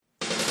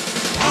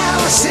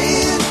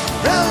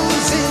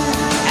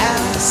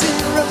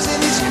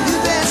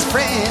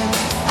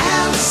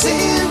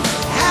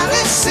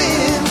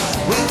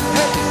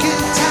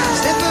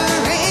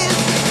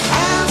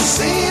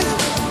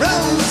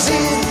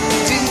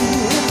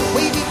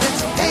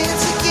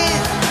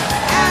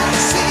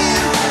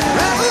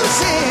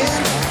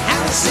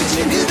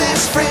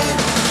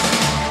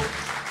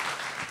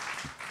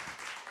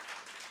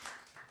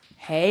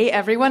Hey,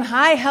 everyone.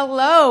 Hi,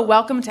 hello.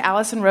 Welcome to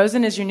Allison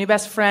Rosen is your new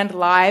best friend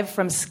live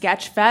from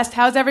Sketchfest.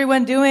 How's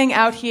everyone doing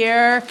out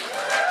here?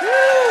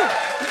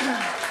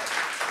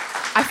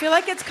 I feel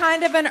like it's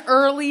kind of an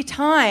early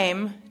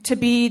time to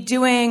be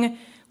doing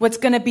what's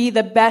going to be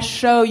the best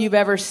show you've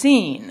ever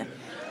seen.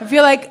 I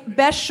feel like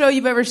best show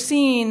you've ever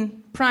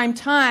seen, prime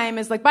time,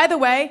 is like, by the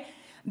way,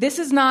 this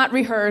is not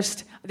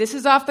rehearsed. This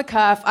is off the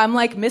cuff. I'm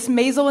like Miss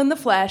Maisel in the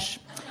flesh.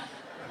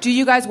 Do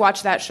you guys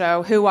watch that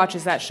show? Who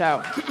watches that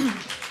show?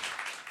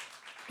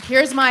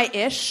 Here's my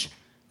ish,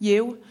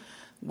 you,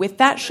 with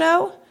that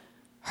show.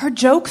 Her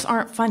jokes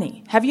aren't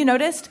funny. Have you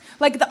noticed?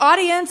 Like, the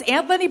audience,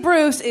 Anthony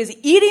Bruce, is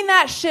eating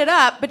that shit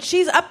up, but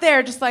she's up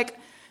there just like,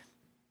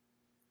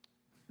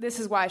 this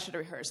is why I should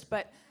have rehearsed,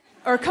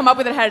 or come up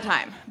with it ahead of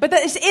time. But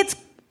it's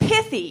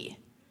pithy,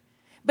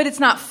 but it's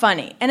not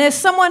funny. And as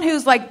someone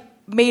who's, like,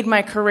 made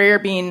my career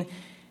being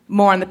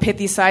more on the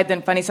pithy side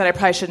than funny side, I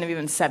probably shouldn't have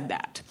even said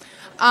that.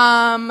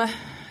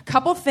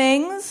 Couple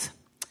things.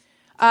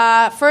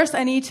 First,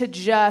 I need to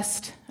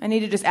just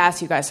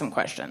ask you guys some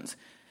questions.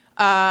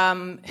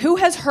 Who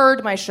has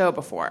heard my show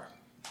before?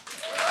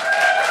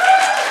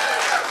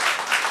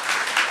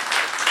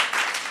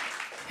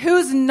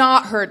 Who's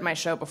not heard my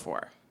show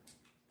before?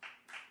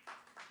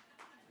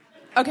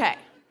 Okay.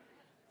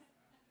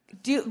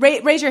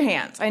 Raise your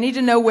hands. I need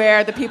to know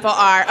where the people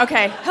are.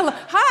 Okay. Hello.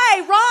 Hi,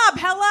 Rob.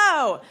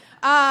 Hello.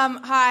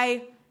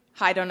 Hi.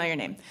 Hi, don't know your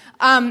name.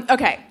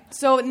 Okay.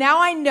 So now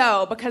I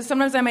know, because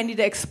sometimes I might need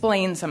to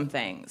explain some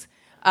things.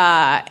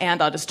 And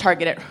I'll just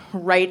target it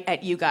right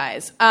at you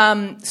guys.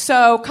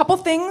 So a couple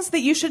things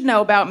that you should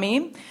know about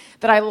me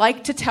that I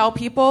like to tell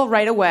people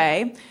right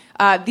away.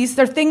 These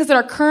are things that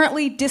are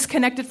currently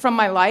disconnected from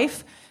my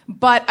life,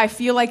 but I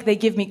feel like they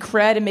give me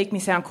cred and make me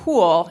sound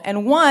cool.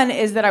 And one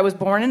is that I was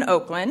born in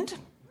Oakland.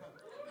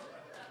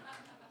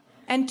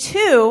 And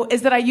two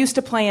is that I used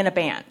to play in a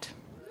band.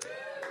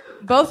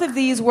 Both of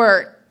these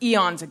were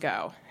eons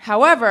ago.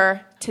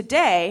 However,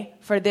 today,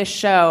 for this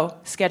show,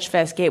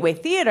 Sketchfest Gateway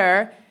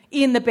Theater,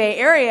 in the Bay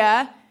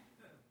Area,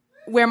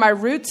 where my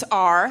roots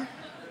are,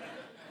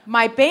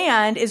 my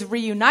band is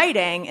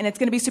reuniting, and it's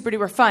going to be super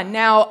duper fun.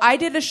 Now, I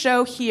did a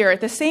show here at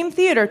the same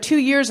theater 2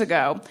 years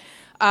ago.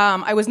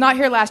 I was not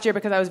here last year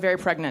because I was very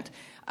pregnant.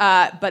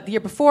 But the year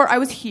before, I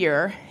was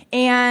here.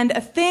 And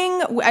a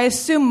thing, I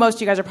assume most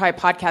of you guys are probably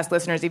podcast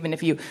listeners, even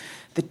if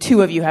the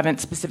two of you haven't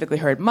specifically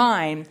heard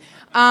mine.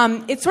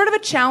 It's sort of a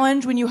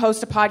challenge when you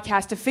host a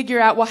podcast to figure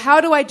out, well, how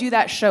do I do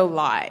that show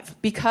live?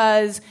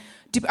 Because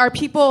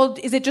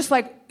is it just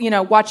like,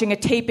 watching a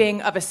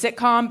taping of a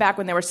sitcom back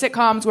when there were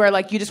sitcoms where,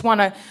 like, you just want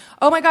to,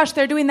 oh my gosh,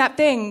 they're doing that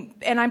thing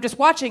and I'm just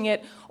watching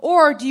it?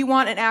 Or do you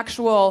want an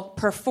actual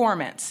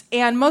performance?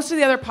 And most of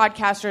the other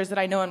podcasters that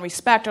I know and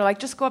respect are like,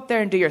 just go up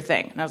there and do your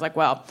thing. And I was like,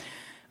 well,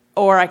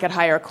 or I could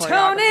hire a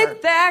choreographer. Tony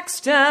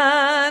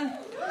Thaxton!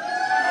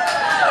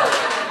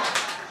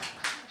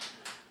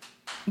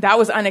 That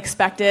was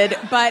unexpected,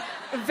 but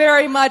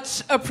very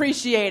much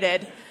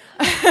appreciated.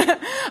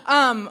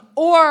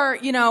 Or,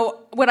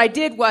 what I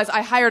did was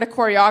I hired a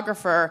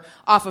choreographer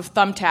off of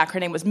Thumbtack. Her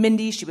name was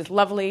Mindy. She was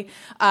lovely.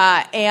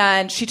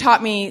 And she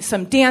taught me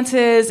some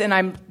dances, and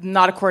I'm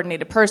not a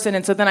coordinated person.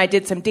 And so then I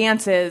did some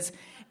dances,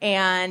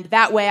 and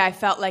that way I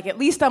felt like at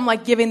least I'm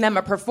like giving them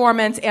a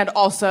performance and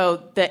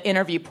also the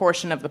interview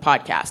portion of the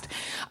podcast.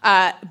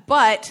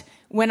 But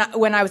when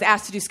I was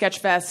asked to do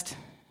Sketchfest,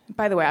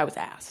 by the way, I was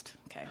asked.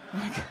 Okay.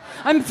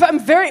 I'm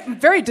very,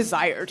 very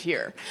desired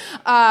here.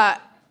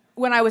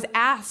 When I was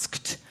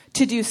asked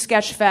to do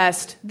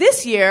Sketchfest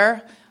this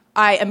year,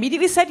 I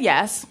immediately said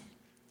yes.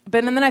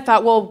 But then I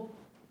thought, well,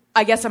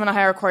 I guess I'm going to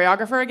hire a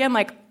choreographer again.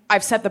 Like,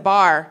 I've set the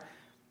bar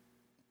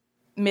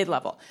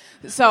mid-level.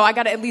 So I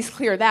got to at least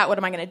clear that. What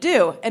am I going to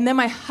do? And then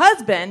my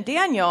husband,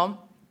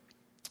 Daniel,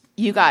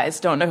 you guys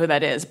don't know who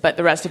that is, but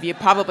the rest of you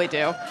probably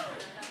do.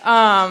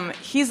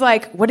 He's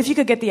like, what if you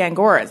could get the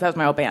Angoras? That was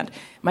my old band.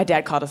 My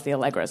dad called us the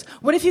Allegras.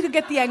 What if you could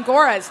get the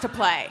Angoras to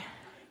play?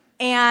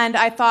 And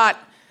I thought,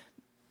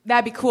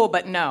 that'd be cool,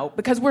 but no,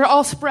 because we're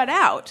all spread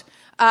out.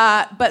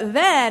 But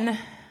then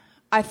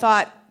I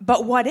thought,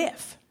 but what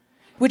if?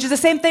 Which is the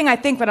same thing I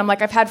think, but I'm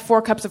like, I've had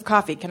 4 cups of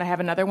coffee. Can I have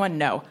another one?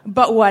 No.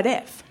 But what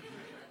if?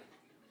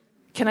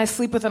 Can I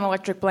sleep with an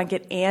electric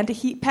blanket and a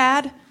heat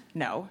pad?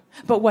 No.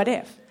 But what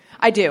if?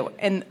 I do.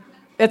 And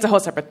it's a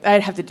whole separate,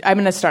 I'm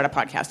going to start a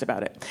podcast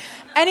about it.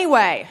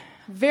 Anyway,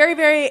 very,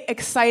 very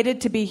excited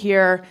to be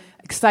here.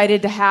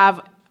 Excited to have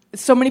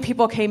so many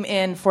people came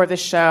in for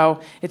this show.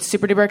 It's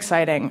super duper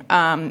exciting.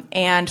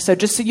 And so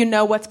just so you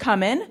know what's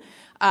coming,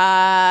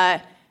 we're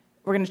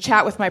going to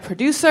chat with my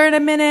producer in a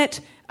minute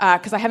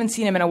because I haven't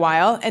seen him in a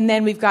while. And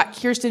then we've got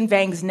Kirsten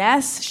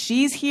Vangsness.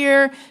 She's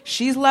here.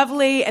 She's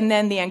lovely. And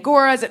then the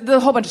Angoras, the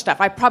whole bunch of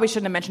stuff. I probably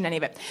shouldn't have mentioned any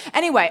of it.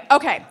 Anyway,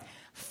 okay.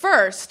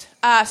 First,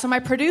 so my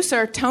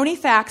producer, Tony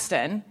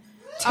Thaxton,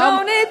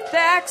 Tony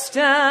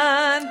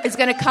Thaxton is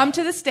going to come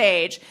to the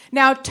stage.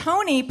 Now,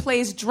 Tony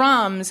plays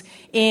drums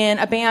in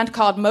a band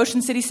called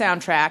Motion City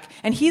Soundtrack,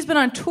 and he's been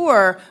on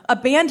tour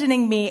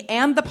abandoning me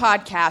and the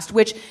podcast,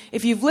 which,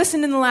 if you've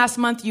listened in the last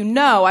month, you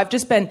know I've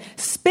just been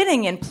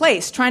spinning in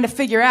place trying to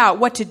figure out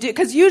what to do.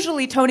 Because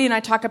usually Tony and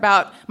I talk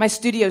about my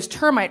studio's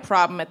termite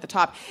problem at the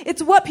top.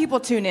 It's what people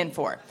tune in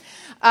for.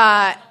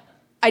 I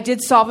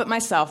did solve it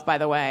myself, by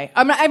the way.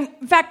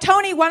 In fact,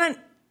 Tony, why don't...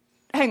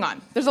 Hang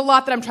on. There's a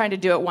lot that I'm trying to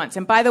do at once.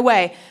 And by the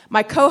way,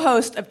 my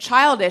co-host of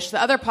Childish,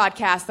 the other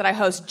podcast that I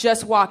host,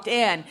 just walked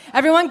in.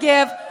 Everyone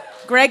give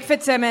Greg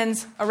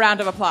Fitzsimmons a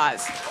round of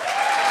applause.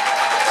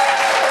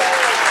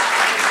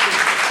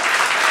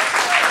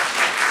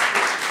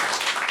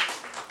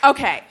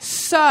 Okay,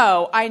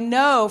 so I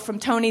know from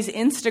Tony's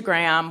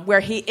Instagram,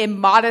 where he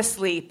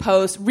immodestly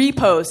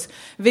reposts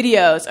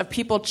videos of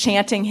people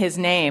chanting his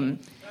name,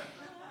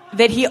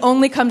 that he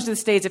only comes to the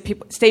stage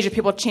if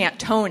people chant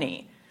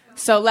Tony.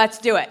 So let's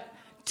do it.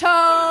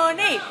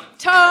 Tony,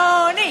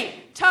 Tony,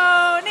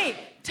 Tony,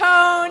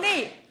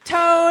 Tony,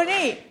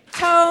 Tony,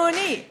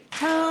 Tony,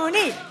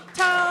 Tony,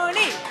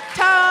 Tony,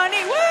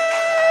 Tony, woo!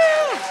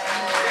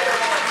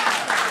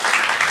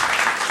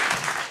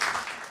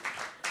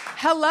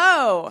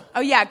 Hello.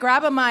 Oh yeah,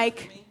 grab a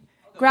mic,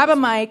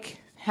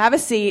 have a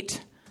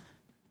seat.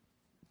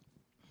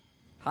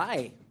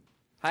 Hi.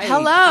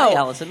 Hello. Hi,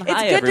 Allison. It's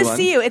Hi, good everyone. to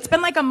see you. It's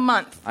been like a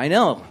month. I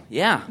know,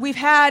 yeah. We've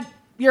had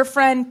your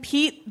friend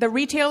Pete, the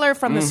retailer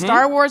from the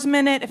Star Wars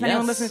Minute, if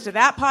anyone listens to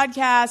that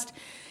podcast.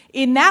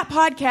 In that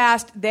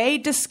podcast, they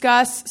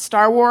discuss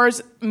Star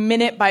Wars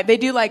Minute by... They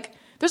do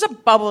there's a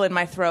bubble in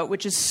my throat,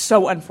 which is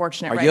so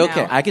unfortunate right now. Are you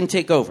okay? I can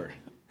take over.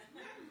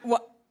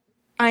 Well,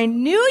 I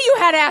knew you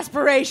had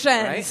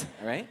aspirations.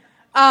 Right.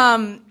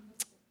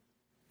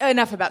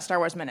 Enough about Star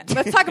Wars Minute.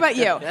 Let's talk about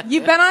you.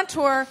 You've been on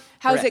tour.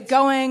 How's it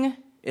going?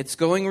 It's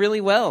going really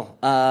well.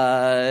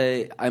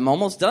 I'm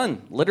almost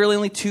done. Literally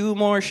only 2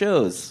 more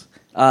shows.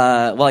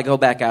 I go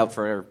back out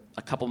for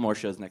a couple more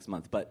shows next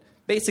month, but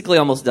basically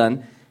almost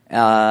done.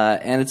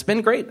 And it's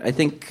been great. I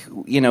think,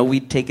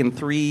 we'd taken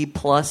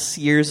 3+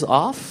 years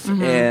off,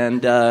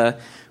 and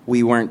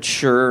we weren't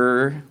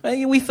sure.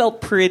 We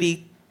felt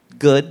pretty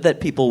good that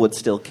people would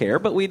still care,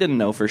 but we didn't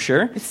know for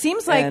sure. It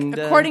seems like,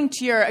 according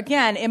to your,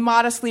 again,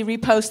 immodestly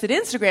reposted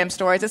Instagram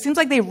stories, it seems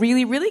like they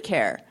really, really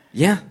care.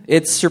 Yeah,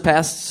 it's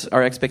surpassed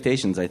our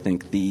expectations, I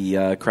think.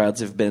 The crowds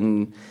have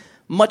been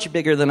much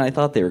bigger than I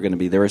thought they were going to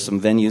be. There were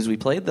some venues we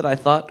played that I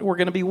thought were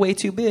going to be way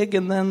too big,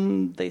 and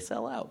then they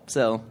sell out.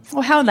 So,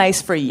 well, how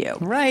nice for you.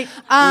 Right.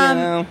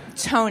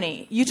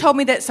 Tony, you told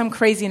me that some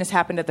craziness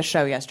happened at the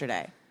show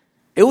yesterday.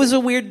 It was a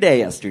weird day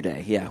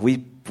yesterday. Yeah, we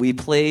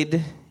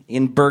played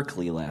in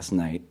Berkeley last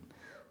night.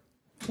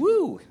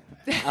 Woo!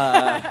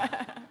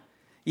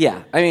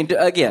 Yeah, I mean,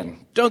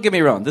 again, don't get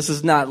me wrong. This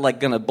is not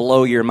going to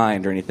blow your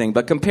mind or anything,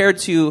 but compared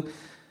to...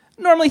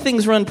 Normally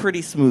things run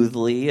pretty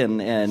smoothly,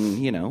 and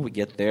we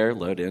get there,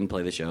 load in,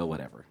 play the show,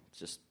 whatever. It's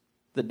just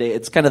the day.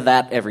 It's kind of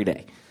that every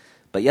day.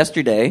 But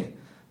yesterday,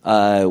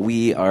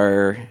 we do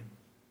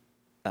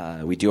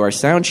our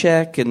sound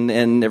check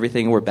and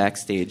everything. We're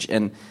backstage,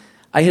 and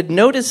I had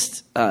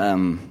noticed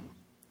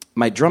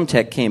my drum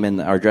tech came in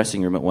our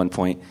dressing room at one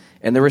point,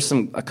 and there were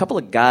a couple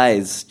of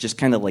guys just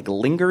kind of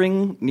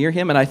lingering near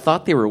him, and I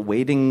thought they were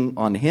waiting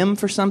on him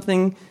for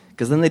something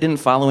because then they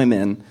didn't follow him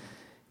in,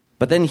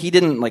 but then he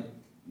didn't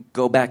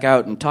go back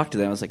out and talk to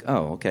them. I was like,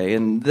 oh, okay.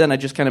 And then I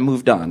just kind of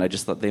moved on. I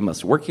just thought they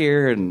must work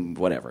here and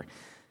whatever.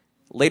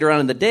 Later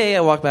on in the day,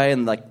 I walked by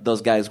and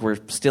those guys were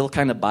still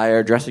kind of by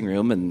our dressing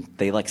room, and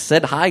they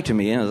said hi to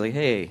me, and I was like,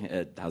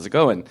 hey, how's it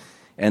going?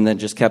 And then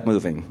just kept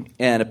moving.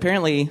 And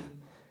apparently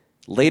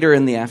later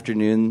in the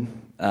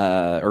afternoon,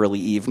 early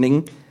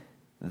evening,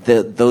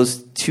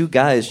 those 2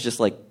 guys just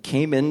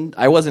came in.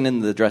 I wasn't in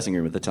the dressing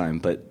room at the time,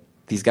 but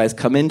these guys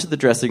come into the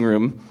dressing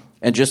room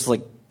and just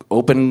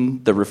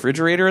open the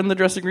refrigerator in the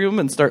dressing room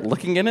and start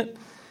looking in it.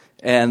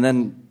 And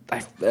then...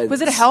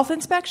 Was it a health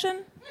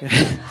inspection?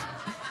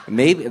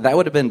 Maybe. That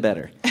would have been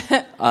better.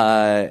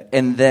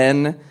 And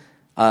then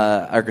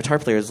our guitar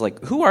player is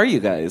like, who are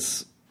you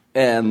guys?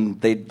 And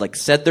they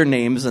said their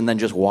names and then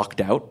just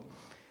walked out.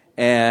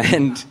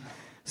 And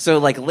so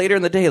later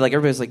in the day,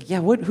 everybody's like, yeah,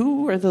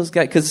 who are those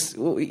guys? Because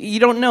you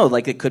don't know.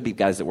 It could be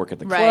guys that work at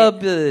the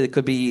club. It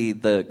could be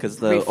because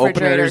the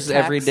openers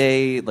every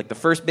day, the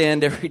first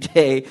band every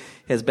day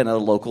has been a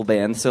local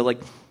band. So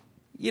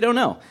you don't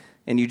know,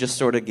 and you just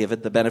sort of give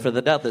it the benefit of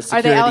the doubt. That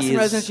are they Allison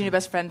Rosen's Your New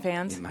Best Friend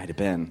fans? It might have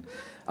been.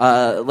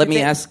 Let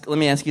me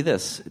ask you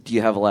this: do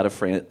you have a lot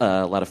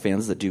of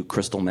fans that do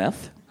crystal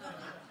meth?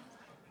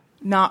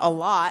 Not a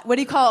lot. What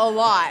do you call a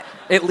lot?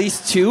 At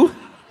least 2.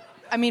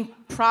 I mean,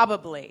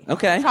 probably.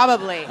 Okay.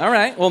 Probably. All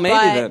right. Well, maybe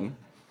then.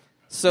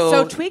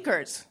 So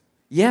tweakers.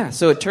 Yeah.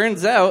 So it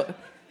turns out,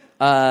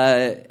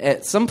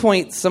 at some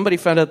point, somebody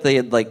found out they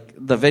had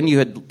the venue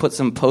had put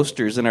some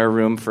posters in our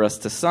room for us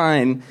to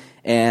sign,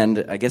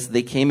 and I guess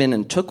they came in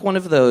and took one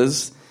of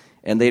those,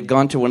 and they had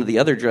gone to one of the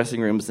other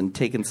dressing rooms and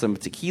taken some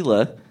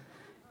tequila,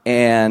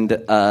 and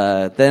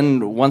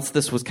then once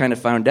this was kind of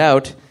found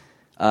out,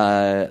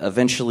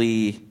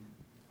 eventually,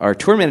 our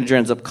tour manager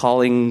ends up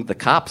calling the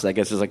cops. I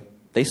guess it's like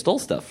they stole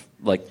stuff.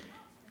 Like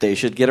they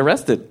should get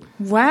arrested.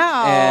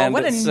 Wow, And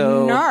what a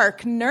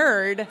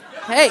nerd.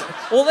 Hey,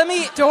 well, let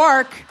me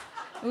dork.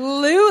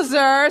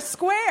 Loser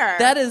square.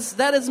 That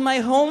is my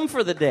home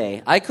for the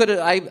day.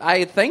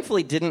 I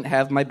thankfully didn't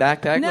have my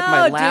backpack with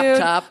my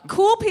laptop. Dude.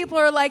 Cool people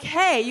are like,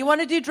 hey, you want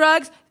to do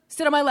drugs?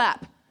 Sit on my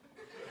lap.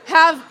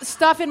 Have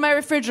stuff in my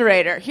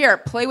refrigerator. Here,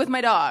 play with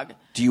my dog.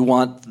 Do you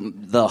want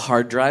the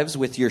hard drives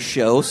with your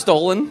show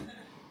stolen?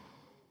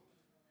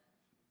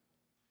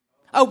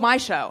 Oh, my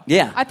show.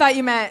 Yeah. I thought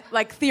you meant,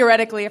 like,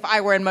 theoretically, if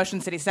I were in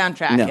Motion City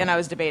Soundtrack, No. and I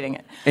was debating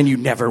it. And you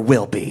never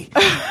will be.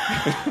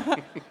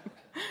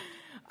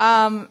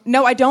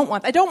 No, I don't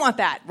want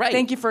that. Right.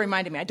 Thank you for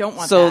reminding me. I don't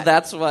want that. So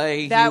that's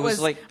why that he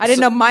was like... I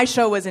didn't know my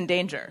show was in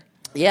danger.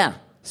 Yeah.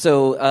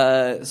 So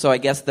I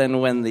guess then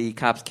when the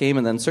cops came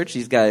and then searched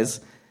these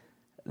guys,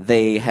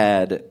 they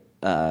had...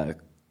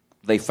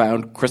 they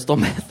found crystal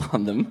meth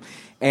on them.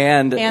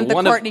 And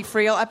the Courtney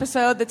Friel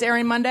episode that's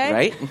airing Monday.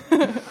 Right?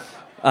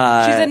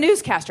 She's a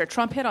newscaster.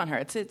 Trump hit on her.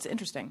 It's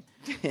interesting.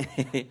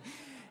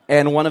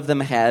 And one of them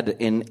had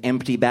an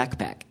empty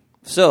backpack.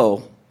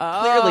 So...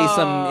 Clearly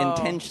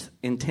some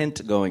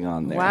intent going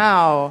on there.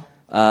 Wow.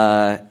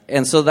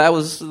 And so that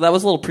was a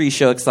little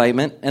pre-show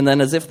excitement. And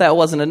then as if that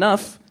wasn't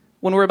enough,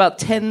 when we're about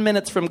 10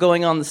 minutes from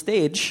going on the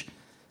stage,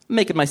 I'm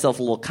making myself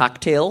a little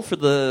cocktail for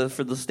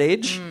the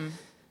stage.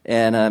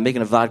 And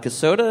making a vodka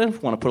soda.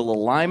 Want to put a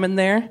little lime in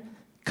there.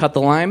 Cut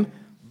the lime.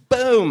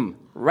 Boom!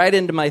 Right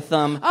into my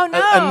thumb. Oh,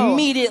 no.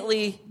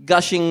 Immediately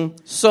gushing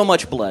so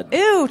much blood.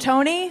 Ew,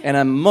 Tony. And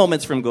I'm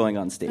moments from going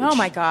on stage. Oh,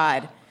 my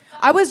God.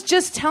 I was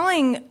just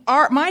telling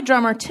my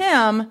drummer,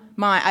 Tim,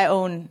 I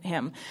own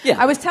him.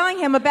 Yeah. I was telling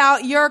him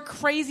about your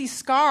crazy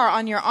scar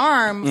on your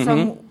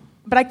arm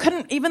but I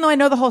couldn't, even though I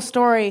know the whole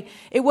story,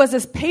 it was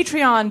this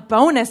Patreon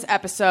bonus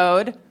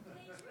episode.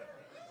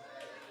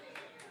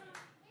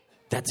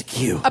 That's a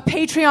cue. A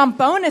Patreon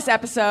bonus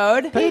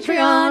episode.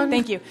 Patreon.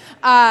 Thank you.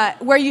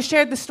 Where you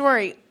shared the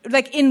story.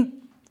 Like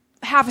in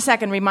half a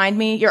second, remind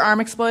me, your arm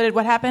exploded.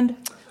 What happened?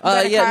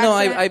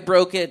 I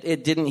broke it.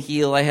 It didn't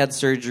heal. I had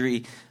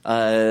surgery.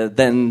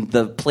 Then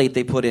the plate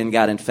they put in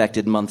got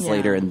infected months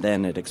later, and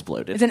then it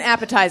exploded. It's an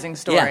appetizing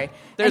story.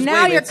 Yeah. And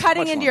now you're it's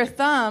cutting much into longer. your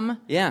thumb.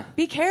 Yeah.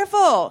 Be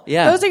careful.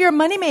 Yeah. Those are your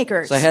money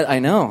makers. So I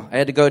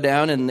had to go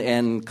down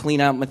and clean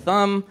out my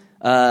thumb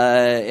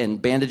and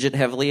bandage it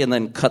heavily, and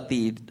then cut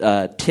the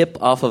tip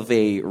off of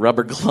a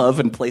rubber glove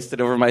and placed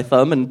it over my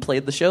thumb and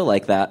played the show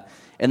like that.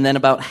 And then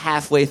about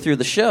halfway through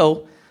the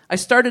show, I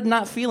started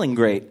not feeling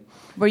great.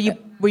 Were you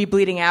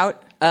bleeding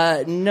out?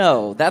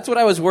 No, that's what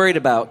I was worried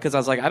about because I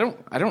was like, I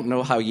don't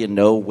know how you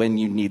know when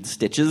you need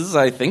stitches.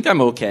 I think I'm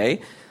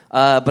okay,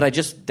 but I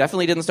just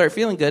definitely didn't start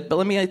feeling good. But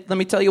let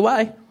me tell you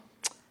why.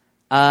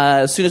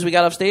 As soon as we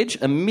got off stage,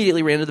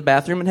 immediately ran to the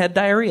bathroom and had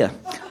diarrhea.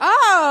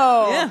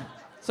 Oh, Yeah,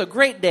 so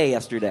great day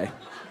yesterday.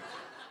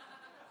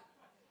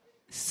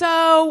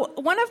 So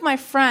one of my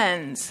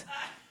friends,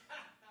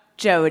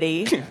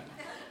 Jody,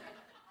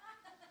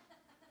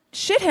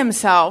 shit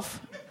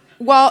himself.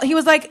 Well, he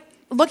was like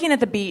looking at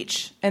the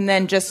beach and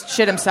then just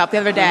shit himself the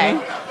other day.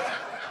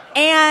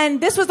 And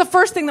this was the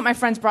first thing that my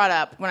friends brought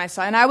up when I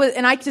saw it.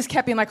 And I just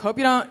kept being like, hope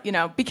you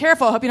don't, be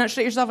careful, hope you don't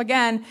shit yourself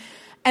again.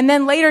 And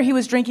then later he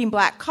was drinking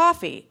black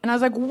coffee. And I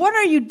was like, what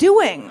are you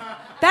doing?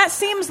 That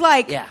seems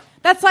like,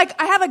 that's like,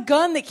 I have a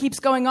gun that keeps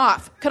going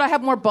off. Could I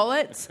have more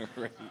bullets?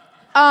 Right.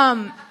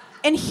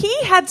 And he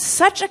had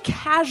such a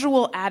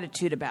casual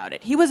attitude about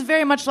it. He was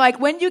very much like,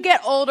 when you get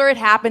older, it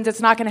happens.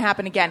 It's not going to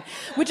happen again.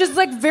 Which is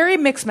like very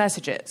mixed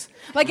messages.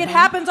 Like, it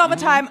happens all the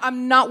time.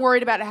 I'm not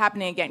worried about it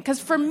happening again.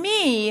 Because for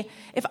me,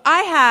 if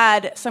I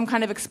had some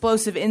kind of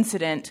explosive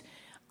incident,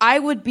 I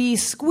would be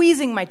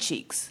squeezing my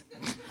cheeks.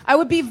 I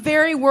would be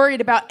very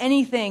worried about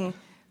anything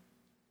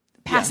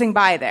passing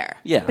by there.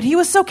 Yeah. But he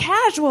was so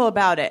casual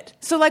about it.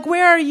 So, like,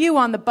 where are you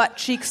on the butt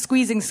cheek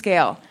squeezing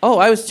scale? Oh,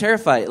 I was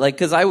terrified,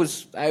 because I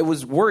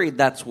was worried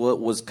that's what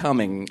was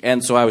coming,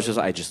 and so I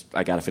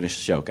gotta finish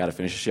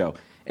the show,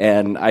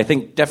 and I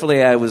think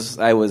definitely I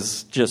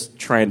was just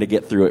trying to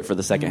get through it for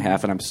the second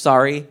half, and I'm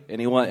sorry,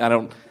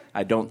 anyone.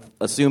 I don't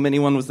assume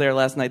anyone was there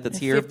last night that's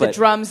here. If but the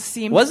drums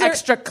seemed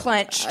extra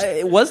clenched.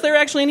 Was there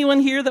actually anyone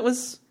here that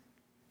was?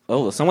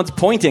 Oh, someone's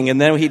pointing, and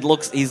then he's. My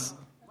cousin was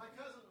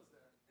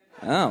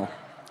there. Oh,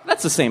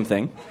 that's the same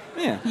thing.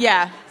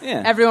 Yeah.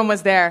 Everyone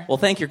was there. Well,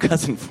 thank your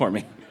cousin for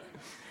me.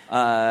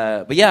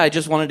 But yeah, I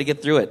just wanted to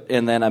get through it,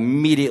 and then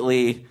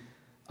immediately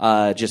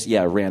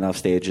ran off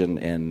stage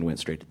and went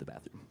straight to the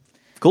bathroom.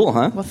 Cool,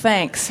 huh? Well,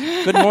 thanks.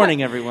 Good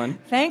morning, everyone.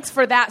 Thanks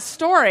for that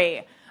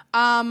story.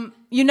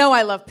 You know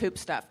I love poop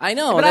stuff. I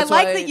know, but I that's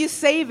like why that you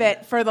save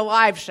it for the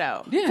live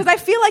show. Yeah. Because I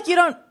feel like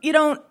you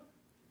don't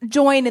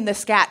join in the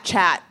scat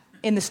chat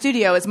in the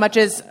studio as much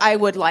as I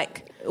would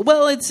like.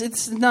 Well,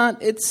 it's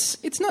not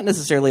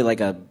necessarily like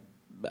a.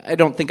 I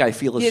don't think I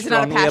feel as It's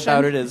not a strongly passion.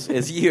 about it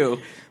as you,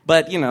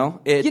 But, it You know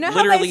how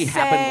literally they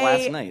happened say-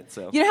 last night.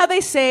 So You know how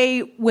they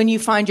say when you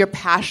find your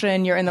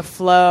passion, you're in the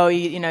flow,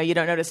 you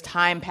don't notice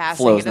time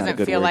passing, Flow's it not a doesn't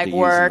good feel word like to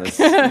use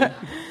in work. this.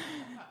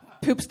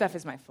 Poop stuff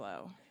is my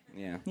flow.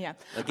 Yeah. Yeah.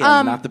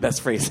 Again, not the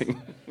best phrasing.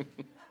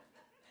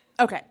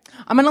 Okay.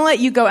 I'm going to let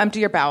you go empty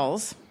your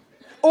bowels.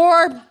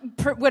 Or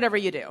whatever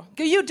you do.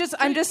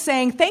 I'm just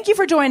saying, thank you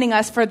for joining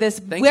us for this.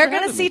 Thanks We're for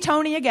going to having see me.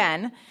 Tony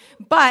again,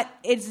 but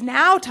it's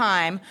now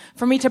time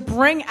for me to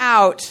bring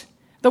out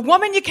the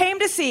woman you came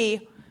to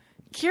see,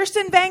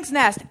 Kirsten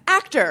Vangsness,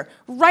 actor,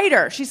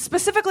 writer. She's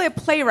specifically a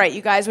playwright,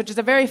 you guys, which is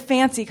a very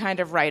fancy kind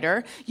of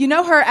writer. You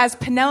know her as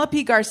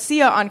Penelope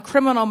Garcia on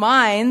Criminal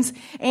Minds,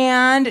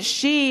 and I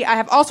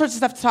have all sorts of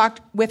stuff to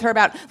talk with her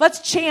about. Let's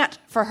chant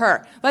for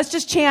her. Let's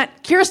just chant,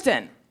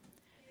 Kirsten.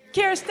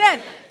 Kirsten,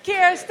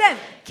 Kirsten,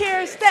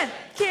 Kirsten,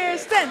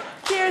 Kirsten,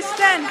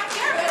 Kirsten.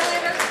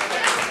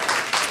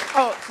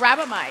 Oh, grab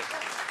a mic.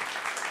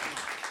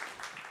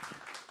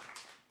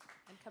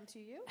 And come to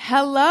you.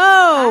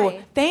 Hello.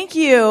 Hi. Thank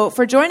you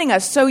for joining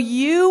us. So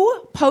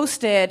you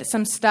posted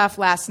some stuff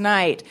last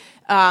night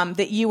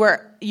that you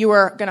were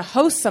going to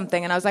host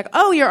something, and I was like,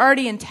 oh, you're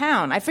already in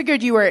town. I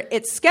figured you were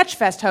at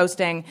Sketchfest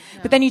hosting,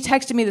 but then you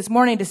texted me this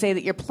morning to say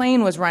that your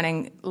plane was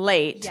running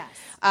late. Yes.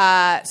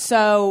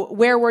 So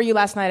where were you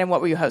last night, and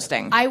what were you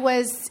hosting? I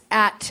was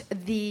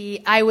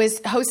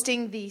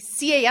hosting the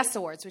CAS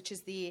Awards, which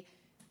is the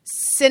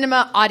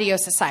Cinema Audio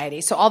Society.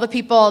 So all the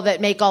people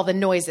that make all the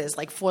noises,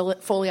 like Foley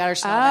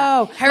Otterstone.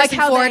 Oh, Harrison like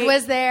how Ford they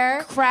was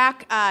there.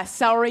 Crack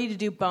celery to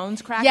do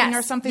bones cracking Yes,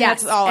 or something.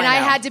 Yes. That's all and I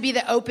know. had to be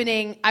the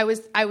opening. I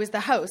was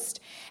the host,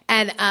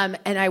 and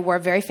I wore a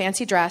very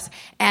fancy dress,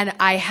 and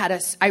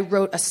I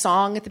wrote a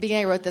song at the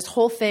beginning. I wrote this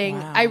whole thing.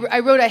 Wow. I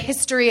wrote a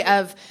history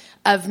of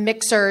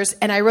mixers,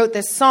 and I wrote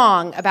this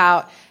song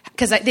about,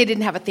 because they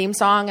didn't have a theme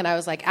song, and I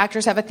was like,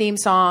 actors have a theme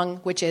song,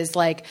 which is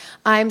like,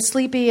 I'm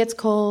sleepy, it's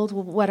cold,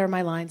 what are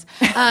my lines?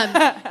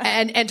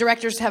 And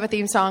directors have a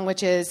theme song,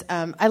 which is,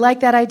 I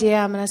like that idea,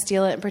 I'm going to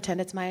steal it and pretend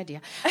it's my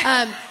idea.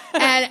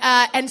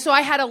 And so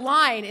I had a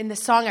line in the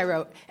song I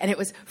wrote, and it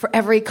was, for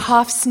every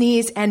cough,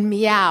 sneeze, and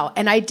meow.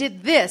 And I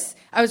did this.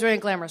 I was wearing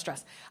a glamorous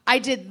dress. I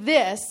did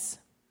this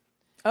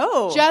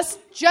just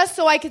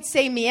so I could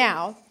say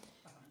meow.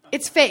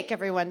 It's fake,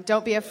 everyone.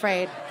 Don't be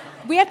afraid.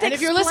 We have to And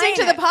if you're listening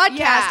to explain the it. podcast,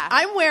 Yeah.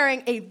 I'm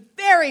wearing a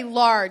very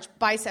large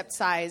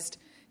bicep-sized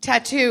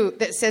tattoo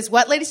that says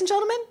what, ladies and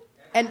gentlemen?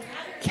 And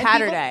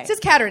Catterday. It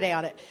says Catterday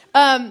on it.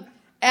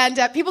 And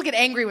people get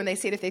angry when they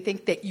see it if they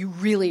think that you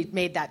really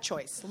made that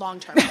choice long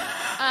term.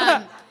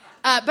 But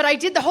I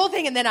did the whole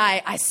thing, and then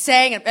I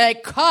sang, and I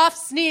cough,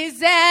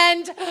 sneeze,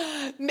 and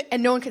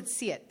no one could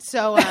see it.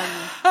 So,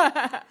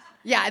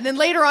 yeah. And then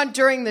later on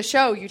during the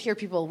show, you'd hear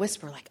people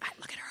whisper, like,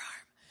 look at her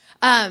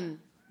arm.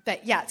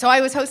 But yeah, so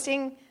I was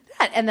hosting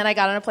that, and then I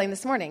got on a plane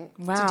this morning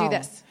to do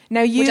this.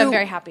 Now which I'm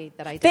very happy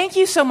that I did. Thank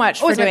you so much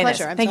for it's my doing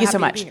pleasure. this. I'm Thank so you so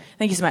happy to much. be here.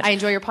 Thank you so much. I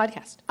enjoy your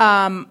podcast.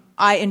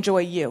 I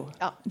enjoy you.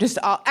 Oh. It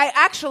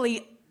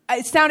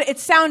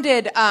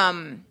sounded.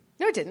 No,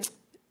 it didn't.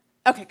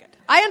 Okay, good.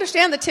 I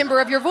understand the timbre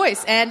of your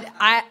voice, and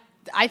I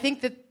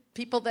think that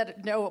people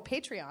that know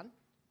Patreon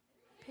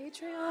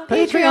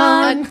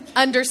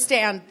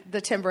understand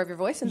the timbre of your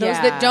voice, and those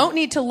Yeah. that don't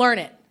need to learn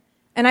it.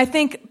 And I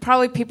think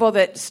probably people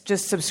that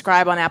just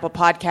subscribe on Apple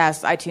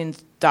Podcasts,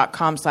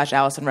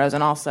 iTunes.com/Allison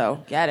Rosen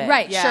also get it.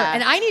 Right, Yeah. sure.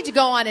 And I need to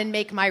go on and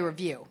make my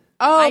review.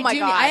 Oh, my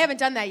God. I haven't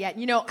done that yet.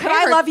 Could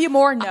I love you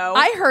more? No.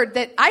 I heard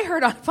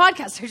on a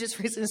podcast I just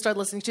recently started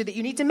listening to that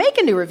you need to make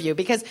a new review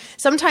because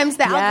sometimes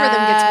the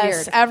algorithm gets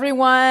weird.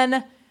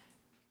 Everyone,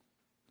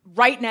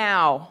 right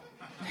now,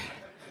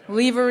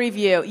 leave a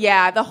review.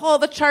 Yeah,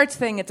 the charts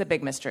thing, it's a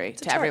big mystery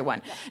to chart.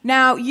 everyone. Yeah.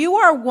 Now,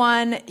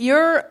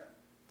 you're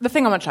the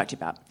thing I want to talk to you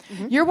about.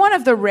 Mm-hmm. You're one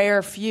of the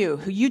rare few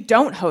who you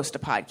don't host a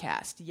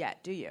podcast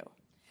yet, do you?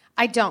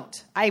 I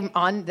don't. I'm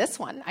on this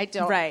one. I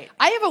don't. Right.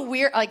 I have a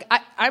weird,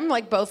 I'm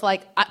like both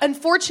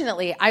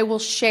unfortunately, I will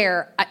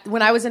share.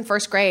 When I was in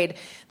first grade,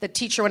 the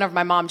teacher went over to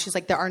my mom. She's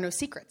like, there are no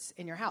secrets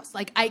in your house.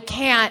 Like, I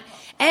can't.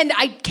 And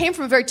I came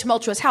from a very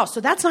tumultuous house, so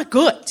that's not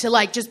good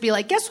to just be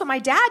like, guess what my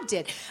dad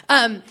did?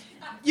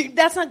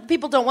 That's not,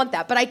 people don't want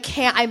that. But I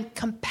can't, I'm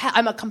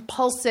a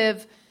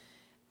compulsive,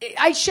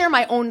 I share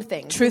my own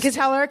things. Truth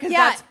teller? Because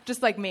that's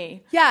just like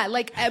me. Yeah,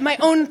 my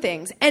own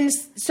things. And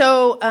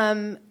so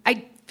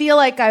I feel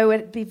like I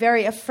would be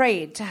very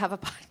afraid to have a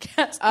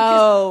podcast.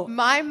 Oh.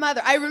 My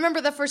mother, I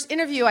remember the first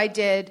interview I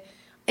did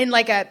in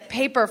a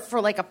paper for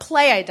a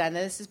play I'd done.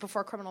 This is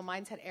before Criminal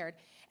Minds had aired.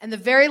 And the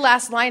very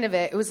last line of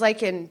it was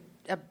in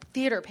a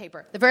theater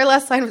paper. The very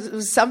last line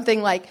was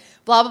something like,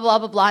 blah, blah, blah,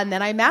 blah, blah, and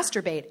then I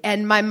masturbate.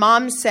 And my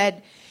mom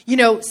said,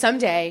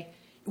 someday,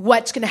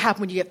 what's going to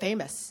happen when you get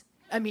famous?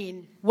 I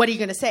mean, what are you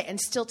going to say? And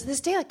still to this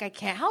day, I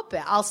can't help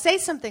it. I'll say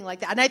something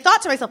like that. And I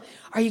thought to myself,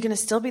 are you going to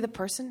still be the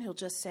person who'll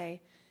just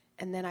say,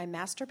 and then I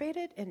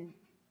masturbated? And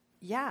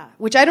yeah,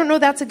 which I don't know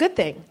that's a good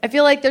thing. I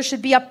feel like there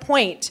should be a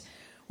point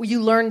where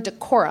you learn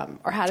decorum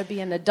or how to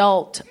be an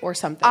adult or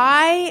something.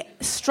 I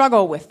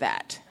struggle with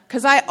that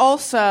because I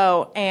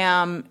also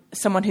am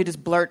someone who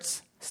just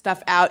blurts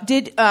stuff out.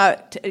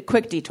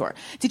 Quick detour.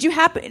 Did you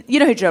happen? You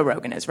know who Joe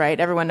Rogan is, right?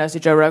 Everyone knows who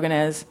Joe Rogan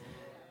is.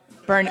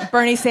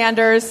 Bernie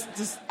Sanders.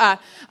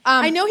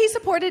 I know he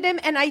supported him,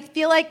 and I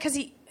feel like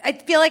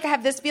I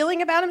have this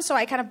feeling about him, so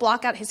I kind of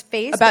block out his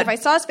face. But if I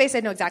saw his face,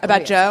 I'd know exactly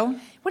about Joe.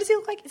 What does he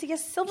look like? Is he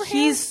has silver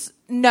hair?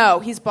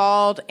 He's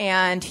bald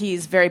and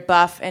he's very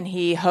buff, and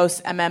he hosts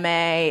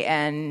MMA,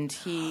 and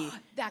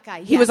that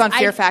guy. He was on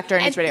Fear Factor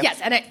in his video. Yes,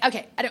 and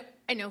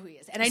I know who he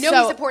is, and I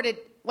know he supported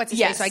what's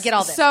his face, so I get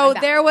all this. So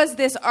there was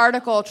this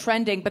article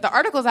trending, but the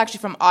article is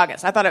actually from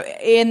August. I thought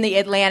in the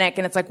Atlantic,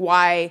 and it's like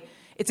why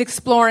it's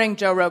exploring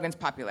Joe Rogan's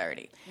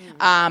popularity.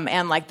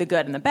 And like the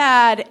good and the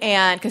bad,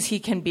 and because he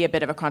can be a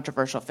bit of a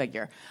controversial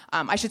figure.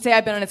 I should say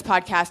I've been on his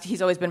podcast.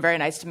 He's always been very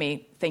nice to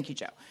me. Thank you,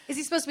 Joe. Is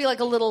he supposed to be like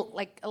a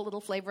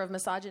little flavor of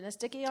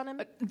misogynistic-y on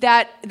him?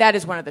 That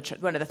is one of the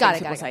things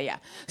people say. Yeah.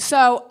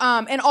 So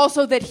and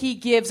also that he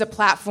gives a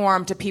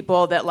platform to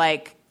people that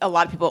like a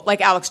lot of people like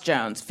Alex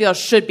Jones feel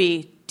should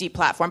be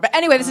deplatformed. But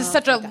anyway, this is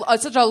such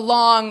a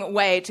long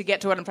way to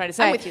get to what I'm trying to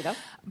say. I'm with you though.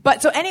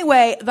 But so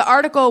anyway, the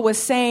article was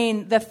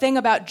saying the thing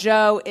about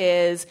Joe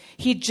is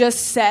he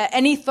just said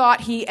any thought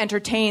he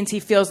entertains, he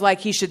feels like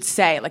he should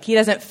say. Like he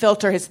doesn't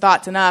filter his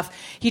thoughts enough.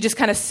 He just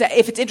kind of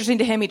if it's interesting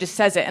to him, he just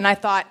says it. And I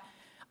thought,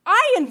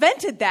 I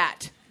invented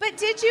that. But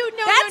did you?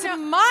 No, that's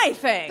my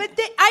thing. But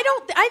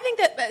I think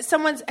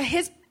that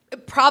his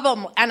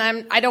problem, and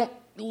I don't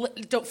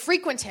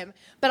frequent him,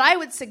 but I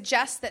would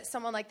suggest that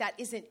someone like that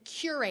isn't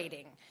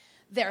curating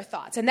their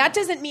thoughts. And that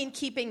doesn't mean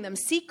keeping them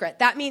secret.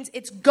 That means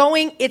it's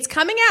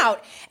coming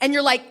out, and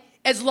you're like,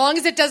 as long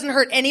as it doesn't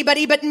hurt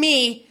anybody but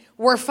me,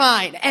 we're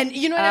fine. And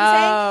you know what I'm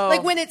saying?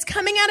 Like when it's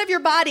coming out of your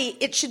body,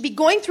 it should be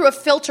going through a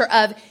filter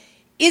of,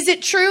 is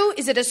it true?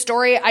 Is it a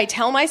story I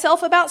tell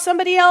myself about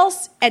somebody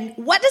else? And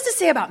what does it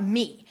say about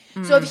me?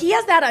 So if he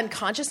has that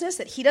unconsciousness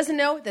that he doesn't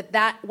know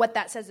what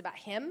that says about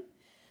him,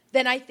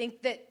 then I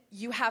think that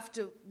you have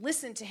to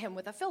listen to him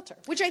with a filter,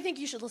 which I think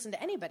you should listen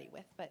to anybody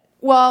with. But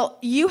well,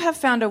 you have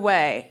found a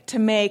way to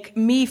make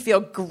me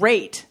feel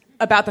great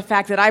about the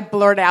fact that I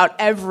blurt out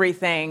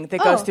everything that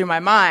goes through my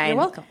mind. You're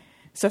welcome.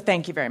 So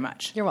thank you very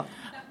much. You're welcome.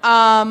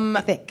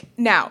 I think.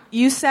 Now,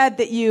 you said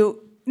that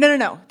you...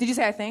 No. Did you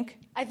say I think?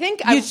 I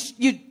think I should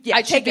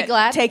take be it.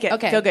 glad. Take it.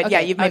 Okay. Feel good. Okay.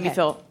 Yeah, you've made me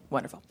feel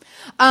wonderful.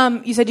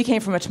 You said you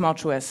came from a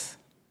tumultuous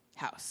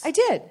house. I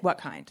did. What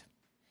kind?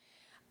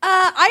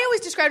 I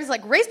always describe it as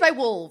like Raised by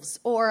Wolves,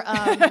 or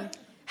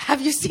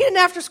have you seen an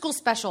after-school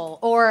special,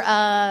 or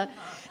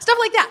stuff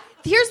like that.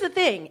 Here's the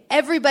thing.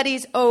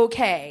 Everybody's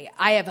okay.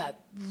 I have a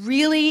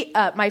really...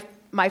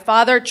 My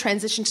father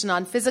transitioned to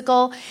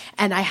non-physical,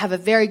 and I have a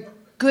very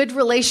good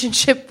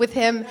relationship with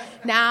him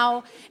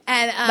now.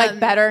 And like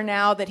better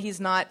now that he's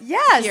not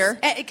here?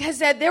 Yes,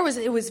 because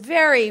it was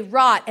very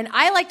wrought. And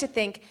I like to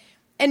think,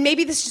 and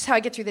maybe this is just how I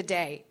get through the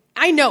day.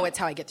 I know it's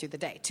how I get through the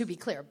day, to be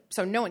clear.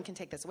 So no one can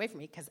take this away from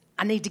me because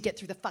I need to get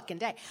through the fucking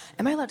day.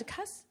 Am I allowed to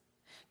cuss?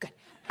 Good.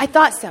 I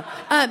thought so.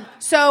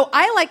 So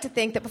I like to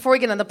think that before we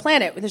get on the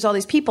planet, there's all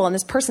these people, and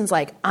this person's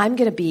like, I'm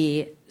going to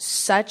be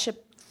such a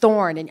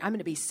thorn, and I'm going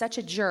to be such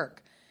a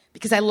jerk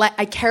because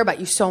I care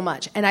about you so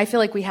much. And I feel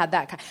like we had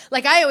that kind.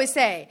 Like I always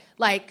say,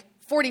 like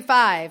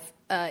 45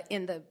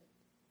 in the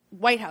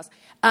White House,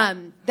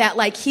 that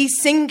like he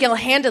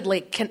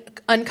single-handedly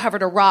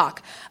uncovered a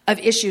rock of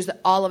issues that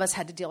all of us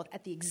had to deal with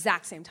at the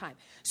exact same time.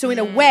 So in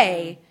a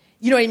way,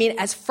 you know what I mean,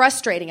 as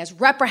frustrating, as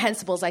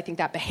reprehensible as I think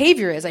that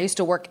behavior is, I used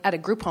to work at a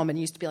group home and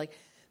used to be like,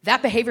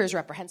 that behavior is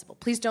reprehensible.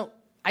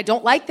 I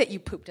don't like that you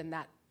pooped in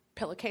that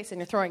pillowcase and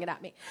you're throwing it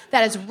at me.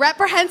 That is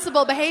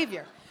reprehensible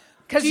behavior.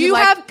 Because you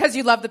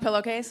love the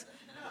pillowcase?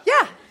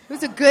 Yeah. It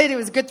was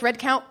a good thread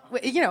count,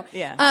 you know.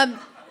 Yeah.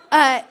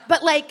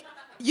 But like,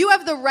 you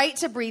have the right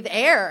to breathe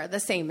air the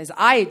same as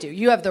I do.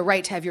 You have the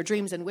right to have your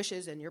dreams and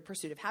wishes and your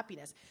pursuit of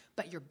happiness,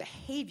 but your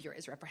behavior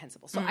is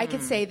reprehensible. So I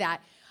could say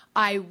that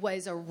I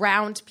was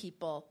around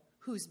people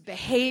whose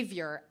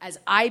behavior as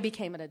I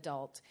became an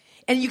adult,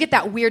 and you get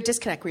that weird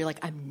disconnect where you're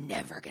like, I'm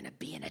never going to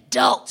be an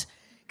adult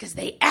because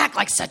they act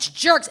like such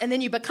jerks. And then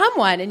you become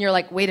one and you're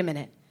like, wait a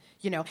minute,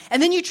 you know. And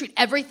then you treat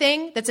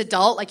everything that's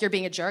adult like you're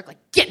being a jerk,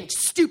 like getting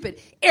stupid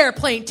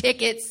airplane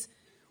tickets.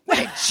 What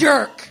a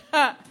jerk.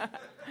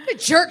 A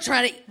jerk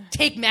trying to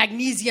take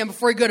magnesium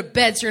before you go to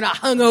bed so you're not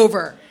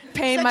hungover.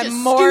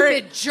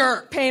 Stupid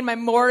jerk. Paying my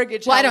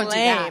mortgage. Well, I don't do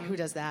that. Who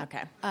does that?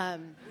 Okay.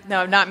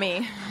 No, not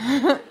me.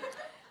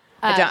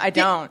 I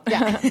don't.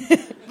 Yeah.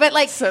 But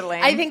like, so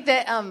lame. I think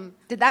that,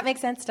 did that make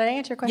sense? Did I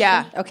answer your question?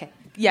 Yeah. Okay.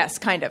 Yes,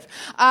 kind of.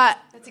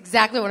 That's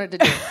exactly what I wanted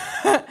to do.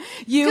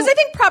 Because I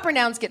think proper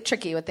nouns get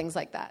tricky with things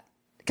like that.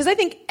 Because I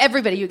think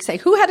everybody, you could say,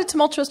 who had a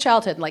tumultuous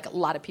childhood? And like a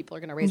lot of people are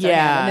going to raise their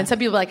hand. And then some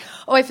people are like,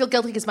 oh, I feel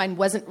guilty because mine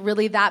wasn't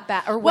really that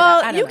bad. Or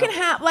whatever.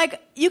 Well,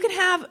 you can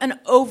have an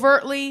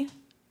overtly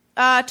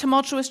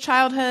tumultuous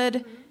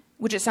childhood,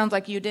 which it sounds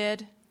like you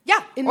did.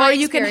 Yeah. In my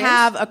you experience. can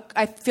have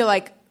I feel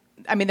like,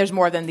 I mean, there's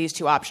more than these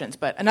two options,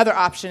 but another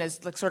option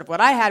is like sort of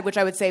what I had, which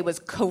I would say was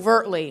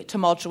covertly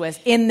tumultuous,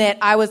 in that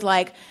I was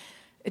like,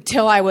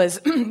 till I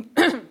was,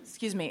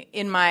 excuse me,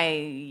 in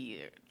my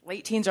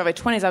late teens or early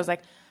 20s, I was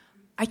like,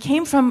 I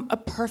came from a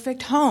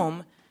perfect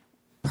home,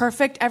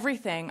 perfect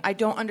everything. I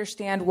don't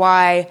understand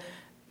why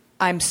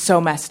I'm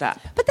so messed up.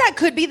 But that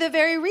could be the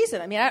very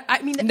reason. I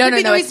mean, No,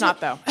 it's not,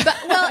 though. But,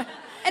 well,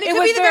 and it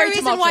could be the very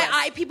reason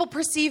why people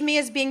perceive me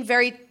as being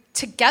very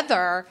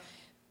together,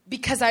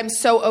 because I'm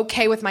so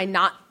okay with my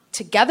not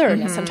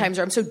togetherness sometimes,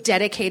 or I'm so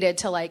dedicated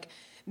to like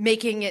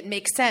making it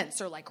make sense,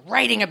 or like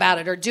writing about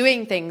it, or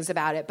doing things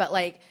about it. But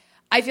like,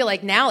 I feel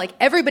like now, like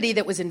everybody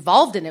that was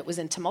involved in it was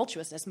in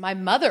tumultuousness. My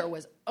mother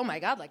was, oh my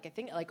God, like I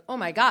think like, oh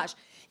my gosh.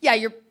 Yeah,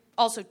 you're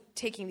also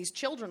taking these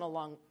children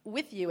along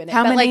with you.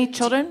 How many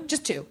children?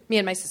 Just 2, me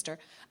and my sister.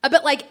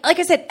 But like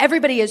I said,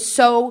 everybody is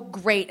so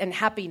great and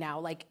happy now,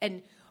 like,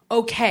 and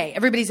okay,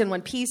 everybody's in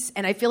one piece.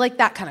 And I feel like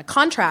that kind of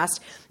contrast,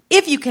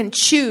 if you can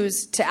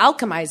choose to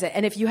alchemize it,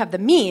 and if you have the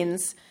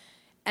means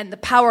and the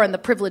power and the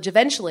privilege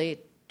eventually,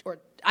 or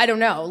I don't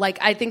know, like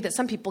I think that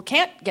some people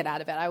can't get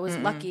out of it. I was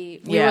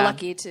lucky. We were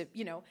lucky to,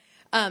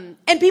 and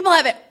people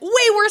have it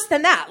way worse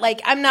than that.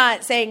 Like, I'm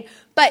not saying,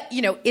 but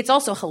it's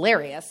also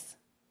hilarious.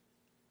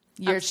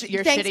 Your Thanks,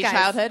 shitty guys,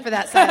 childhood? for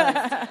that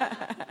silence.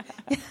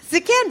 Yes,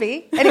 it can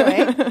be.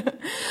 Anyway.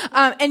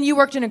 And you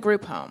worked in a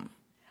group home.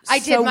 I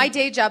did. My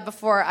day job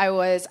before I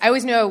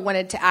always knew I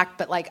wanted to act,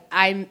 but like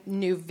I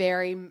knew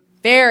very,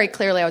 very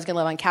clearly I was going to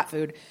live on cat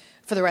food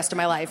for the rest of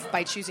my life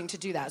by choosing to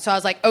do that. So I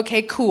was like,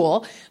 okay,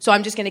 cool. So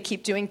I'm just going to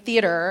keep doing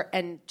theater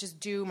and just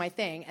do my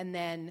thing, and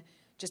then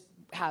just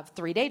have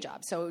 3 day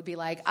jobs. So it would be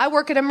like, I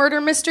work at a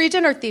murder mystery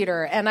dinner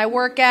theater, and I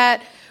work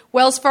at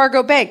Wells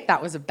Fargo Bank.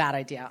 That was a bad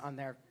idea on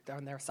their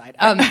side.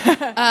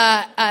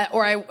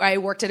 Or I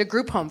worked at a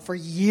group home for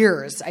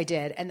years. I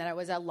did, and then I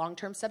was a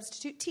long-term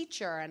substitute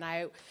teacher, and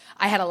I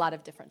had a lot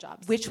of different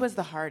jobs. Which was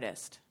the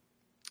hardest?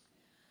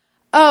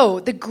 Oh,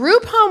 the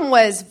group home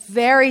was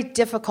very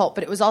difficult,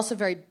 but it was also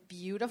very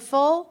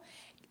beautiful.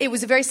 It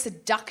was a very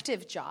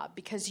seductive job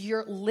because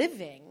you're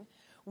living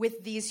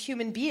with these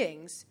human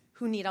beings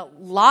who need a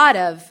lot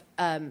of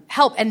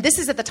help. And this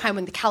is at the time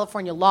when the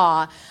California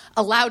law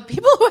allowed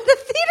people with a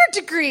theater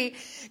degree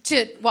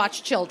to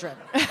watch children.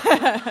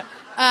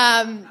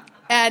 And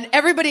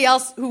everybody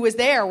else who was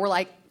there were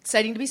like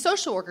studying to be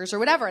social workers or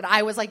whatever. And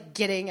I was like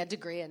getting a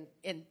degree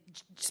in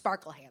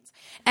sparkle hands.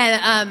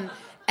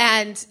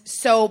 And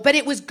so, but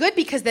it was good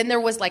because then there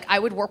was like, I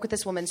would work with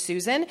this woman,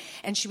 Susan,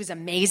 and she was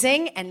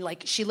amazing. And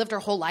like, she lived her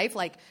whole life.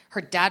 Like,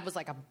 her dad was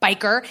like a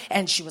biker,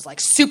 and she was like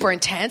super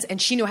intense, and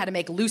she knew how to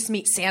make loose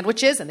meat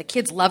sandwiches, and the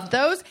kids loved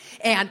those.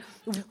 And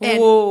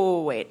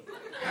whoa, wait.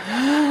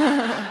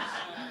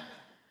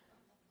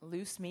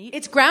 Loose meat?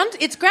 It's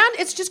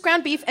just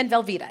ground beef and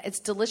Velveeta.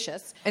 It's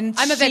delicious. And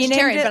I'm a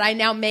vegetarian, but I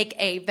now make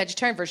a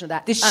vegetarian version of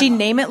that. Did she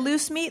name it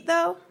loose meat,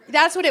 though?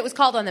 That's what it was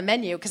called on the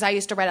menu, because I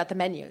used to write out the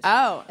menus.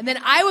 Oh. And then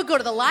I would go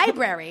to the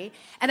library,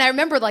 and I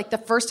remember like the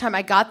first time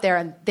I got there,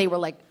 and they were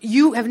like,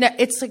 "You have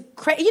it's like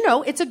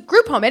it's a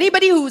group home.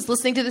 Anybody who's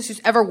listening to this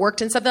who's ever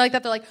worked in something like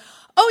that, they're like,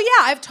 oh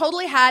yeah, I've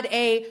totally had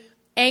a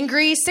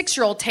angry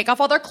 6-year-old take off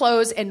all their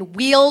clothes and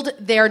wield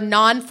their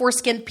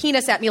non-foreskin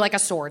penis at me like a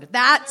sword.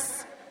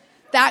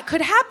 That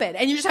could happen.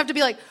 And you just have to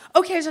be like,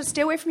 okay, so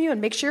stay away from you and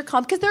make sure you're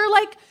calm. Because they're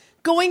like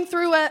going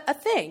through a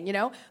thing,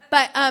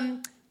 But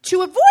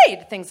to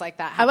avoid things like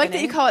that happening. I like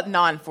that you call it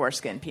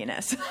non-foreskin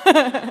penis.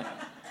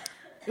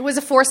 It was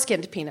a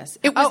foreskinned penis.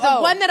 It was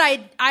the one that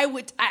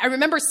I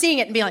remember seeing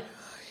it and being like,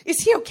 is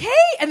he okay?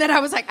 And then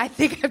I was like, I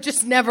think I've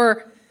just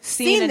never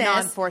seen a this.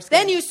 non-foreskin.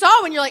 Then you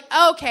saw when you're like,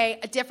 oh,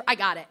 okay, I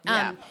got it.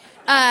 Yeah.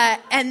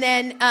 And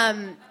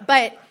then,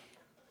 but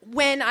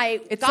when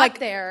it's got like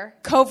there.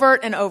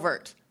 Covert and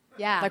overt.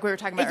 Yeah. Like we were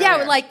talking about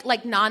earlier. Yeah,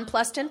 like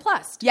nonplussed and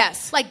plussed.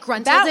 Yes. Like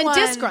gruntled and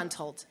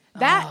disgruntled.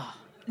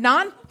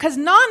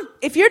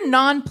 If you're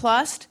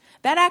nonplussed,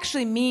 that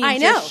actually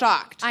means you're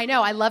shocked. I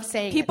know. I love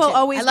saying People it too.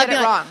 always get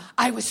it wrong.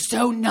 I was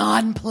so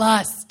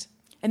nonplussed.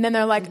 And then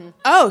they're like,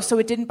 oh, so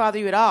it didn't bother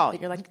you at all.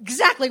 You're like,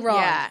 exactly wrong.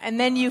 Yeah. And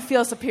then you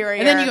feel superior.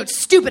 And then you go,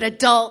 stupid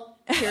adult,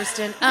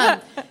 Kirsten.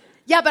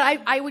 Yeah, but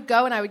I would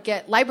go and I would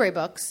get library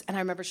books. And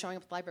I remember showing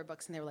up with library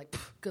books, and they were like,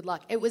 good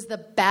luck. It was the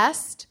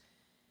best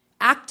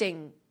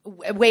acting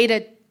way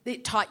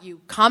it taught you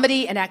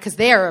comedy and act, because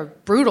they are a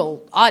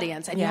brutal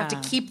audience, and you have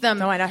to keep them.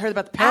 No, and I heard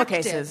about the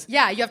pillowcases.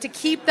 Yeah, you have to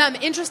keep them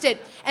interested,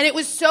 and it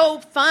was so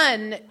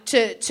fun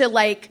to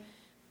like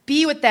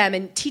be with them,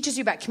 and teaches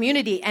you about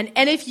community, and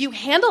if you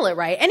handle it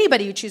right,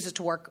 anybody who chooses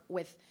to work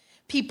with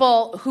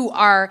people who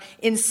are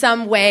in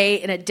some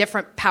way in a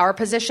different power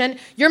position,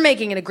 you're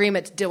making an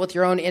agreement to deal with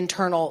your own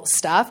internal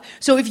stuff.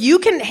 So if you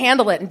can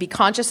handle it and be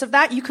conscious of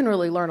that, you can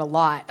really learn a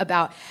lot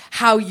about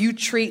how you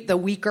treat the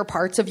weaker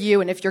parts of you,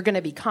 and if you're going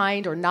to be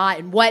kind or not,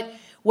 and what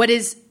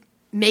is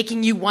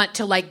making you want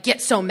to like get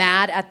so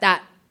mad at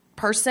that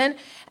person.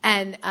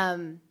 And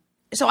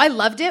so I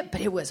loved it,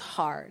 but it was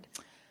hard.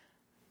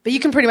 But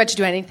you can pretty much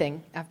do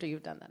anything after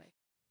you've done that.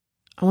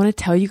 I want to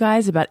tell you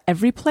guys about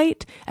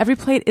EveryPlate.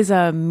 EveryPlate is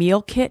a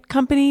meal kit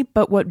company,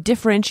 but what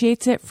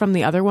differentiates it from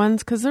the other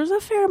ones, because there's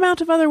a fair amount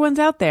of other ones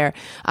out there,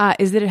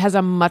 is that it has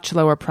a much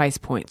lower price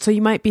point. So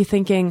you might be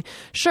thinking,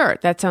 sure,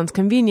 that sounds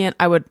convenient.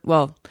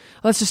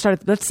 Let's just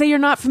start. Let's say you're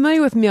not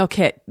familiar with meal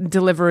kit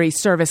delivery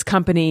service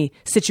company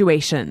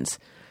situations.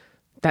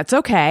 That's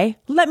okay.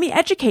 Let me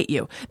educate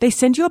you. They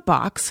send you a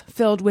box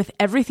filled with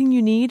everything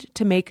you need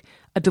to make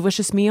a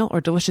delicious meal or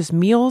delicious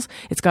meals.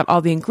 It's got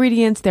all the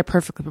ingredients. They're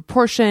perfectly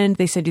proportioned.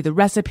 They send you the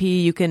recipe.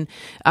 You can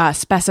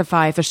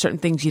specify if there's certain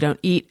things you don't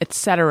eat,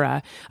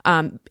 etc.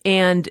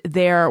 And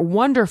they're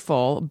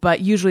wonderful,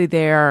 but usually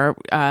they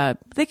can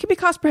be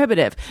cost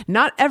prohibitive.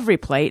 Not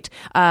EveryPlate.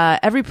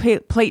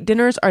 EveryPlate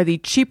dinners are the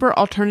cheaper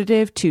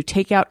alternative to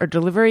takeout or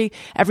delivery.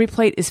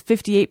 EveryPlate is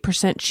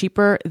 58%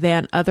 cheaper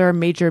than other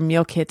major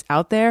meal kits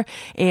out there,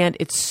 and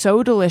it's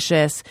so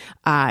delicious.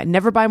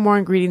 Never buy more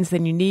ingredients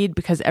than you need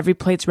because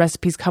EveryPlate's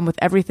recipes come with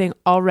everything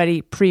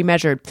already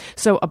pre-measured.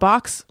 So a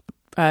box,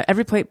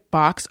 EveryPlate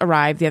box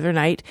arrived the other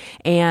night,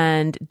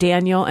 and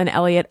Daniel and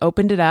Elliot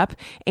opened it up,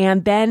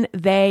 and then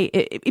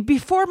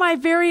before my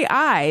very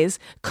eyes,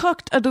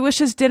 cooked a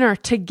delicious dinner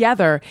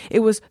together. It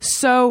was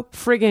so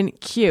friggin'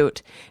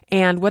 cute.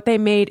 And what they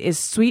made is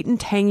sweet and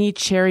tangy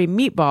cherry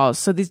meatballs.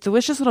 So these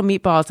delicious little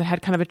meatballs that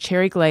had kind of a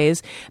cherry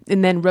glaze,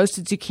 and then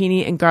roasted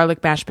zucchini and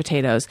garlic mashed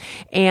potatoes.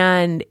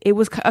 And it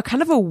was a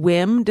kind of a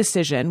whim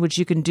decision, which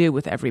you can do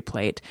with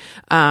EveryPlate.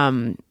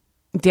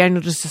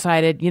 Daniel just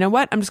decided, you know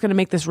what? I'm just going to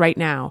make this right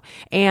now.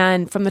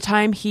 And from the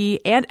time he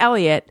and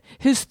Elliot,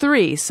 who's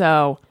 3,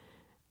 so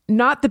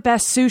not the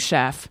best sous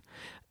chef,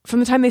 from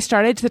the time they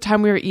started to the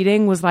time we were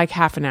eating was like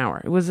half an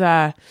hour. It was,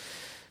 I'm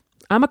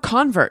a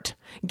convert.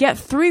 Get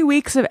 3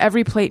 weeks of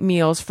EveryPlate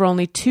meals for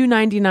only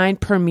 $2.99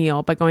 per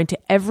meal by going to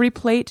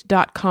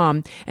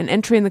everyplate.com and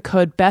entering the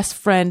code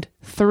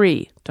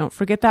BESTFRIEND3. Don't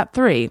forget that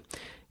 3.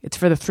 It's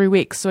for the 3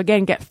 weeks. So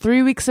again, get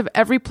 3 weeks of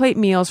EveryPlate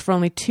meals for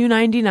only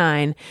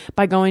 $2.99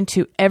 by going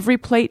to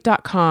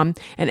everyplate.com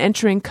and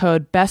entering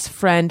code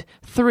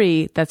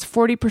BESTFRIEND3. That's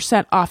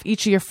 40% off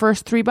each of your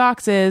first 3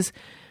 boxes.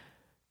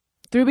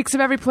 3 weeks of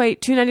EveryPlate,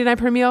 $2.99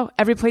 per meal,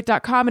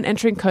 everyplate.com, and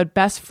entering code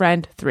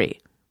BESTFRIEND3.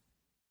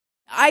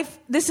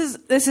 This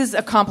is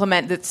a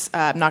compliment that's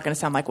not going to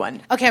sound like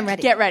one. Okay, I'm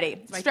ready. Get ready.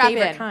 It's my Strap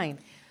favorite in. kind.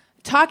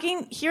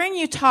 Hearing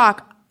you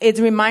talk,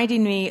 it's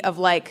reminding me of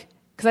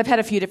because I've had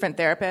a few different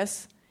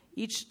therapists,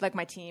 each like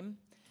my team,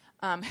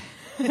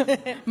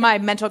 my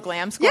mental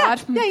glam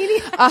squad. Yeah, you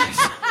need.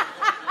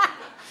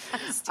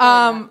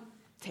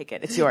 Take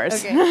it. It's yours.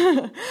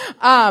 Okay.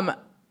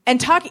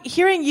 And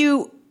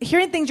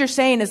hearing things you're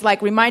saying is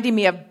like reminding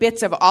me of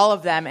bits of all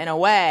of them in a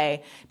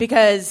way,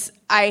 because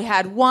I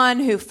had one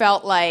who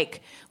felt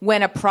like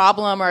when a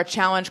problem or a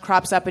challenge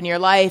crops up in your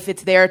life,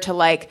 it's there to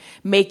like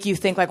make you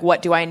think like,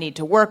 what do I need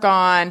to work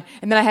on?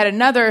 And then I had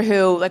another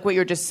who, like what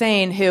you were just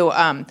saying, who,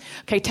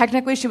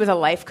 technically she was a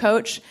life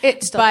coach. You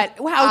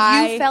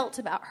felt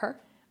about her?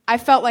 I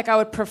felt like I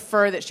would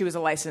prefer that she was a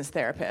licensed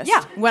therapist.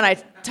 Yeah. When I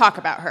talk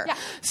about her. Yeah.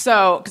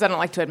 So, because I don't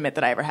like to admit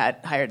that I ever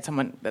hired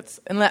someone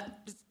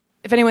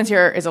if anyone's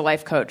here is a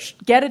life coach,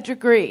 get a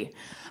degree.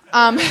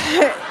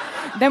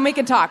 Then we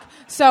can talk.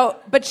 So,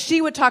 but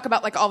she would talk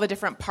about like all the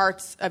different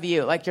parts of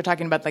you, like you're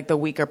talking about like the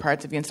weaker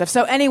parts of you and stuff.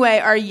 So anyway,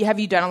 have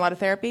you done a lot of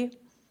therapy?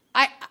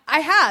 I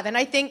have, and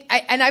I think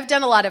I've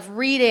done a lot of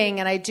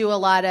reading, and I do a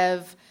lot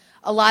of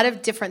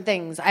different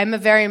things. I'm a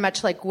very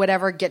much like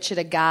whatever gets you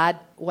to God,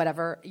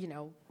 whatever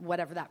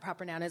that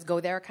proper noun is, go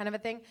there kind of a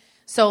thing.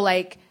 So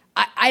like.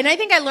 I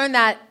think I learned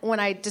that when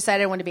I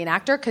decided I wanted to be an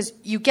actor, because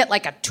you get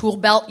like a tool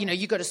belt.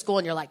 You go to school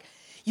and you're like,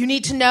 you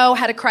need to know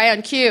how to cry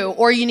on cue,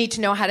 or you need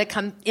to know how to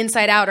come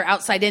inside out or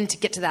outside in to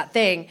get to that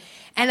thing.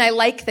 And I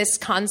like this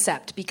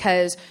concept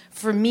because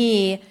for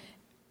me,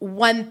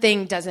 one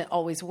thing doesn't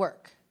always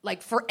work,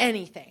 like for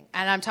anything.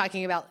 And I'm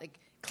talking about like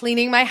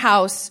cleaning my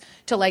house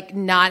to like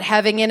not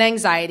having an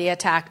anxiety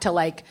attack to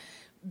like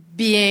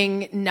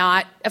being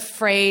not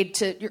afraid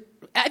to...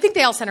 I think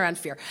they all center around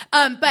fear.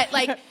 But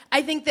like,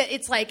 I think that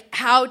it's like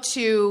how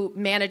to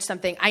manage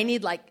something. I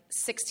need like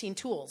 16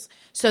 tools.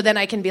 So then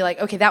I can be like,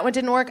 okay, that one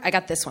didn't work. I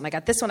got this one. I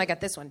got this one. I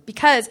got this one.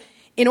 Because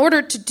in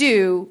order to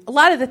do a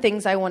lot of the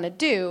things I want to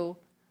do,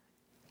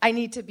 I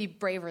need to be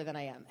braver than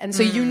I am. And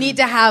so you need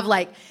to have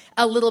like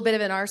a little bit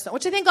of an arsenal,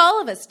 which I think all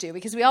of us do,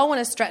 because we all want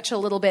to stretch a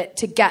little bit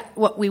to get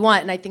what we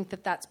want. And I think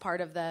that that's part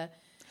of the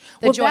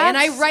joy. And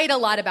I write a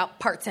lot about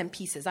parts and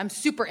pieces. I'm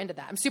super into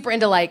that. I'm super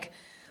into like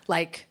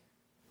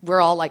we're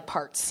all like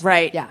parts.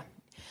 Right. Yeah.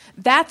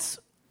 That's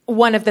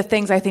one of the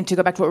things I think, to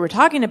go back to what we were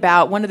talking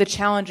about, one of the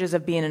challenges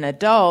of being an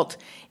adult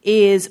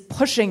is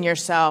pushing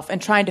yourself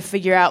and trying to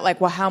figure out like,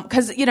 well,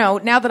 because,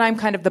 now that I'm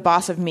kind of the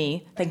boss of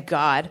me, thank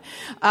God,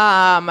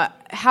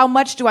 how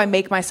much do I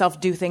make myself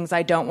do things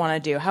I don't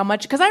want to do? How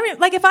much? Because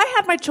if I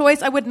had my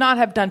choice, I would not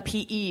have done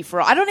PE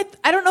for all. I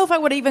don't know if I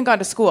would have even gone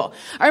to school.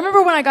 I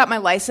remember when I got my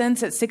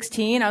license at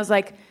 16, I was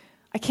like,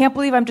 I can't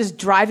believe I'm just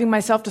driving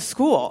myself to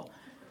school.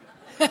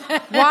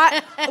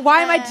 Why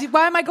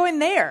am I going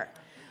there?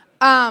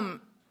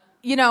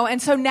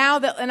 and so now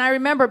and I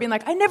remember being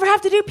like, I never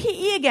have to do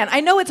PE again.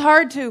 I know it's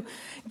hard to,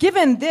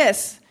 given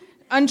this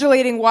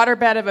undulating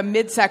waterbed of a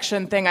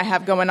midsection thing I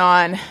have going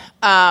on.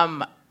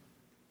 I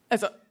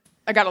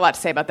got a lot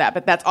to say about that,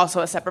 but that's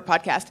also a separate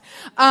podcast.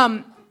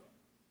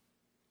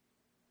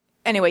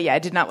 Anyway, I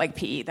did not like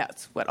PE.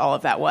 That's what all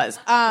of that was.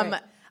 Right.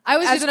 I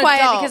was just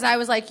quiet because I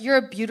was like, you're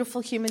a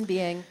beautiful human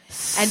being,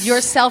 and your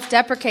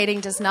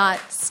self-deprecating does not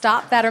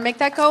stop that or make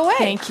that go away.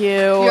 Thank you.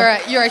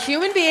 You're a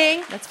human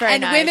being. That's very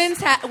nice.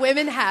 And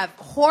women have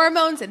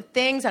hormones and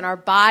things, and our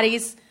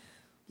bodies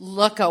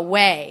look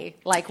away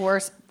like we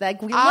look.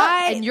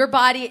 And your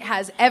body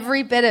has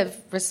every bit of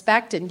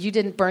respect, and you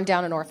didn't burn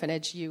down an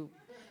orphanage. You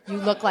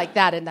look like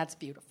that, and that's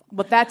beautiful.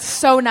 Well, that's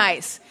so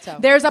nice. So.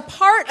 There's a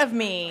part of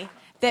me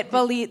that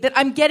that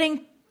I'm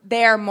getting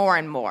there more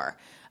and more.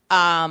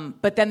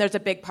 But then there's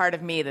a big part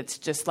of me that's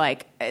just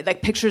like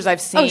pictures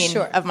I've seen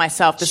of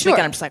myself this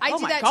weekend. I'm just like, oh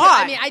my God. Too.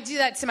 I mean, I do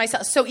that to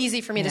myself. It's so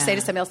easy for me to say to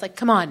somebody else, like,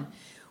 come on,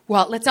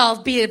 well, let's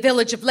all be a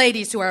village of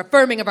ladies who are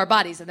affirming of our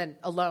bodies, and then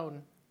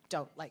alone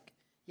don't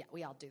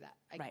we all do that.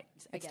 I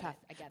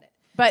get it.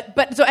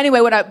 But so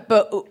anyway,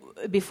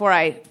 before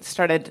I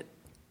started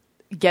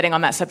getting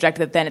on that subject,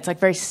 that then it's like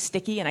very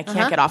sticky and I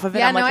can't get off of it.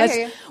 Yeah, I'm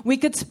like,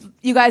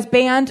 you guys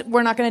band,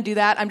 we're not going to do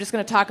that. I'm just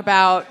going to talk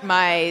about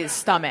my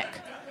stomach.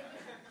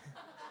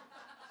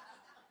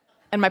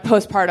 And my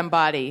postpartum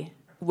body,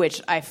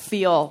 which I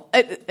feel...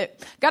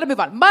 got to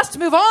move on. Must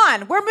move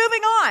on. We're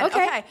moving on.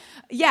 Okay.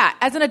 Yeah,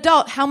 as an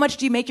adult, how much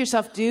do you make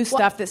yourself do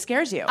stuff that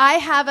scares you? I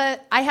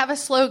have a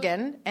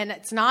slogan, and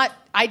it's not...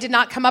 I did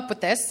not come up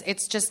with this.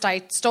 It's just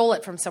I stole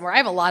it from somewhere. I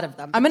have a lot of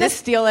them. I'm going to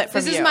steal it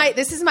from you.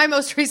 This is my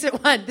most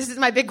recent one. This is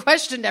my big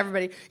question to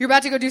everybody. You're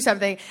about to go do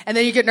something, and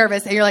then you get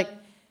nervous, and you're like,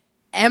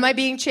 am I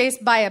being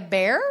chased by a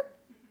bear?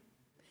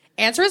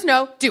 Answer is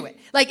no. Do it.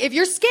 Like, if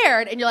you're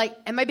scared and you're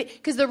like,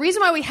 because the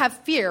reason why we have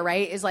fear,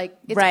 right, is like,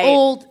 it's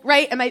old,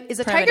 right? Is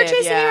a tiger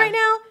chasing me right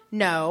now?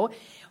 No.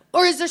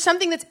 Or is there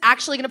something that's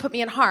actually going to put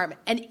me in harm?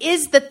 And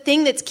is the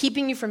thing that's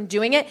keeping you from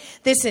doing it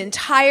this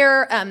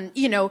entire,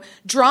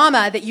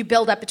 drama that you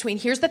build up between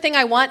here's the thing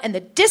I want, and the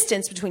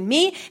distance between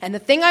me and the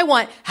thing I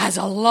want has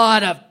a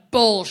lot of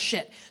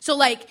bullshit. So,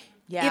 like,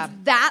 if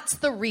that's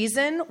the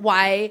reason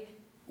why,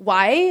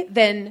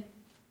 then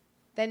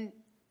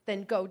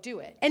go do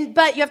it.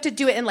 But you have to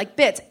do it in like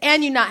bits,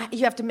 and you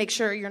have to make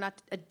sure you're not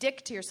a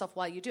dick to yourself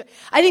while you do it.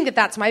 I think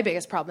that's my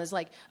biggest problem is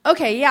like,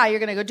 okay, yeah, you're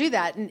going to go do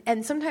that.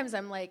 And sometimes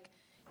I'm like,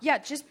 yeah,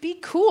 just be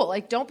cool.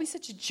 Like, don't be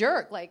such a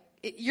jerk. Like,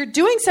 you're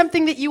doing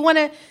something that you want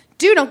to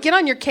do. Don't get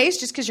on your case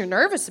just because you're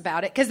nervous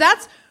about it. Because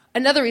that's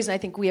another reason I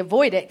think we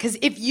avoid it. Because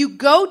if you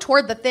go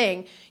toward the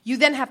thing, you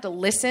then have to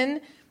listen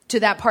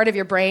to that part of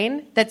your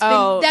brain that's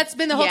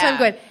been the whole time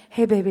going,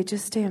 hey, baby,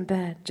 just stay in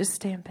bed. Just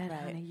stay in bed,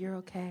 honey. You're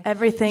okay.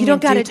 Everything you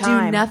don't got to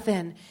do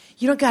nothing.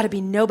 You don't got to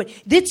be nobody.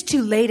 It's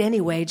too late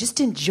anyway. Just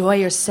enjoy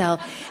yourself.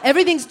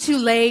 Everything's too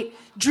late.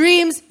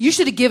 Dreams, you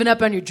should have given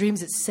up on your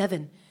dreams at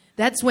 7.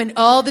 That's when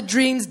all the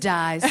dreams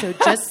die. So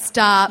just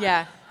stop.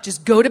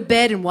 Just go to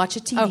bed and watch a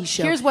TV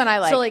show. Here's one I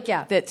like. So, like,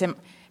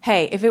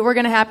 hey, if it were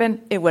going to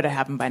happen, it would have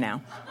happened by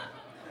now.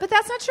 But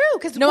that's not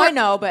true. I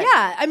know, but...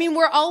 Yeah, I mean,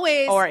 we're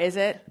always... Or is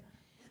it?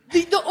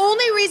 The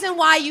only reason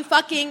why you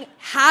fucking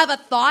have a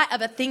thought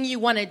of a thing you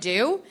want to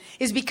do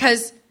is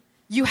because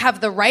you have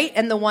the right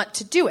and the want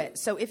to do it.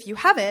 So if you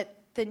have it,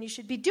 then you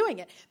should be doing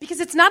it. Because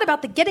it's not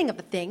about the getting of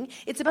the thing.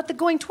 It's about the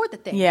going toward the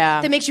thing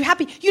that makes you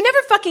happy. You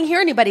never fucking hear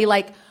anybody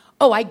like,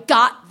 oh, I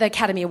got the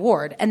Academy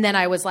Award, and then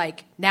I was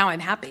like, now I'm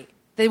happy.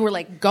 They were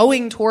like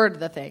going toward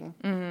the thing.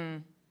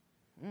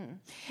 Mm-hmm.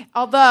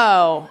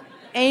 Although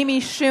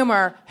Amy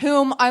Schumer,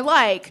 whom I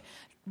like,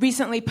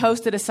 recently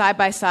posted a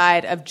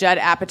side-by-side of Judd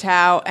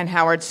Apatow and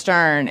Howard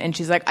Stern, and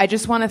she's like, I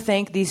just want to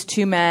thank these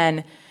two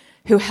men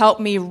who helped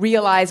me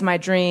realize my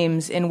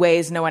dreams in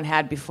ways no one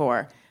had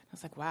before. I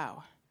was like,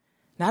 wow.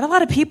 Not a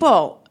lot of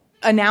people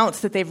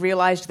announce that they've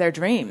realized their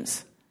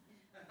dreams.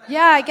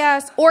 Yeah, I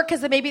guess. Or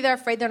because maybe they're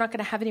afraid they're not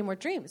going to have any more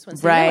dreams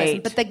once they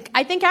realize them. But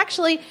I think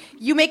actually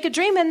you make a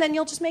dream and then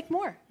you'll just make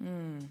more.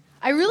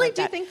 I really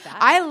do think that.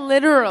 I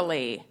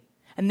literally...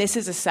 And this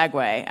is a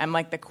segue. I'm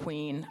like the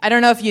queen. I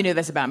don't know if you knew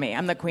this about me.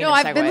 I'm the queen of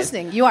segues. No, I've been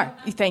listening. You are.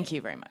 Thank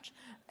you very much.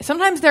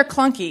 Sometimes they're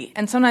clunky,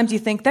 and sometimes you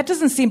think, that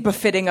doesn't seem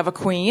befitting of a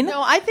queen.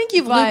 No, I think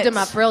you've lubed them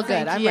up real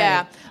good. I'm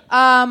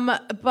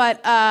ready.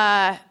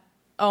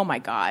 Oh my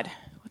God.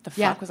 What the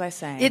fuck was I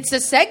saying? It's a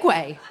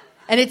segue.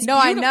 And it's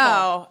beautiful. I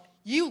know.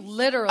 You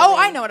literally. Oh,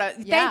 I know what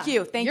Thank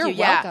you. You're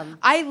welcome.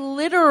 I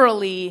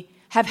literally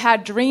have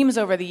had dreams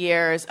over the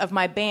years of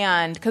my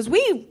band, because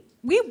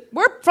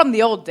we're from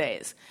the old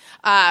days.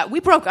 We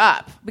broke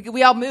up.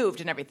 We all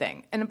moved and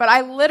everything. But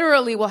I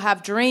literally will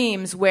have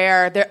dreams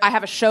where I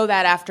have a show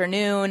that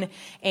afternoon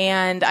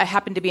and I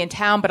happen to be in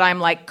town, but I'm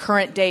like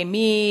current day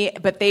me,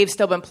 but they've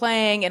still been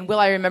playing, and will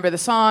I remember the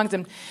songs?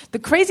 And the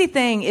crazy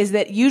thing is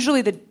that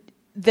usually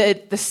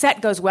the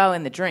set goes well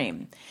in the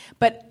dream.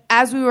 But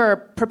as we were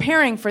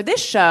preparing for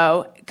this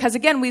show, because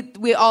again,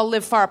 we all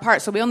live far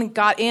apart, so we only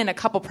got in a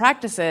couple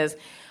practices,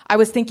 I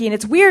was thinking,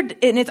 it's weird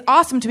and it's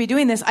awesome to be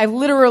doing this. I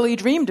literally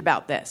dreamed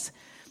about this.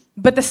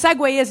 But the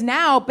segue is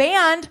now,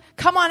 band,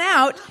 come on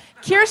out.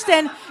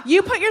 Kirsten,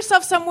 you put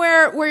yourself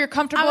somewhere where you're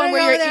comfortable and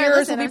where your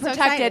ears will be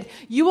protected.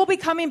 You will be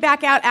coming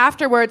back out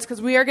afterwards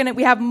because we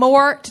have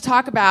more to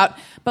talk about.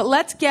 But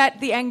let's get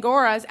the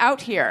Angoras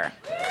out here.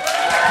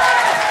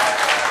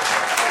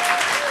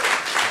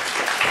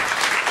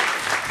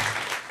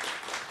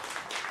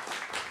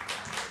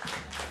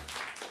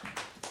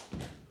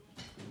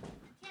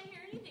 Can't hear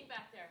anything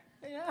back there.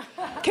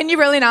 Can you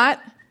really not?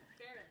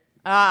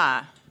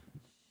 Ah.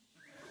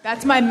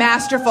 That's my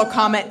masterful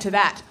comment to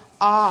that.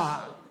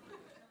 Ah.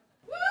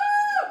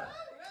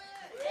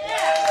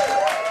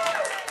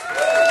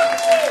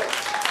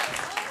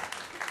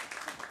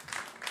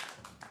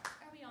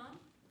 Are we on?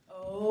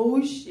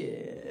 Oh,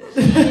 shit. It's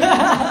been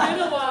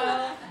a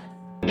while.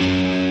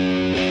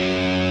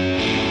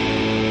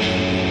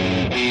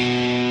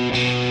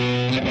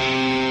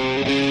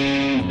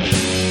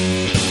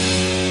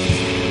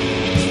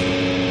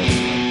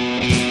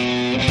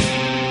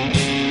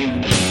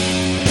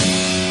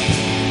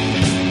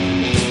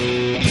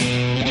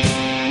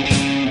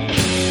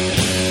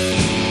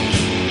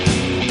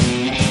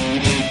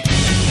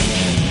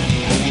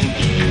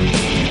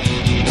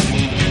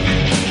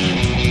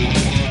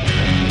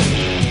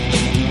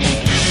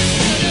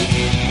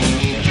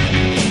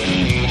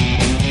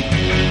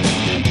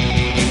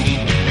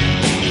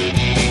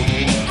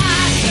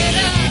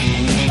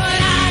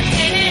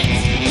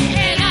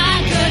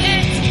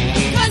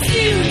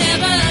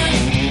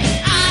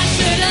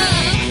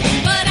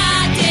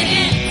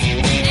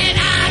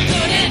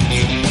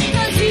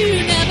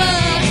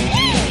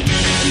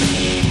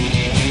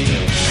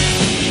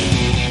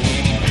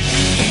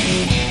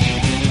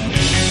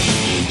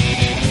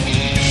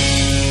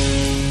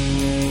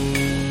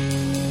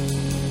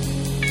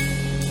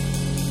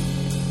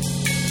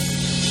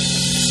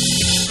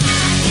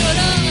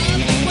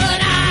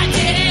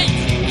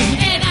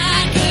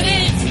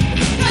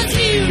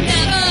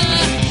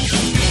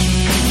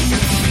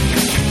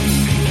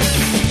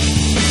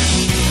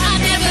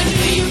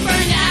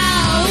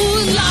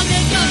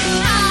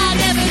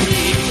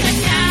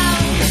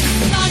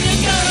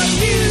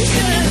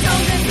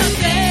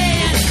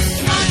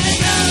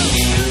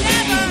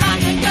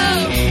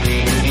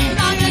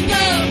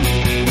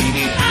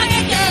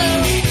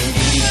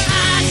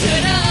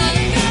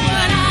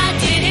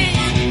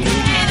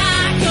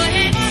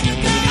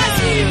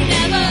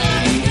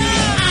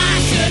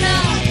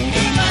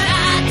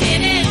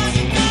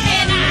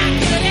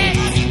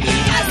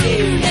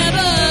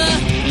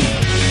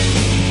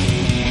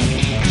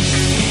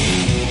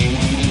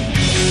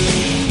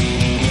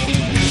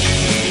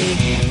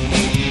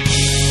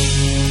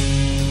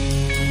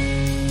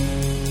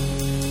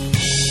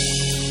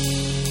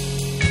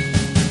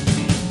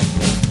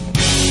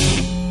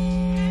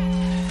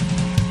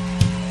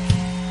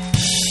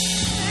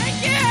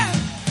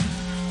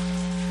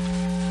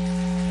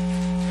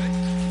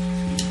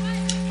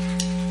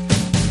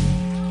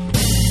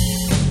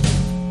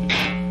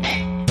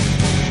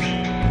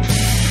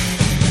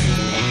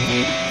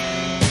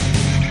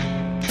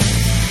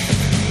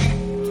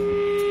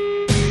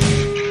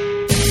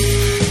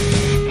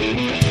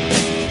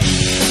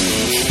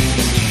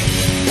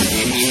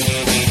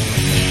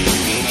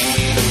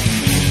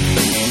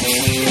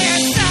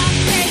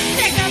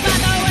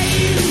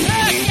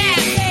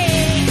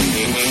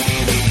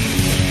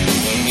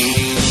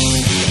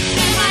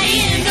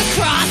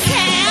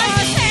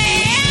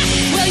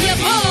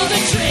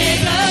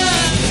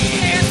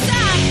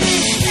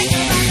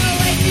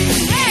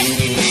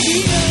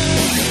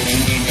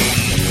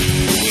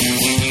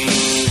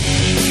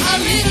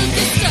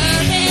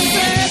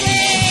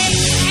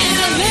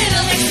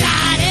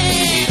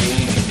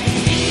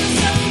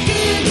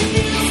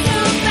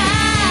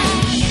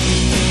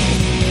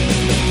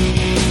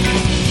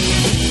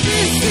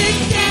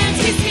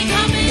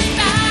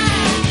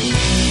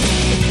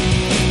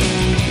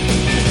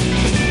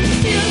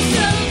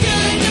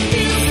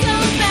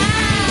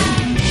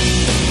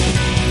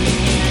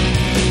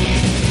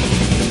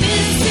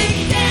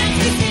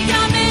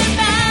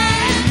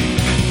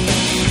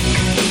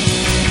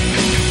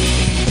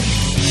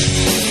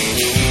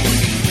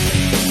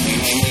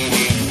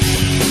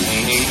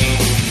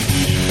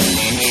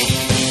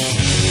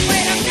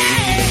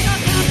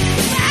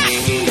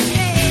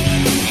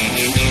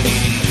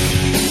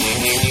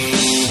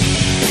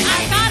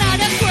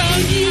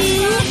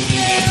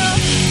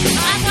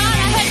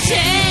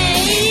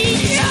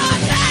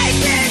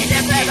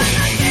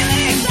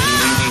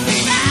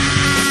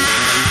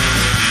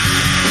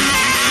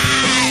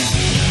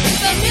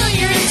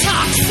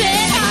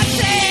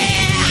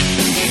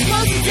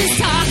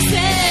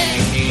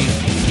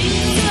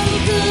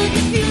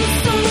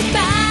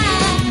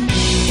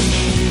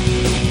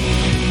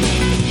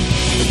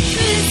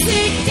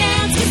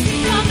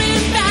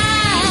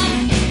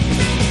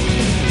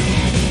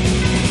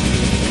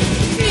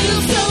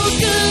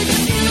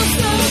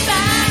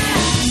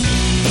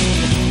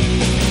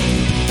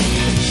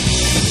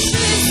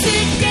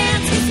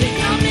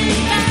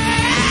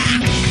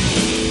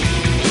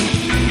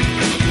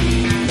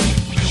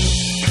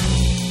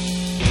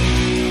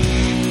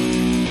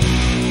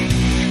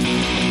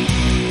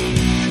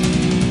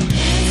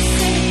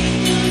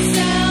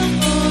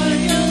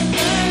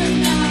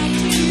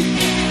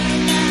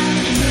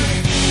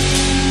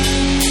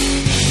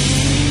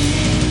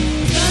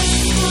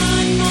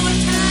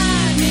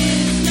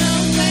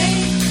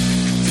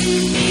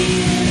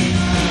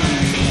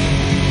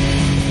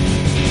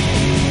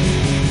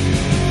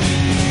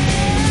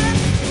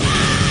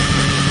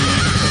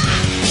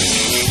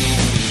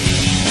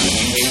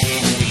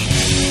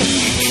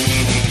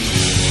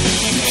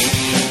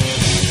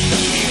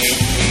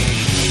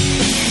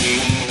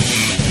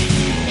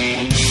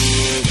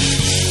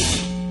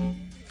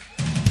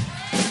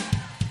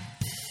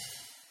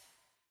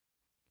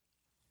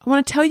 I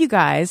want to tell you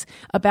guys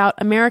about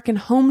American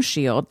Home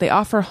Shield. They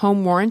offer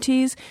home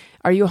warranties.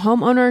 Are you a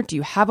homeowner? Do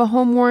you have a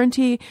home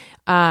warranty?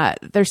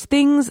 There's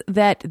things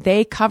that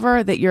they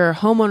cover that your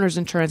homeowner's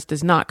insurance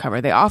does not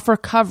cover. They offer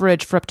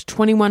coverage for up to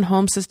 21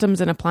 home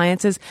systems and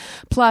appliances,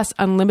 plus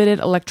unlimited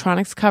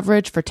electronics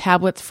coverage for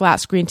tablets,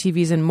 flat screen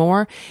TVs, and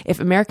more. If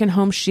American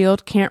Home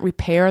Shield can't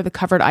repair the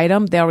covered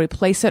item, they'll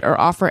replace it or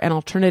offer an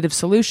alternative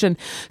solution.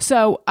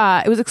 So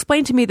it was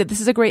explained to me that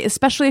this is a great,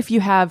 especially if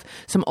you have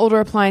some older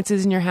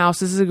appliances in your house,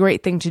 this is a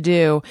great thing to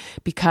do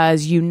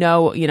because you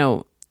know,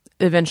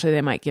 eventually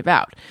they might give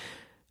out.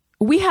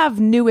 We have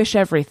newish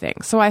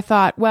everything. So I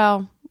thought,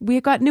 well,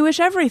 we've got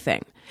newish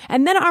everything.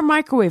 And then our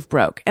microwave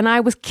broke and I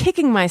was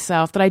kicking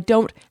myself that I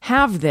don't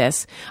have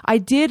this.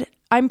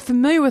 I'm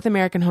familiar with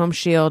American Home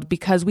Shield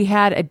because we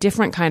had a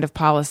different kind of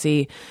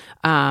policy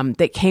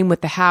that came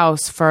with the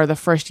house for the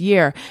first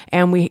year.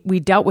 And we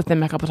dealt with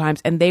them a couple times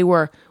and they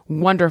were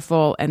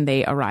wonderful and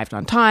they arrived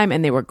on time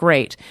and they were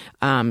great.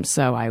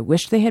 So I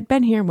wish they had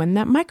been here when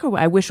that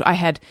microwave, I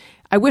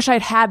wish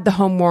I'd had the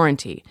home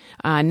warranty.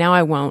 Now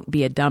I won't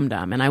be a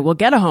dum-dum and I will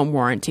get a home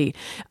warranty.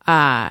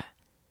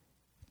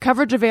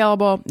 Coverage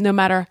available no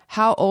matter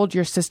how old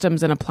your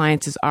systems and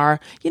appliances are.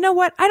 You know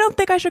what? I don't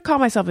think I should call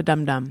myself a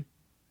dum-dum.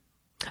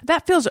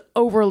 That feels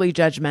overly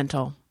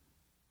judgmental.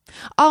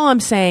 All I'm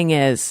saying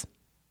is,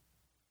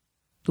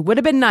 it would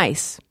have been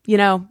nice.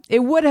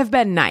 It would have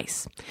been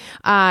nice.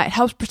 It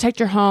helps protect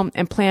your home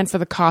and plan for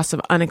the cost of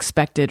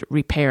unexpected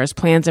repairs,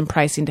 plans and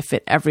pricing to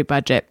fit every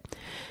budget.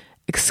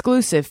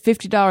 Exclusive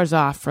 $50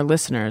 off for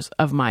listeners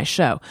of my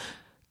show.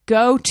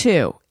 Go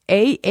to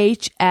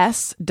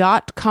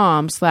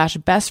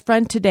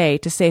ahs.com/bestfriend today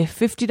to save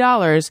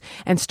 $50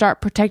 and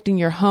start protecting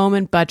your home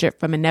and budget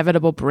from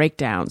inevitable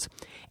breakdowns.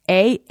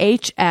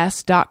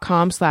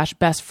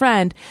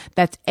 ahs.com/bestfriend.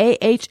 That's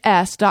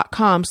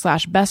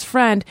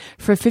ahs.com/bestfriend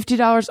for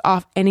 $50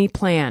 off any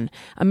plan.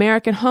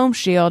 American Home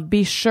Shield,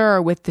 be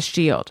sure with the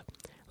shield.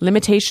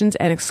 Limitations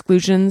and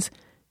exclusions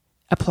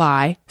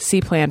apply. See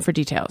plan for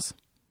details.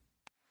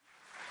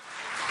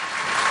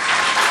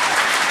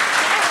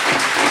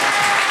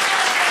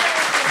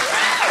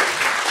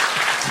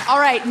 All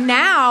right,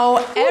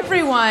 now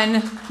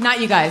everyone, not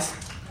you guys,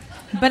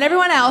 but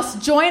everyone else,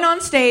 join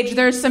on stage.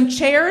 There's some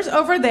chairs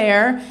over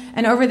there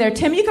and over there.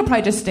 Tim, you could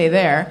probably just stay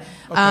there.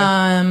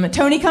 Okay.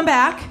 Tony, come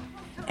back.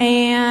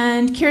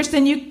 And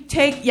Kirsten, you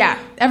take,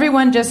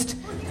 everyone just,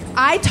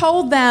 I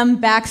told them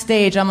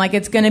backstage, I'm like,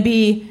 it's going to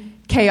be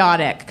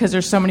chaotic because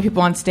there's so many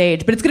people on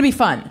stage, but it's going to be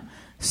fun.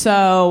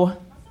 So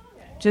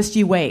just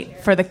you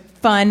wait for the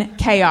fun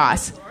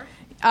chaos.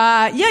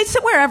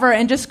 Sit wherever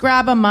and just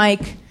grab a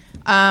mic.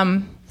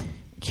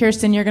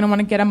 Kirsten, you're going to want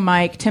to get a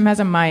mic. Tim has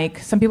a mic.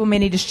 Some people may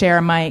need to share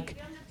a mic.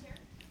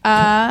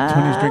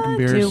 Tony's drinking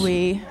beers. Do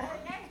we?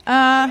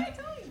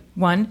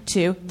 1,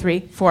 2, 3,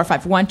 4,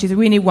 5. 1, 2, 3.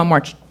 We need one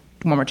more chair.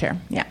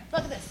 Yeah.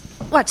 Look at this.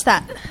 Watch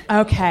that.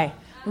 Okay.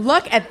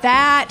 Look at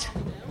that.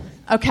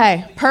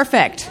 Okay.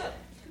 Perfect.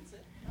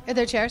 Are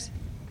there chairs?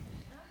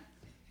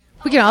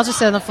 We can all just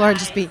sit on the floor and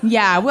just be.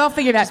 Yeah, we'll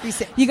figure it out. You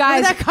guys.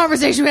 Remember that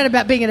conversation we had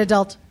about being an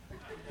adult?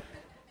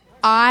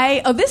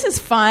 This is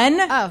fun.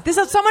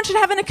 Someone should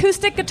have an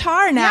acoustic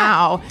guitar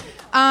now.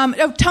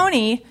 Yeah.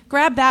 Tony,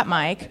 grab that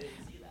mic.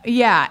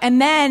 Yeah,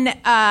 and then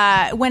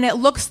when it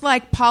looks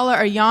like Paula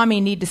or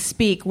Yami need to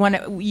speak,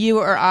 you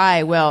or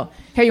I will.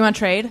 Here, you want to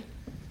trade?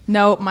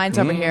 No, mine's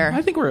over here.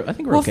 I think we're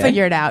We'll okay.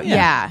 figure it out.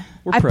 Yeah.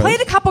 We're I pros. played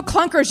a couple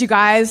clunkers, you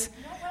guys.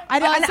 I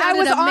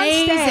was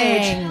amazing. on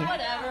stage.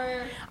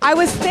 Whatever. I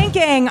was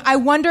thinking, I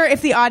wonder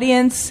if the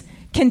audience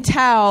can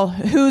tell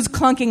who's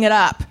clunking it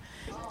up.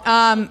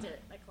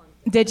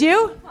 Did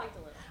you?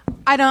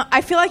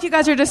 I feel like you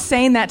guys are just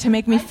saying that to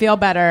make me feel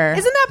better.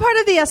 Isn't that part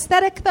of the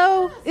aesthetic,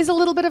 though? Is a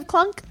little bit of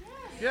clunk?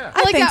 Yeah.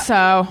 I think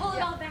so. Pull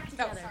it all back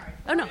together.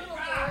 Oh, no.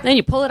 Then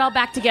you pull it all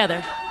back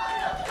together.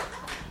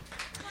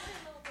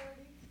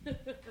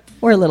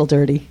 We're a little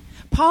dirty.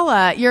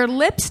 Paula, your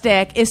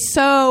lipstick is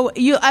so...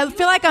 I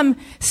feel like I'm...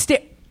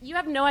 You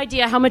have no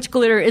idea how much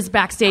glitter is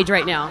backstage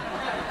right now.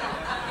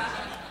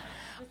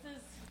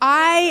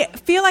 I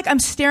feel like I'm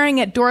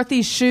staring at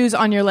Dorothy's shoes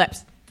on your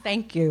lips.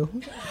 Thank you.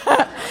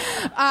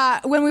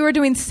 When we were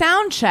doing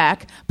sound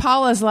check,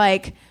 Paula's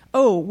like,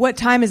 oh, what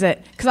time is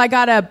it? Because I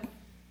got to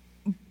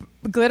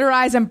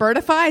glitterize and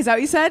birdify. Is that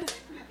what you said?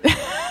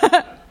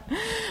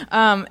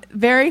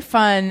 Very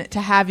fun to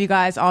have you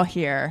guys all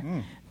here.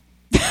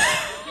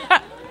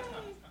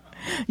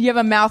 You have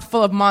a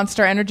mouthful of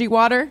Monster Energy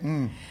water.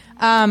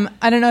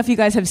 I don't know if you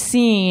guys have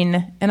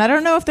seen, and I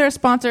don't know if they're a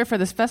sponsor for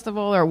this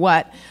festival or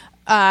what,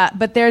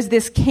 but there's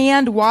this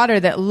canned water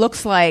that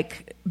looks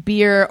like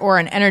beer or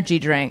an energy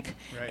drink.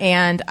 Right.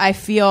 And I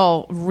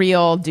feel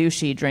real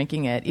douchey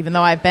drinking it, even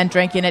though I've been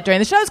drinking it during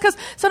the shows because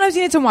sometimes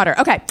you need some water.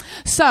 Okay,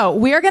 so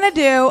we're going to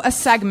do a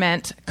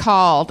segment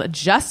called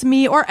Just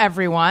Me or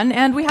Everyone,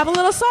 and we have a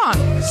little song.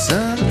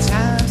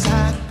 Sometimes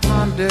I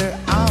ponder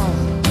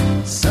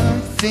on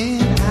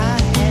something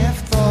I have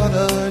thought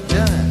or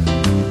done.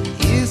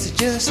 Is it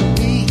just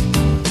me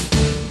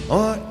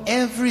or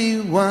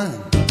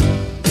everyone?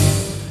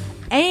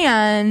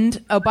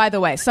 And, oh, by the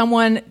way,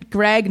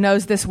 Greg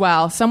knows this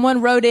well.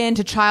 Someone wrote in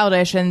to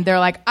Childish and they're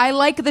like, I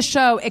like the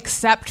show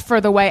except for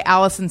the way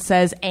Allison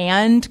says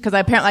and, because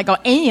apparently I go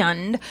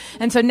and.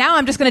 And so now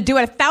I'm just going to do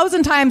it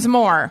 1,000 times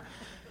more.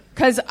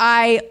 Because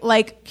I,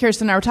 like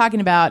Kirsten and I were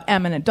talking about,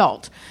 am an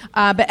adult.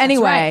 But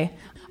anyway, right.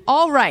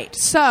 All right.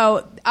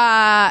 So,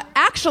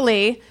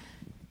 actually,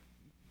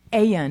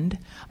 and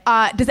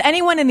does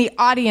anyone in the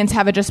audience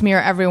have a Just Me or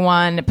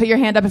Everyone? Put your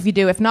hand up if you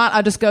do. If not,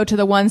 I'll just go to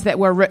the ones that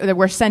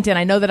were sent in.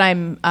 I know that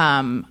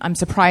I'm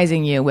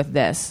surprising you with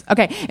this.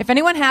 Okay. If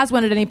anyone has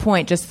one at any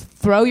point, just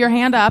throw your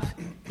hand up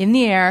in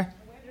the air.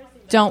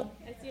 Don't.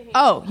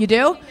 Oh, you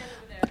do?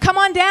 Come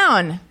on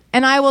down,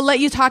 and I will let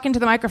you talk into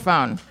the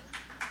microphone.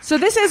 So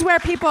this is where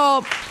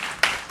people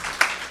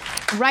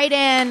write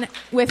in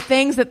with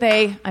things that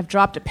I've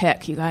dropped a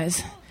pic, you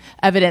guys.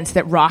 Evidence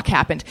that rock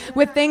happened.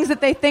 With things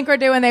that they think or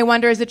do, and they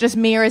wonder, is it just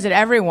me or is it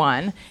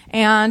everyone?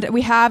 And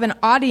we have an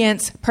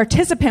audience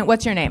participant.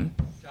 What's your name?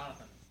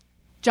 Jonathan.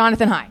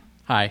 Jonathan, hi.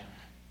 Hi.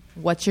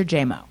 What's your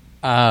JMO?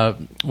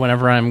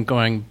 Whenever I'm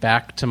going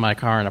back to my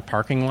car in a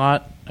parking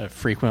lot,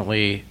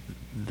 frequently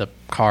the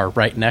car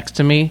right next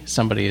to me,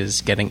 somebody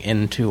is getting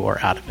into or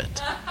out of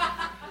it.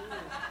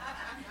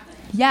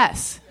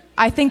 Yes.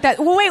 I think that...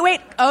 Well,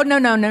 wait. Oh, no.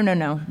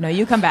 No,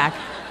 you come back.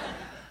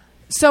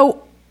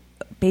 So,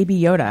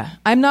 Baby Yoda.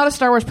 I'm not a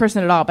Star Wars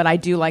person at all, but I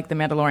do like The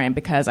Mandalorian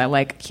because I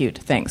like cute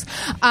things.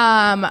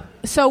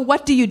 So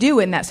what do you do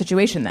in that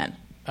situation then?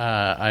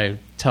 I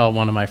tell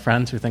one of my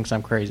friends who thinks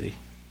I'm crazy.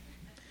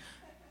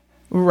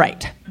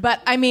 Right. But,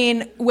 I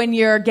mean, when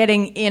you're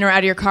getting in or out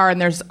of your car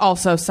and there's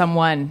also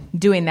someone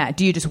doing that,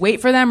 do you just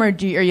wait for them or are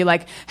you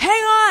like,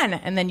 hang on,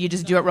 and then you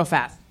just do it real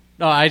fast?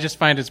 No, I just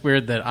find it's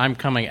weird that I'm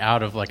coming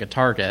out of like a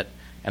Target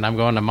and I'm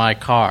going to my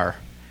car,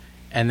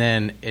 and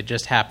then it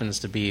just happens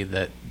to be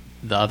that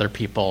the other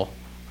people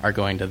are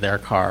going to their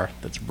car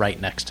that's right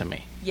next to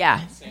me.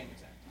 Yeah.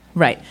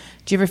 Right.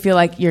 Do you ever feel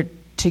like you're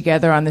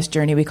together on this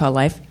journey we call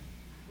life?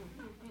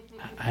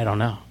 I don't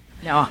know.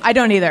 No, I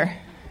don't either.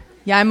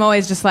 Yeah, I'm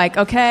always just like,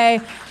 okay,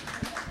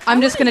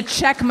 I'm just going to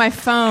check my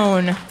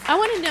phone. I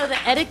want to know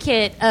the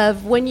etiquette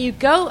of when you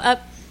go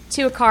up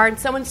to a car and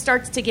someone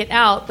starts to get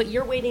out, but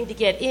you're waiting to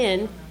get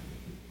in.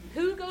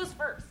 Who goes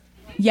first?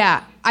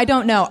 Yeah, I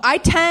don't know. I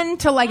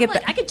tend to like it.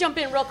 I could jump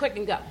in real quick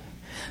and go.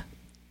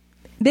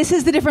 This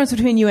is the difference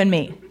between you and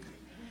me.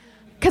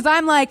 Because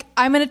I'm like,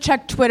 I'm going to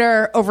check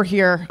Twitter over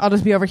here. I'll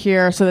just be over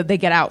here so that they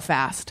get out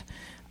fast.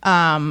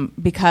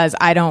 Because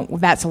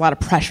that's a lot of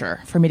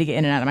pressure for me to get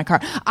in and out of my car.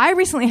 I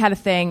recently had a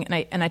thing,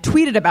 and I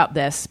tweeted about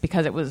this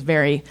because it was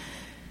it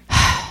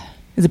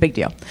was a big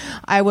deal.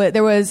 It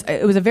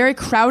was a very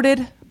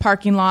crowded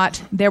parking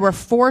lot. There were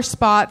 4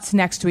 spots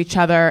next to each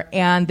other,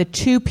 and the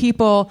 2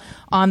 people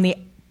on the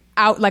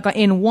out, like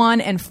in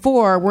 1 and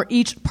 4, were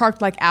each parked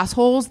like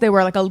assholes. They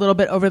were like a little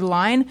bit over the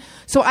line.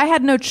 So I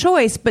had no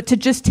choice but to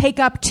just take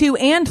up 2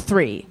 and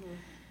 3.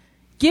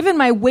 Given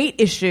my weight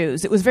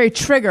issues, it was very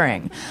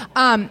triggering.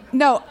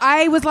 No,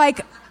 I was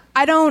like,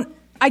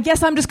 I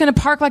guess I'm just going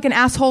to park like an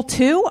asshole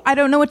too. I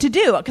don't know what to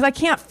do because I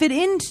can't fit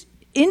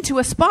into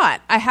a spot.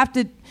 I have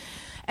to.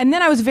 And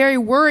then I was very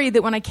worried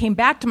that when I came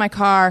back to my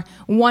car,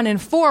 1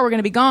 and 4 were going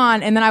to be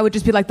gone, and then I would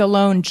just be like the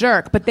lone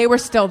jerk. But they were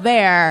still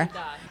there.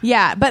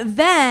 Yeah. But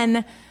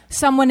then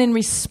someone in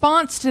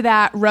response to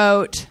that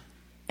wrote,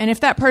 and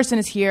if that person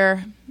is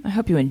here, I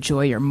hope you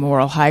enjoy your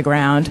moral high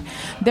ground.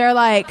 They're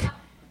like,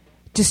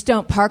 just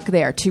don't park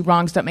there. 2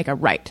 wrongs don't make a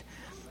right.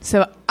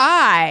 So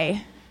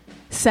I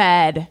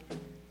said,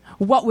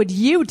 what would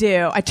you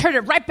do? I turned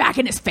it right back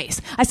in his face.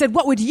 I said,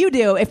 what would you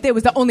do if there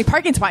was the only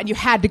parking spot and you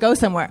had to go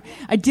somewhere?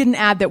 I didn't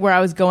add that where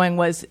I was going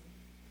was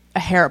a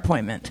hair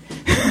appointment.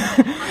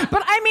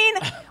 But I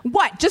mean,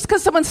 what? Just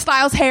because someone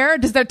styles hair,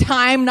 does their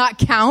time not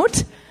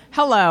count?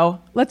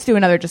 Hello. Let's do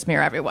another Just Me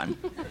or Everyone.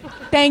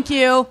 Thank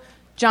you,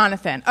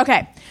 Jonathan.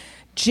 Okay.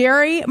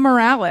 Jerry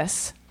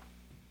Morales.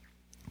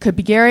 Could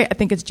be Gary. I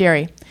think it's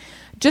Jerry.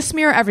 Just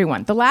Me or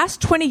Everyone. The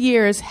last 20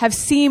 years have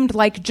seemed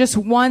like just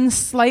one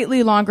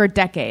slightly longer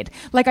decade.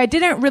 Like I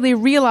didn't really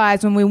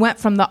realize when we went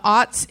from the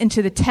aughts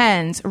into the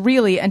 10s,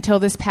 really, until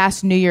this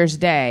past New Year's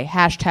Day.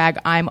 Hashtag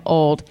I'm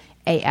old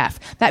AF.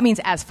 That means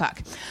as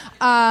fuck.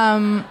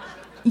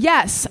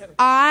 Yes,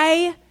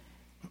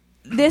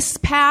 this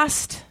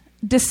past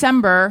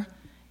December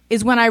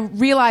is when I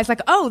realized,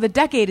 like, oh, the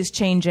decade is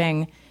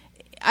changing.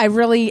 I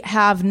really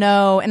have and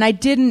I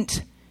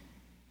did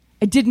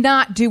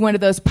not do one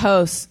of those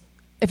posts.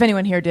 If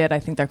anyone here did, I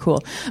think they're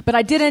cool. But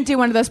I didn't do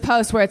one of those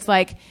posts where it's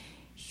like,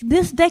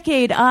 this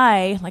decade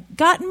I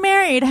got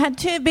married, had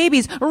 2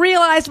 babies,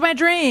 realized my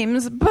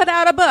dreams, put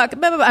out a book.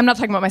 Blah, blah, blah. I'm not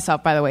talking about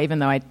myself, by the way, even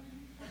though I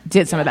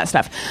did some of that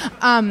stuff.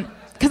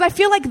 Because I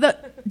feel like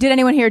did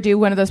anyone here do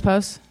one of those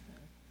posts?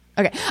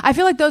 Okay. I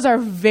feel like those are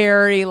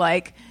very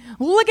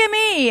look at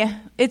me.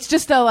 It's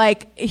just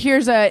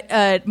here's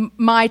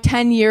my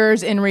 10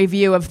 years in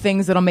review of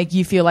things that'll make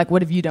you feel like,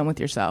 what have you done with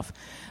yourself?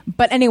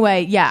 But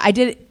anyway, yeah, I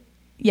did.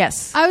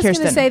 Yes, I was going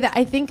to Kirsten. say that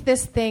I think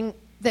this thing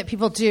that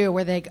people do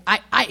where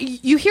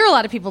you hear a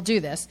lot of people do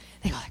this.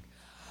 They go like,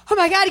 oh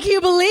my God, can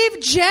you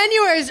believe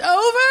January's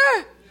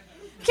over?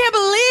 Can't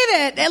believe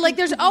it. And like,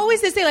 there's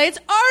always this thing, like, it's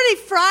already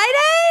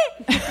Friday?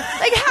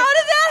 Like, how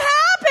did that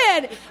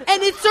happen?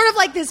 And it's sort of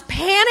like this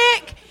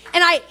panic,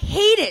 and I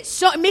hate it.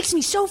 So it makes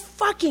me so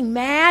fucking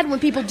mad when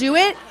people do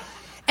it.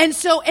 And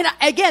so, and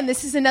again,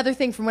 this is another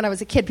thing from when I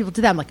was a kid. People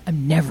do that. I'm like,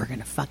 I'm never going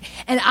to fuck.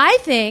 And I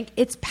think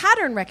it's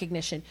pattern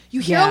recognition.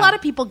 You hear a lot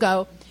of people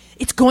go,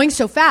 it's going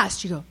so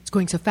fast. You go, it's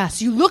going so fast.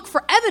 So you look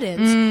for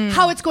evidence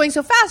how it's going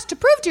so fast to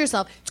prove to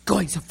yourself it's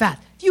going so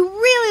fast. If you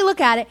really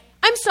look at it,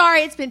 I'm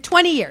sorry, it's been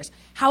 20 years.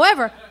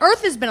 However,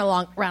 Earth has been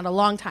around a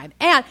long time.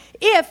 And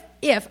if,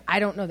 I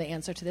don't know the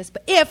answer to this,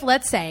 but if,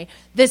 let's say,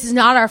 this is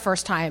not our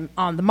first time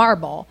on the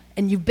marble,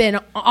 and you've been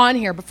on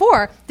here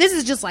before, this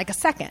is just like a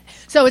second.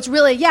 So it's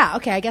really,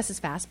 okay, I guess it's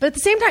fast. But at the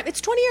same time,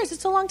 it's 20 years.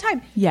 It's a long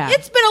time. Yeah.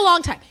 It's been a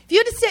long time. If you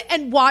had to sit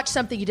and watch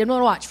something you didn't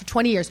want to watch for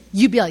 20 years,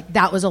 you'd be like,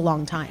 that was a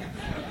long time.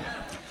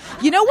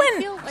 You know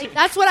when... Like,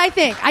 that's what I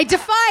think. I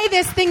defy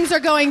this. Things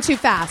are going too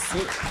fast.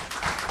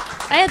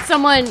 I had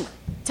someone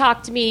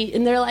talk to me,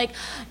 and they're like,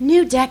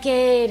 new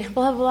decade,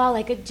 blah, blah, blah,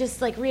 like,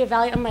 just, like,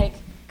 reevaluate. I'm like,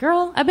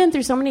 girl, I've been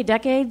through so many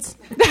decades.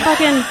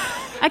 Fucking,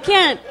 I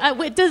can't.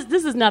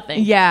 This is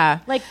nothing. Yeah.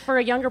 Like, for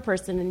a younger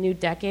person, a new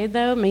decade,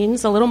 though,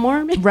 means a little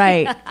more. Maybe.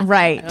 Right.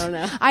 I don't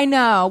know. I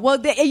know.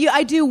 Well,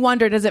 I do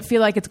wonder, does it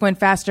feel like it's going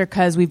faster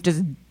because we've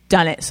just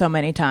done it so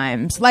many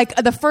times? Like,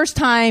 the first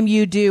time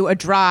you do a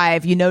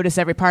drive, you notice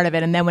every part of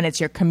it, and then when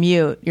it's your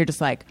commute, you're just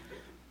like,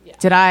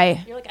 did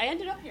I... You're like, I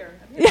ended up here.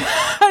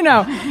 I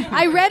know.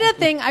 I read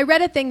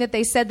a thing that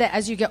they said that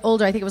as you get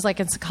older, I think it was like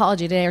in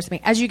Psychology Today or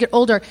something, as you get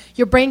older,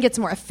 your brain gets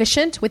more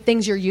efficient with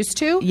things you're used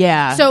to.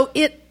 Yeah. So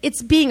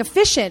it's being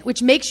efficient,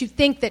 which makes you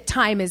think that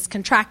time is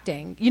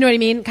contracting. You know what I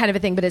mean? Kind of a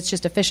thing, but it's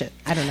just efficient.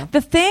 I don't know. The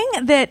thing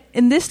that,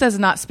 and this does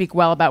not speak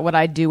well about what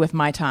I do with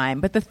my time,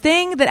 but the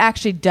thing that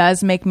actually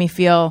does make me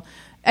feel...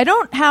 I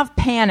don't have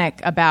panic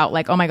about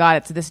like, oh my God,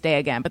 it's this day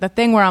again. But the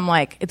thing where I'm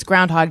like, it's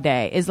Groundhog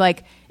Day is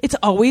like, it's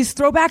always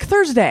Throwback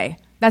Thursday.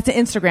 That's an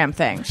Instagram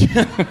thing.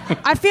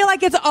 I feel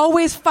like it's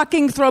always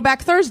fucking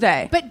Throwback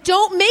Thursday. But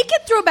don't make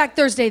it Throwback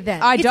Thursday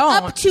then. Don't. It's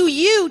up to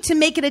you to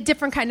make it a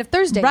different kind of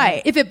Thursday.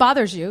 Right. If it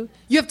bothers you,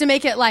 you have to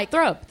make it like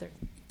Throw up Thursday.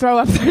 Throw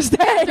Up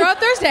Thursday. Throw Up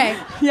Thursday.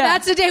 Yeah.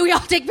 That's the day we all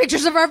take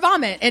pictures of our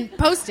vomit and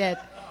post it.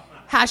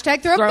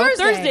 Hashtag Throw Up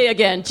Thursday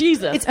again.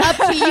 Jesus. It's up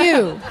to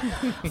you.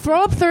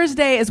 Throw Up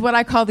Thursday is what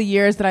I call the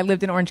years that I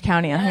lived in Orange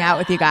County and hung out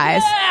with you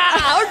guys.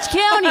 Yeah, Orange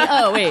County.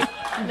 Oh, wait.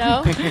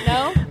 No?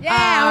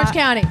 Yeah, Orange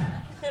County.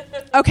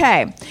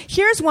 Okay,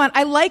 here's one.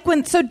 I like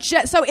when, so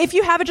if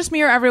you have it, just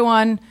me or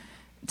everyone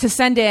to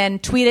send in,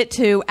 tweet it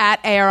to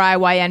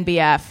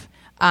 @ARIYNBF.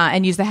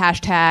 And use the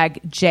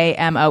hashtag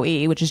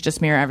JMOE, which is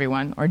just me or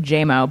everyone, or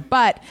JMO.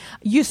 But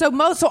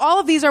so all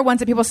of these are ones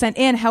that people sent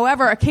in.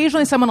 However,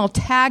 occasionally someone will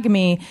tag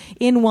me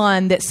in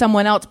one that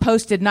someone else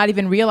posted, not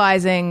even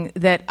realizing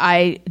that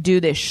I do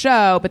this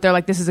show, but they're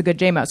like, this is a good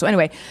JMO. So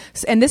anyway,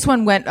 and this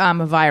one went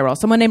viral.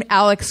 Someone named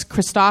Alex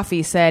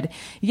Christoffi said,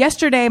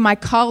 yesterday my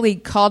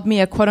colleague called me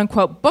a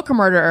quote-unquote book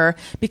murderer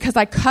because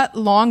I cut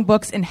long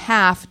books in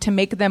half to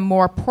make them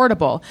more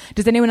portable.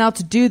 Does anyone else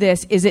do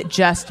this? Is it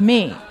just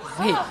me?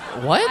 Wait,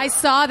 what? I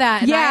saw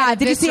that. And I Yeah, had a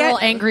did you see visceral,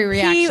 it? angry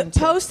reaction. He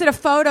posted a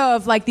photo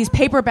of like these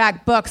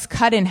paperback books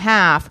cut in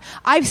half.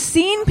 I've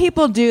seen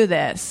people do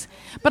this,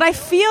 but I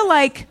feel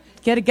like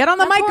get on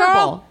the That's mic,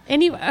 horrible. girl.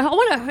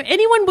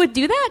 Anyone would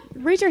do that?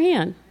 Raise your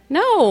hand.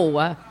 No.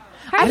 How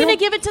are you going to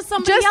give it to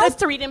somebody else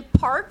to read in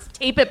parts,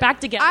 tape it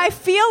back together? I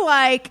feel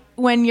like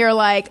when you're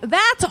like,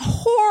 that's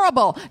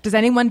horrible. Does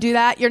anyone do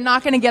that? You're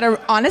not going to get an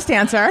honest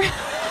answer.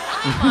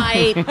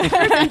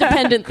 There's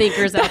independent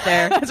thinkers out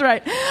there. That's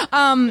right.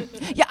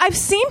 Yeah, I've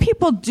seen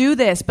people do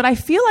this, but I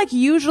feel like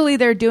usually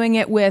they're doing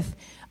it with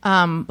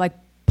like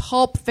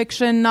pulp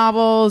fiction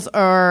novels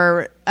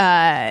or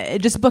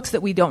just books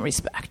that we don't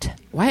respect.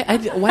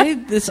 Why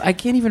this? I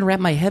can't even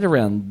wrap my head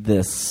around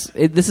this.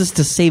 This is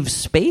to save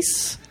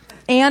space?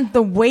 And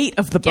the weight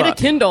of the book. Get a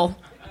Kindle.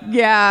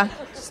 Yeah.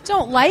 Just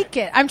don't like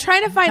it. I'm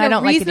trying to find I a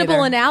don't like it reasonable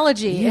either.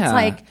 analogy. Yeah. It's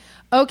like,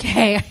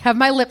 okay, I have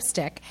my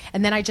lipstick,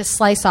 and then I just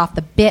slice off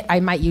the bit I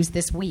might use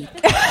this week.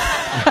 And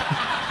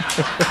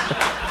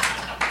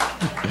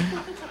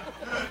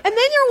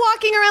then you're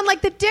walking around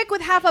like the dick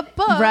with half a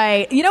book.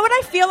 Right. You know what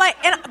I feel like?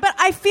 But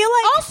I feel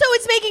like... Also,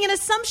 it's making an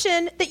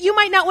assumption that you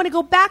might not want to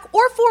go back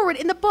or forward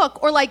in the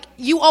book, or like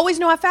you always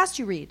know how fast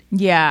you read.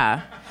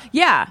 Yeah.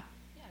 Yeah.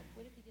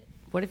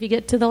 What if you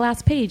get to the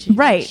last page?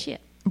 Right.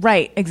 Shit.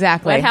 Right.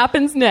 Exactly. What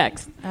happens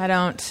next? I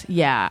don't...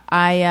 Yeah.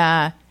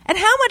 And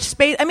how much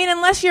space... I mean,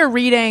 unless you're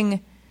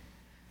reading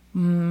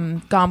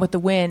Gone with the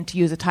Wind, to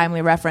use a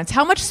timely reference,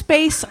 how much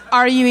space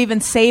are you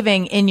even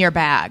saving in your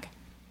bag?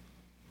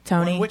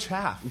 Tony? Which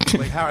half?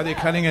 Like, how are they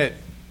cutting it?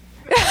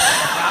 That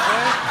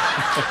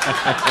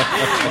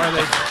way? Or are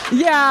they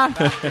Yeah.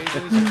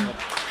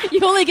 You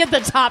only get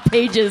the top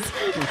pages.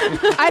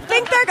 I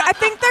think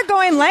they're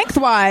going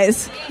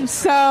lengthwise.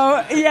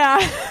 So, yeah.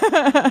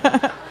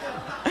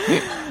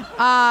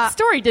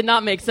 Story did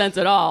not make sense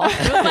at all. It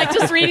was like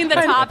just reading the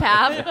top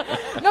half.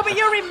 No, but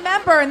you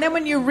remember, and then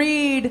when you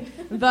read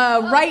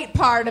the right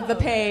part of the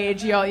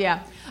page,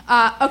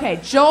 okay,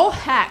 Joel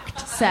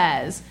Hecht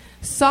says,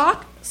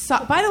 sock.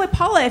 By the way,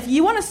 Paula, if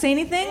you want to say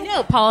anything,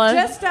 no, Paula,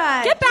 just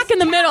get back in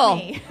the middle.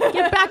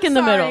 Get back in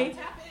the middle.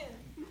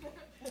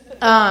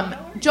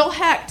 Joel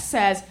Hecht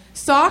says,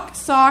 sock,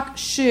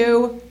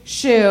 shoe,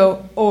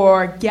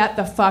 or get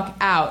the fuck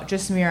out.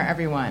 Just mirror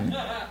everyone.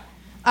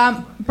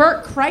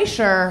 Bert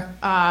Kreischer,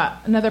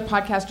 another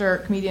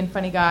podcaster, comedian,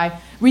 funny guy,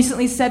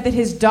 recently said that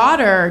his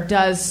daughter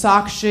does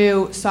sock,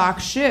 shoe.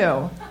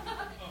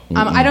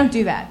 I don't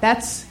do that.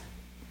 That's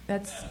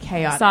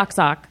chaotic.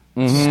 Sock.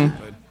 Mm-hmm.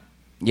 Stupid.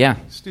 Yeah.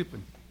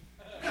 Stupid.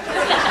 Do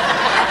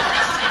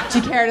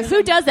you care to say?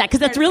 Who does that?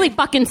 Because that's really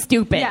fucking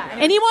stupid. Yeah.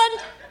 Anyone?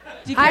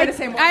 Do you care to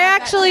say more about I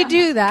actually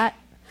do that.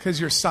 Because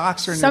your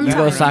socks are in Sometimes.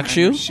 the You go sock, and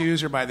shoe? your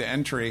shoes are by the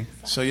entry,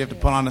 so you have to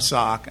put on a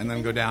sock and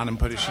then go down and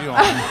put a shoe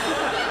on,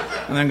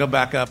 and then go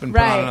back up and put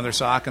Right. on another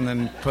sock and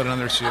then put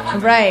another shoe on,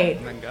 Right.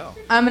 and then go.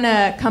 I'm going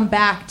to come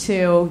back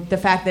to the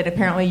fact that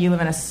apparently you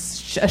live in a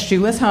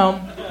shoeless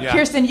home. Yeah.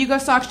 Kirsten, you go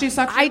sock, shoe.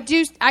 I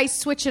do. I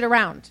switch it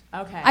around.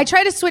 Okay. I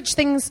try to switch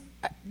things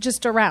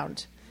just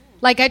around.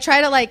 Like I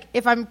try to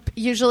if I'm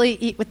usually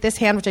eat with this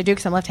hand, which I do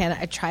because I'm left-handed,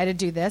 I try to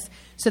do this.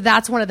 So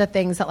that's one of the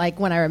things that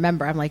when I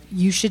remember, I'm like,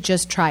 you should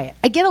just try it.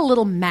 I get a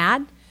little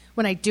mad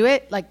when I do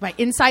it. Like my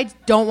insides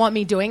don't want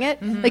me doing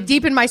it. Mm-hmm. Like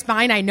deep in my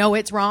spine, I know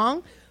it's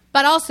wrong.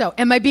 But also,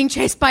 am I being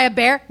chased by a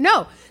bear?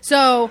 No.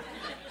 So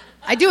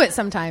I do it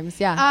sometimes.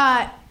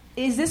 Yeah.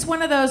 Is this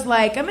one of those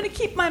I'm going to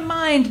keep my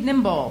mind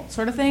nimble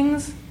sort of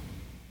things?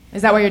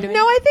 Is that what you're doing?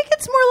 No, I think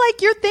it's more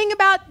like your thing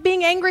about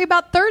being angry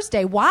about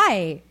Thursday.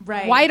 Why?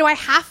 Right. Why do I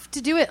have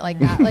to do it like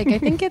that? I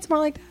think it's more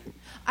like that.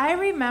 I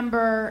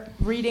remember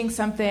reading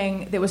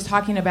something that was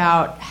talking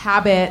about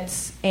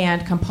habits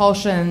and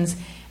compulsions,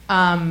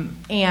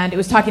 and it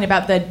was talking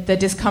about the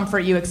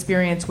discomfort you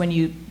experience when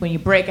you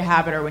break a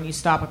habit or when you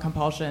stop a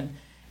compulsion.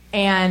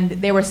 And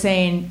they were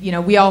saying,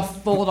 we all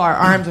fold our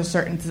arms a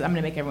certain. I'm going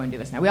to make everyone do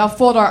this now. We all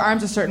fold our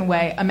arms a certain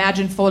way.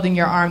 Imagine folding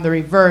your arm the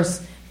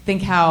reverse.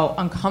 Think how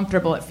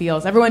uncomfortable it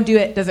feels. Everyone do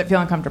it. Does it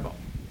feel uncomfortable?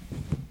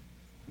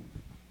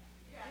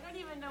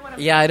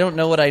 Yeah, I don't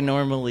know what I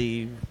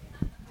normally...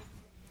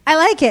 I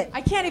like it. I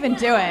can't even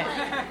do it.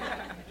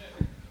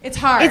 It's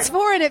hard. It's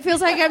foreign. It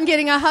feels like I'm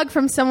getting a hug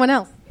from someone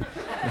else.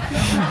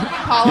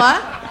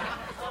 Paula?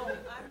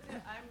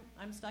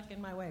 I'm stuck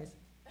in my ways.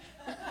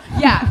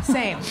 Yeah,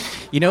 same.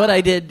 You know what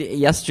I did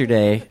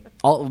yesterday?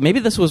 Maybe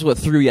this was what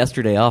threw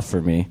yesterday off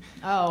for me.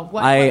 Oh,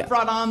 what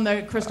brought on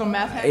the crystal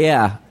meth?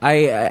 Yeah,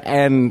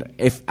 and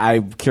if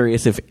I'm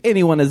curious if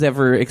anyone has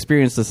ever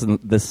experienced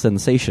this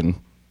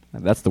sensation.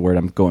 That's the word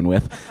I'm going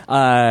with.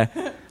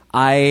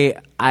 I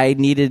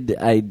needed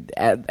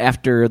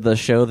after the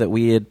show that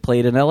we had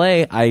played in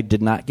LA, I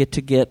did not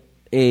get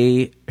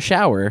a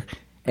shower,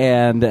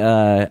 and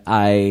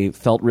I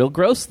felt real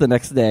gross the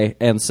next day,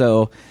 and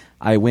so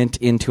I went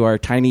into our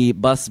tiny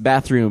bus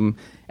bathroom.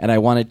 And I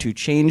wanted to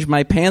change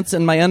my pants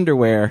and my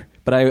underwear,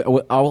 but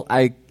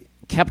I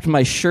kept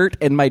my shirt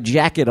and my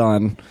jacket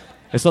on.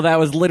 And so that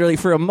was literally,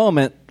 for a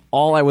moment,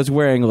 all I was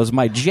wearing was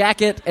my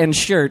jacket and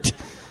shirt.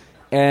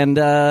 And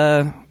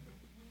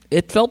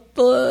it felt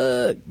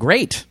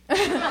great.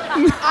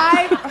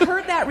 I've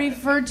heard that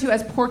referred to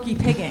as porky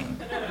pigging.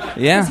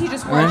 Yeah. Because he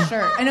just wore a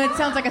shirt. I know it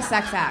sounds like a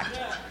sex act.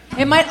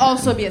 It might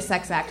also be a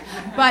sex act,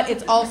 but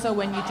it's also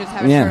when you just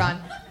have a shirt on.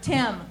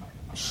 Tim,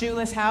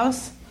 shoeless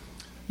house?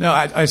 No,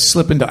 I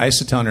slip into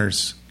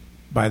isotoners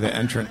by the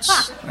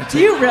entrance. Do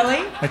you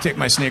really? I take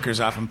my sneakers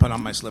off and put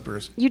on my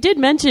slippers. You did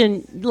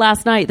mention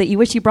last night that you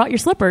wish you brought your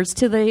slippers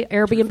to the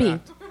Airbnb.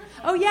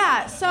 Oh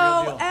yeah,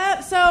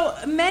 so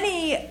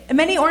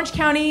many Orange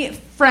County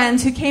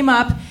friends who came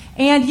up,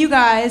 and you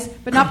guys,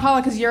 but not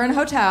Paula because you're in a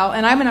hotel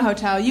and I'm in a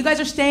hotel. You guys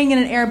are staying in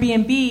an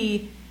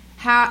Airbnb,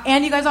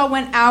 and you guys all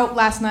went out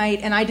last night,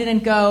 and I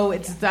didn't go.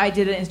 I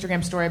did an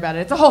Instagram story about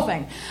it. It's a whole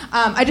thing.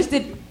 I just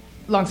did.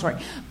 Long story.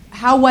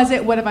 How was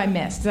it? What have I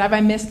missed? Have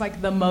I missed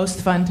the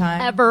most fun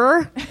time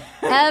ever?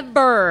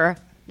 No,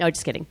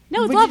 just kidding.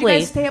 No, it's lovely. Did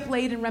you guys stay up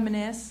late and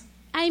reminisce?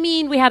 I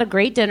mean, we had a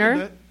great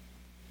dinner,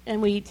 and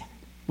we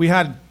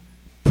had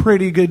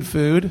pretty good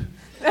food.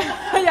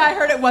 Yeah, I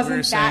heard it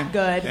wasn't that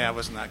good. Yeah, it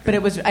wasn't that good. But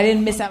it was. I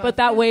didn't miss out. But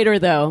that waiter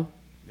though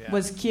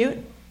was cute.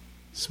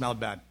 Smelled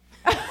bad.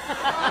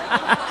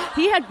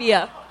 He had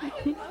BF.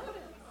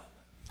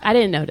 I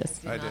didn't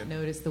notice. I did not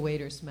notice the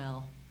waiter's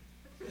smell.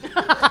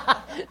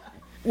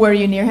 Were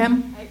you near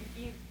him?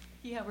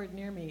 He hovered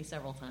near me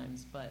several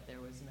times, but there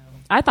was no...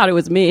 I thought it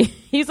was me.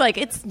 He's like,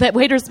 it's that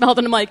waiter smelled,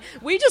 and I'm like,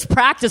 we just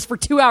practiced for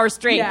 2 hours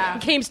straight. Yeah.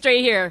 And came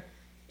straight here.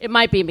 It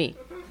might be me.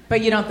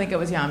 But you don't think it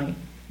was Yami?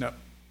 No.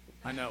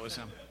 I know it was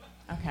him.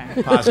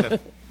 Okay. Positive.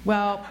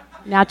 Well...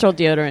 Natural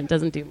deodorant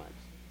doesn't do much.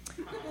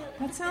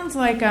 That sounds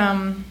like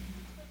I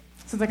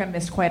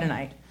missed quite a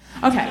night.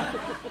 Okay.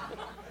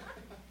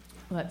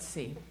 Let's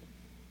see.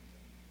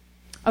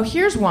 Oh,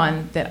 here's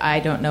one that I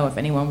don't know if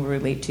anyone will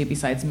relate to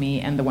besides me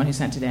and the one who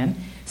sent it in.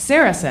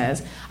 Sarah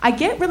says, I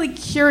get really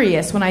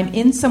curious when I'm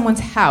in someone's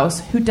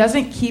house who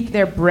doesn't keep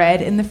their bread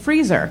in the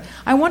freezer.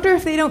 I wonder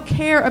if they don't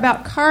care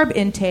about carb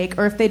intake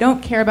or if they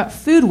don't care about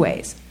food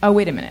waste. Oh,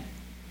 wait a minute.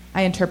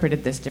 I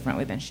interpreted this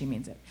differently than she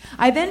means it.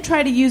 I then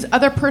try to use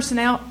other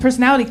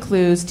personality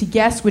clues to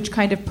guess which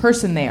kind of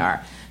person they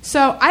are.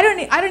 So I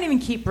don't even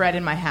keep bread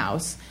in my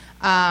house.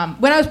 When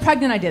I was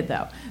pregnant, I did,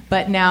 though.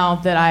 But now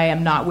that I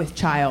am not with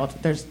child,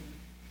 there's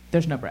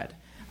no bread.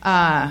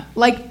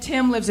 Like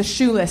Tim lives a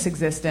shoeless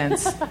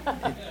existence,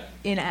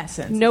 in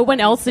essence. No one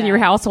else in your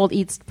household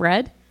eats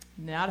bread?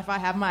 Not if I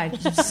have my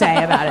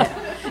say about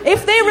it.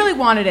 If they really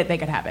wanted it, they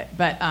could have it.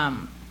 But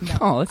no.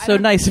 Oh, it's so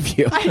nice of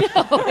you. I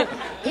know.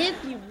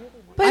 If you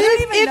But I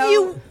don't even know.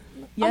 you,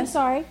 Yes? I'm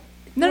sorry.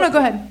 No, go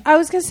ahead. I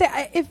was going to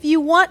say, if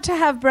you want to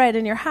have bread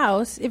in your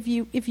house, if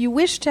you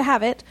wish to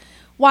have it,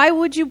 why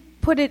would you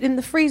put it in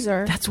the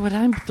freezer? That's what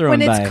I'm thrown when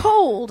by. it's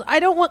cold. I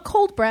don't want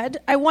cold bread.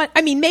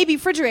 Maybe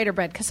refrigerator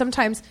bread, because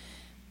sometimes,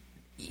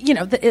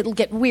 it'll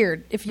get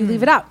weird if you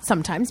leave it out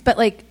sometimes. But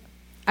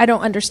I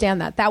don't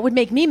understand that. That would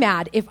make me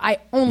mad if I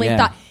only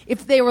thought,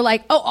 if they were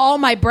like, oh, all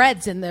my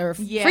bread's in the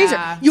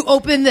freezer. You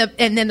open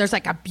and then there's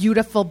a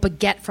beautiful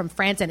baguette from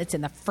France and it's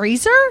in the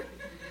freezer?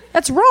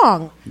 That's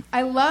wrong.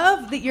 I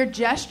love that your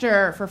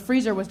gesture for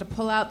freezer was to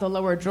pull out the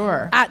lower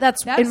drawer.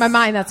 That's in my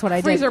mind. That's what I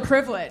did. Freezer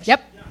privilege.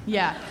 Yep.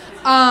 Yeah.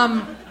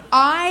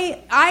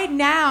 I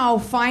now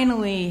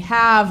finally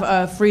have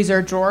a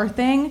freezer drawer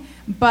thing,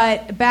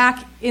 but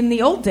back in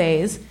the old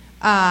days,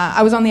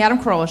 I was on the Adam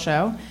Carolla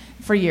show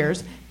for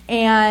years,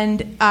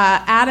 and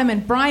Adam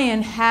and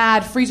Brian had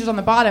freezers on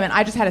the bottom, and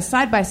I just had a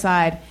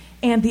side-by-side,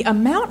 and the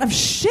amount of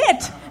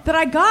shit that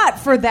I got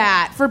for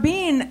that, for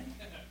being...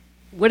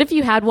 What if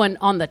you had one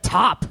on the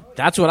top?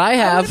 That's what I I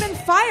have. would have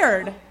been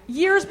fired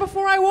years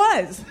before I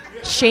was.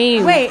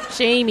 Shame. Wait.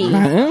 Shamey.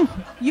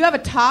 You have a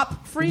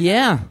top freezer?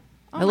 Yeah.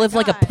 Oh I live my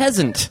like a God.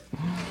 peasant.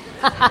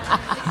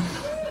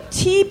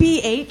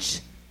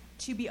 TBH,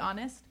 to be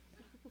honest.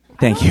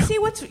 Thank I you.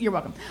 don't see you're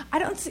welcome. I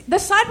don't see the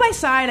side by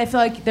side. I feel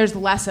like there's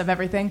less of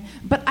everything,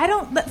 but I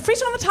don't. The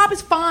freezer on the top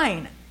is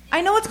fine. I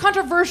know it's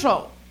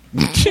controversial.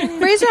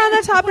 Freezer on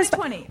the top is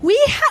 2020. We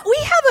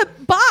have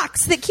a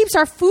box that keeps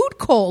our food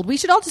cold. We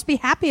should all just be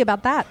happy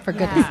about that, for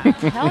goodness sake.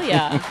 Hell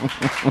yeah.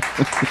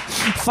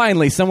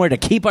 Finally, somewhere to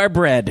keep our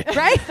bread.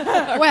 Right?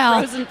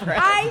 Well, Frozen bread.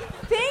 I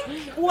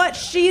think what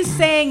she's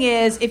saying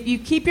is if you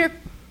keep your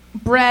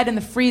bread in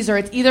the freezer,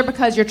 it's either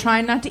because you're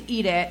trying not to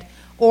eat it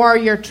or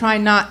you're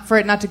trying for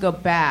it not to go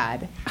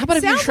bad. How about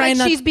if you're sounds trying like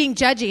not... she's being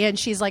judgy and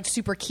she's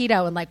super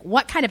keto and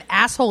what kind of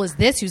asshole is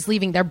this who's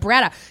leaving their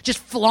bread out, just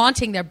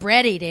flaunting their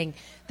bread eating?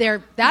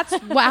 That's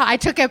wow. I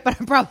took it, but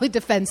I'm probably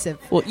defensive.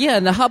 Well, yeah,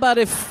 now how about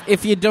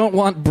if you don't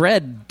want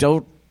bread,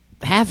 don't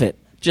have it.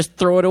 Just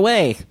throw it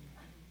away.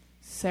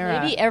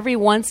 Sarah. Maybe every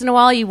once in a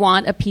while you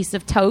want a piece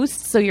of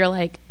toast, so you're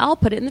like, I'll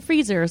put it in the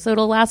freezer so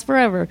it'll last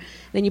forever.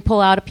 Then you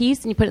pull out a piece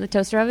and you put it in the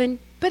toaster oven.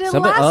 But it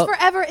lasts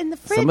forever in the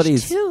fridge,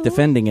 somebody's too.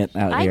 defending it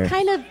out here.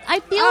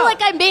 I feel like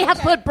I may have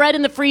put bread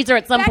in the freezer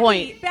at some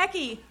point.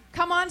 Becky,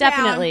 come on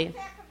Definitely.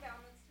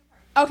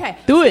 down. Okay.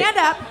 Do it. Stand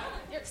up.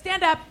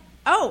 Stand up.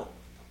 Oh.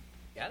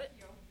 Got it?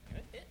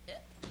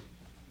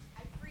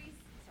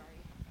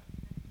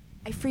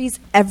 I freeze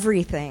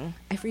everything.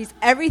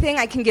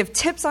 I can give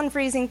tips on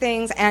freezing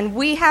things, and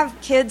we have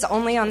kids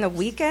only on the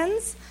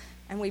weekends,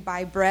 and we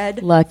buy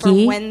bread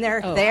Lucky. for when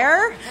they're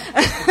there,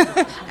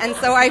 and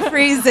so I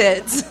freeze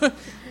it.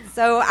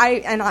 So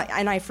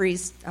I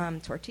freeze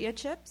tortilla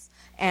chips,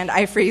 and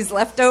I freeze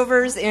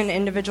leftovers in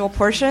individual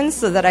portions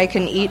so that I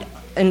can eat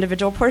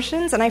individual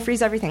portions, and I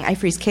freeze everything. I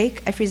freeze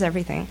cake. I freeze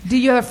everything. Do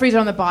you have a freezer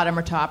on the bottom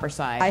or top or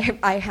side?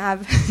 I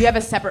have. Do you have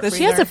a separate freezer?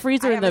 She has a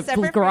freezer I in have the a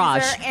separate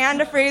garage. freezer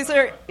and a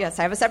freezer. Yes,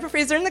 I have a separate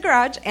freezer in the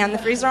garage and the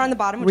freezer on the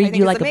bottom, which Read I think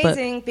you is like a book.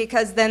 amazing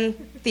because then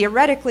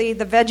theoretically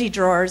the veggie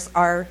drawers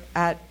are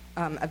at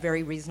a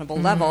very reasonable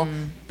level,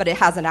 but it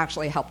hasn't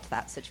actually helped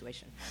that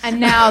situation. And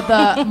now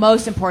the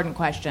most important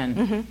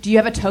question. Do you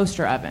have a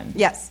toaster oven?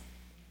 Yes.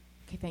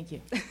 Okay, thank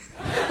you.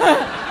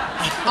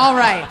 All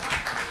right.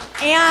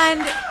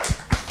 And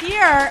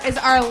here is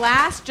our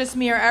last Just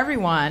Me or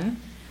Everyone,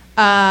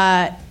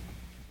 because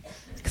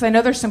I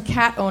know there's some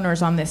cat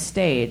owners on this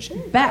stage.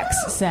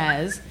 Bex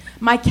says,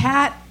 my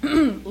cat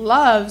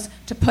loves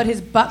to put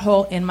his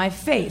butthole in my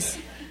face.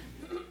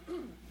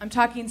 I'm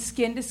talking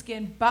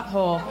skin-to-skin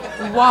butthole.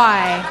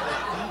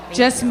 Why?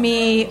 Just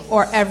me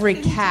or every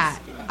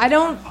cat? I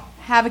don't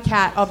have a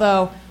cat,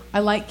 although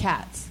I like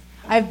cats.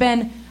 I've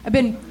been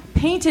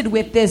painted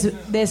with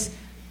this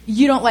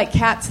you don't like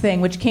cats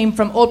thing, which came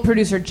from old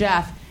producer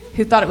Jeff,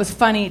 who thought it was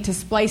funny to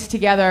splice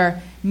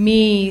together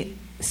me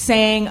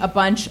saying a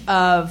bunch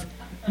of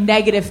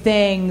negative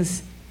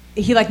things.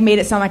 He made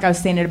it sound like I was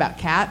saying it about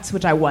cats,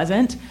 which I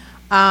wasn't.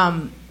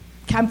 I'm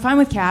fine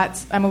with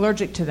cats. I'm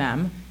allergic to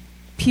them.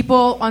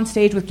 People on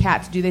stage with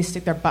cats, do they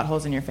stick their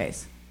buttholes in your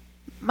face?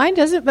 Mine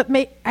doesn't, but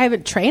I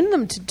haven't trained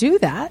them to do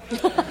that.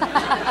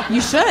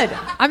 You should.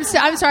 I'm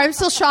sorry. I'm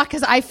still shocked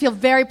because I feel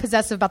very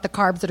possessive about the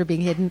carbs that are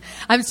being hidden.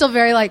 I'm still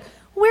very like,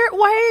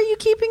 why are you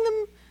keeping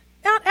them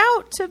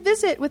out to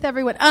visit with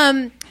everyone?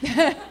 No,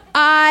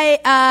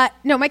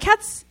 my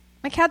cats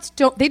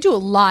don't. They do a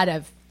lot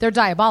of. They're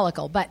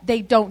diabolical, but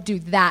they don't do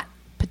that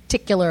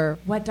particular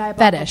What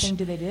diabolical fetish. thing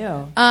do they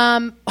do?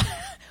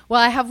 Well,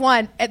 I have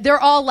one. They're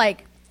all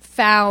like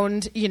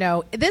found,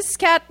 this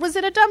cat was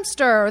in a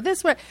dumpster or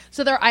this one.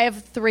 So I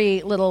have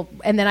 3 little,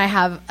 and then I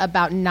have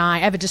about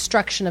 9. I have a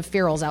destruction of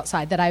ferals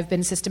outside that I've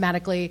been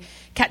systematically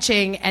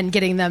catching and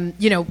getting them,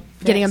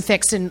 getting them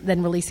fixed and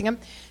then releasing them.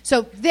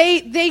 So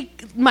they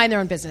mind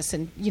their own business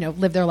and,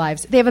 live their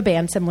lives. They have a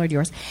band similar to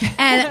yours.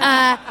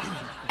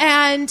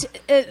 And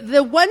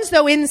the ones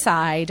though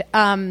inside,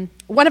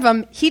 one of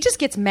them, he just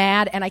gets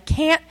mad and I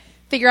can't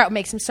figure out what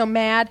makes him so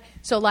mad.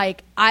 So,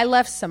 I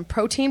left some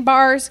protein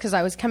bars because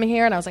I was coming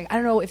here and I was like, I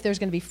don't know if there's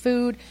going to be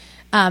food.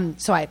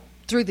 So I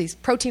threw these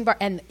protein bars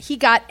and he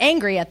got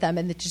angry at them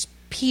and it just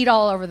peed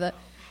all over the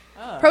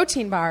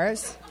protein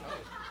bars.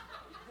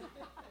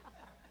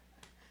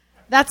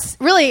 That's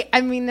really,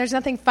 there's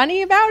nothing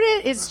funny about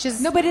it. It's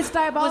just... No, but it's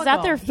diabolical. Was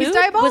that their food? He's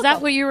diabolical. Was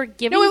that what you were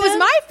giving No, it was them?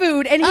 my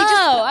food. And he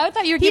I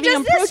thought you were giving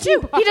him this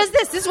protein too. bars. He does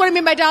this. This is what I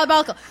mean by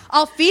diabolical.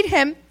 I'll feed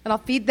him and I'll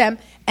feed them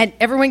and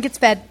everyone gets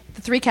fed.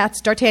 The 3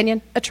 cats,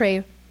 D'Artagnan,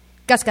 Atreyu,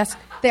 Gus,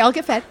 they all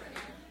get fed.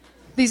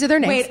 These are their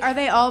names. Wait, are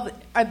they all...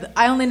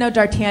 I only know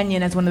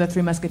D'Artagnan as one of the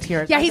 3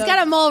 Musketeers. Yeah, he's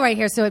got a mole right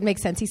here, so it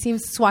makes sense. He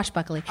seems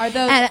swashbuckly. Are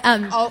those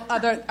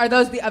are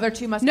those the other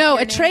 2 Musketeers? No,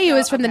 Atreyu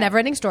is from the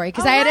Neverending Story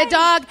because I had a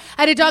dog.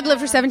 I had a dog live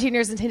for 17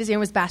 years, and his name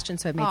was Bastion,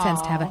 so it made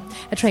sense to have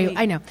Atreyu. Sweet.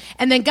 I know.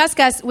 And then Gus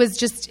was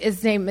just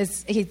his name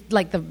is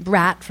like the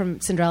rat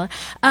from Cinderella.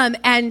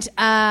 And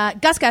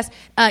Gus,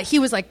 he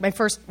was like my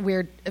first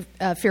weird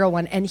feral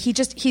one, and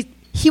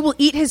he will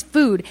eat his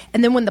food,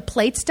 and then when the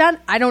plate's done,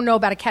 I don't know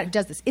about a cat who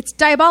does this. It's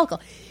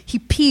diabolical. He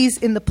pees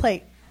in the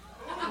plate.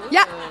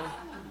 Yeah.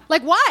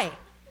 Like, why?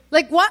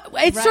 Like, what?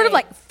 It's sort of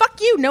like,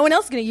 fuck you. No one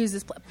else is going to use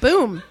this plate.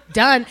 Boom.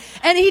 Done.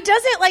 And he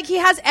does it like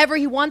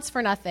he wants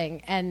for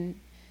nothing. And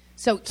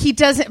so he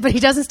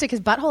doesn't stick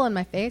his butthole in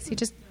my face. He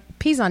just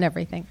pees on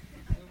everything.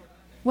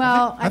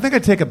 Well, I think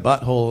I'd take a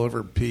butthole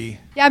over pee.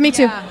 Yeah, me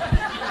too.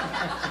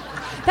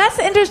 Yeah. That's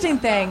the interesting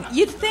thing.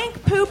 You'd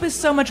think poop is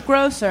so much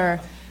grosser.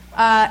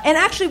 And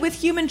actually, with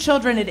human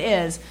children, it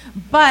is.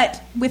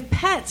 But with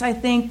pets, I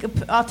think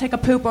I'll take a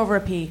poop over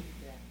a pee.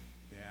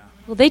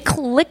 Well, they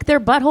lick their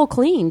butthole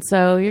clean,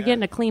 so you're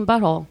getting a clean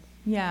butthole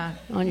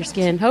on your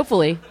skin,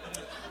 hopefully.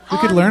 We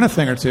could learn a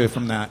thing or two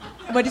from that.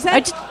 What'd you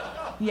say?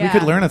 We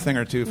could learn a thing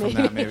or two from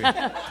that, maybe.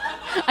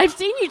 I've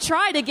seen you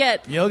try to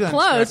get Yoga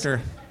close,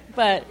 instructor.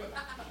 but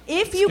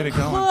if you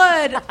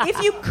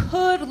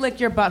could lick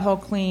your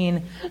butthole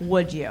clean,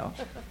 would you?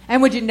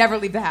 And would you never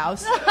leave the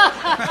house?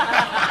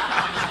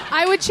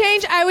 I would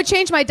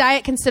change my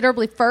diet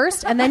considerably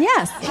first, and then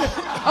yes.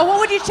 Oh, what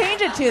would you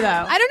change it to, though?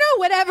 I don't know.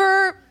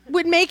 Whatever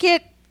would make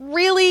it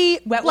really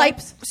wet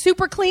wipes?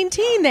 Super clean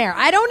teen there.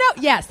 I don't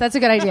know. Yes, that's a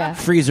good idea.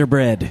 Freezer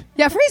bread.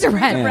 Yeah, freezer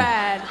bread.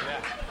 Bread.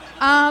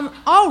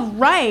 All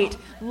right.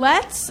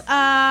 Let's.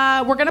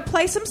 We're gonna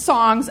play some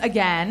songs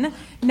again.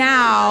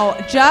 Now,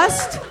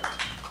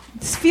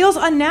 this feels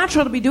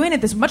unnatural to be doing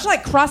it this much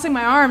like crossing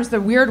my arms the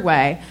weird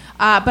way.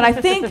 But I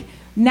think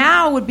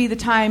now would be the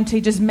time to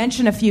just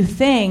mention a few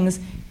things.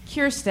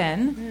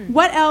 Kirsten,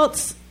 what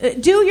else?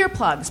 Do your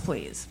plugs,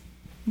 please.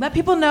 Let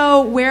people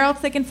know where else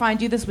they can find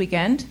you this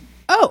weekend.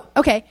 Oh,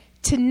 okay.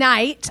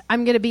 Tonight,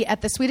 I'm going to be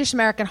at the Swedish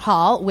American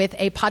Hall with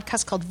a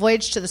podcast called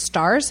Voyage to the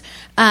Stars,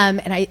 and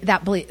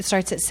that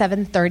starts at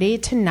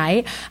 7:30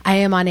 tonight. I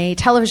am on a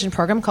television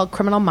program called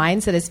Criminal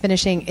Minds that is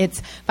finishing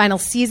its final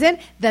season.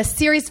 The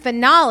series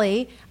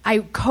finale I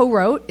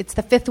co-wrote. It's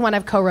the 5th one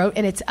I've co-wrote,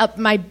 and it's up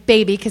my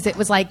baby because it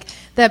was like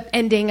the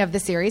ending of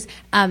the series,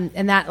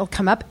 and that will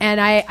come up.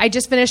 And I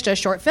just finished a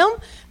short film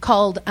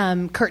called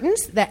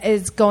Curtains that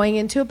is going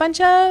into a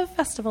bunch of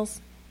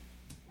festivals.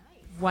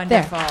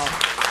 Wonderful.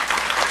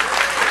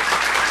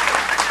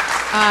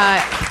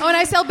 And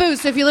I sell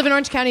booze, so if you live in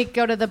Orange County,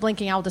 go to the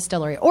Blinking Owl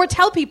Distillery. Or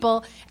tell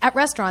people at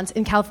restaurants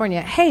in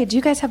California, hey, do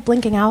you guys have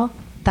Blinking Owl?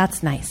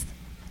 That's nice.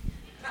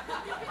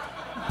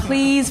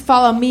 Please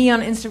follow me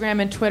on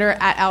Instagram and Twitter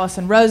at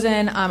Allison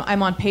Rosen.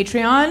 I'm on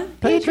Patreon.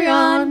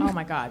 Patreon. Oh,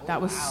 my God.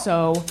 That was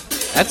so...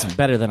 That's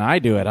better than I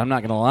do it. I'm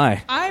not going to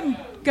lie. I'm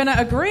going to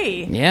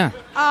agree. Yeah.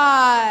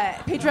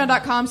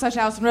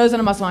 Patreon.com/Allison Rosen.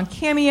 I'm also on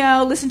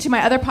Cameo. Listen to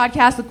my other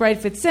podcast with Greg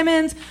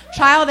Fitzsimmons,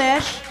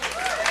 Childish.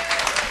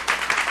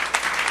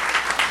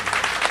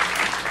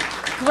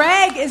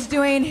 Greg is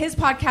doing his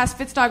podcast,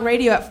 Fitzdog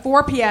Radio, at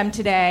 4 p.m.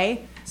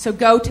 today. So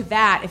go to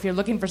that if you're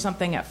looking for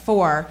something at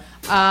 4.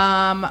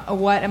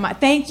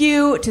 Thank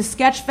you to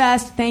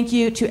Sketchfest. Thank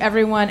you to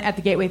everyone at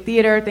the Gateway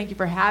Theater. Thank you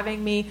for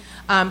having me.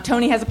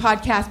 Tony has a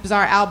podcast,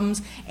 Bizarre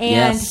Albums,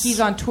 and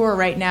he's on tour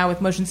right now with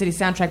Motion City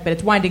Soundtrack, but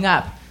it's winding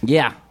up.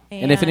 Yeah.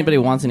 And if anybody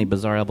wants any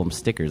Bizarre Album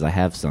stickers, I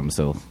have some,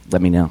 so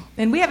let me know.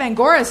 And we have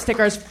Angoras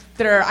stickers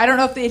that are, I don't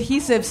know if the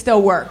adhesive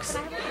still works.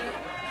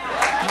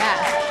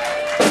 Yes.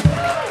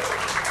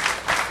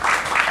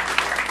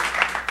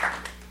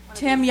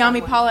 Tim,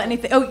 Yami, Paula,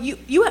 anything? Oh,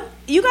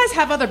 you guys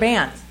have other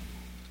bands.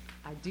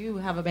 I do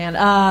have a band.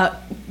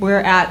 We're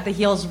at The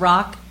Heels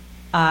Rock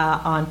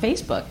on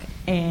Facebook,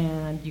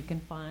 and you can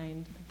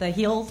find The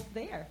Heels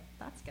there.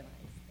 That's good.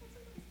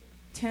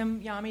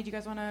 Tim, Yami, do you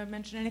guys want to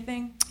mention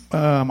anything?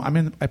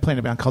 I play in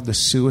a band called the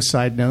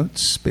Suicide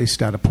Notes,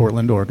 based out of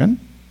Portland, Oregon,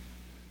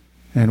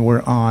 and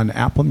we're on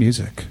Apple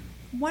Music.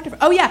 Wonderful.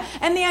 Oh yeah,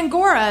 and the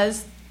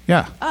Angoras.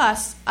 Yeah.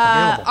 Us.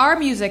 Our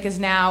music is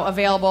now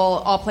available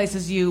all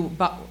places you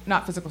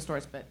not physical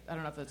stores, but I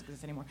don't know if those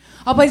exist anymore.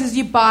 All places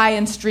you buy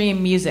and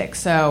stream music.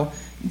 So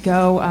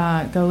go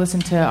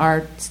listen to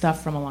our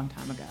stuff from a long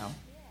time ago.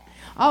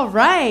 All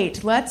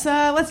right, let's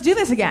do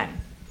this again.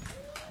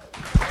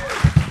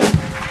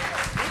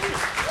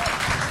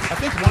 I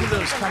think one of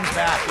those comes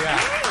back. Yeah.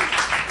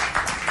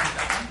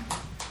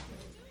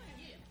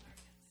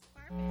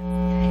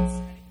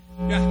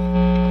 Yeah.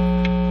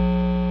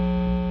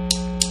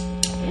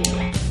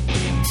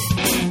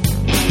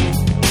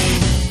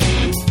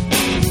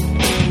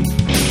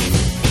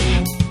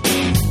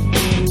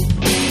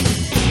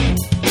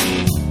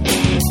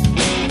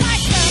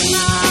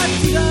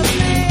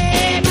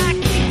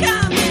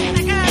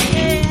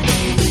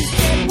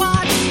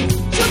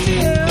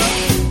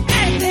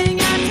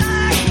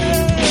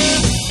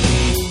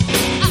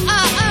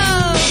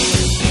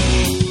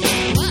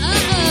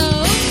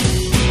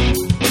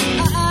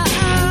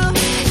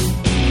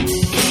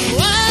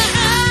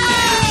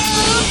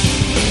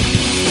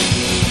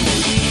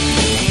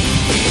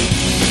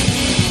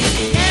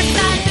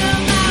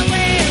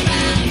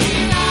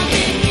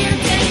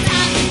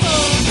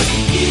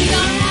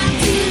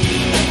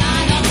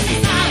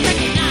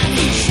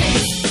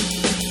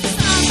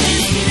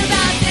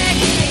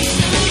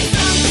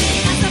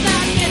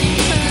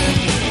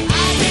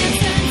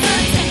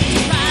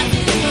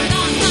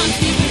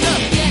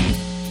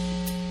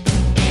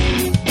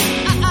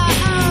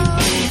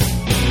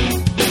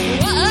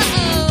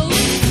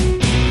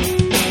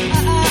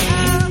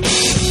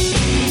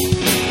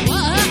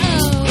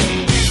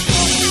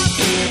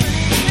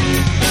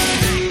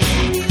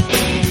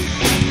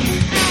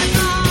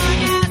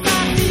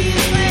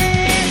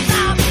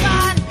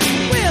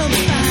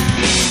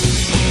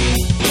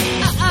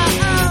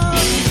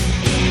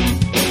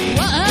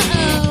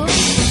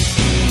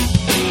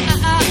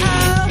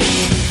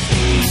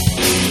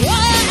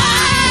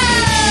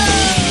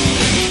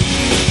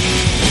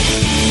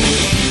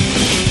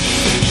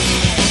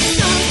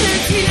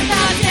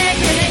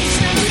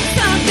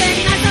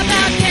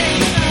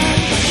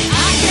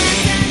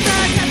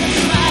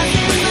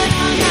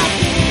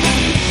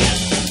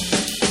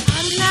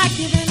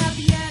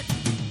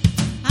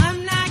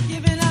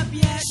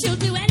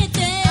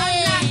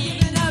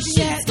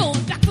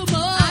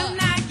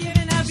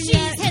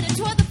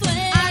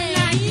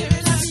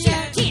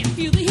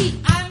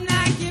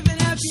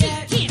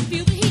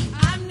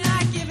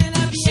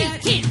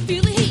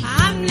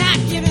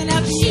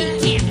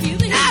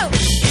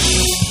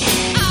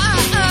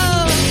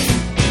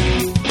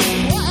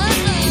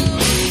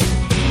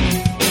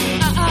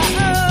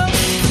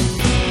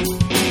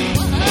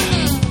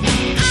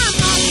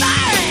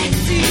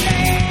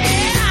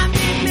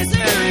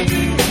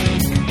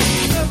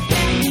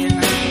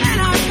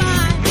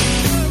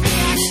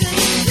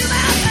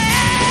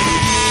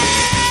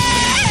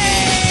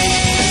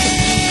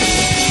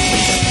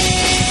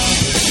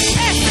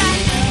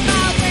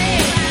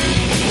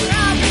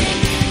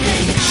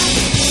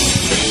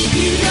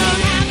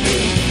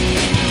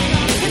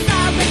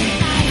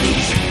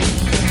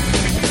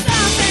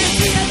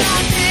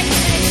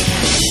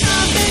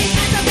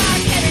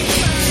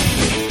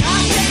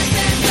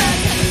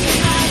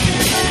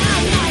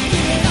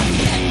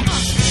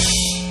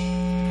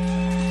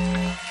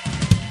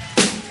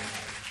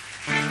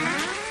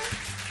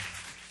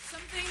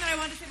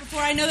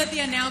 I know that the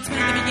announcement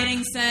at the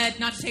beginning said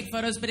not to take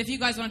photos, but if you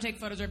guys want to take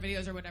photos or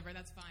videos or whatever,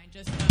 that's fine.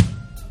 Just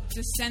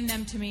send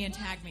them to me and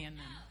tag me in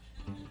them.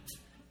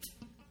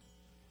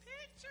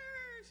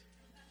 Pictures.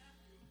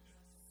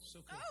 So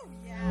cool. Oh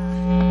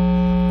yeah.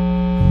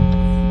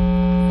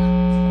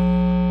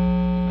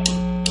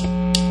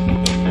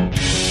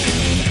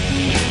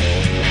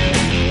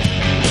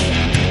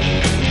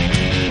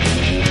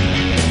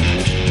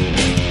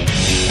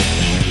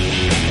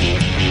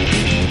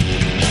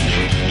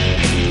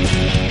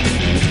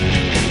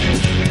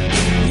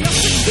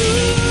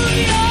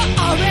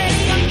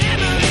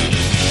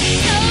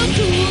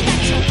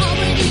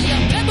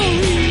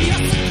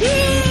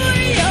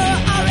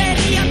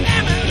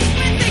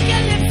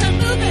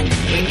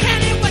 We can't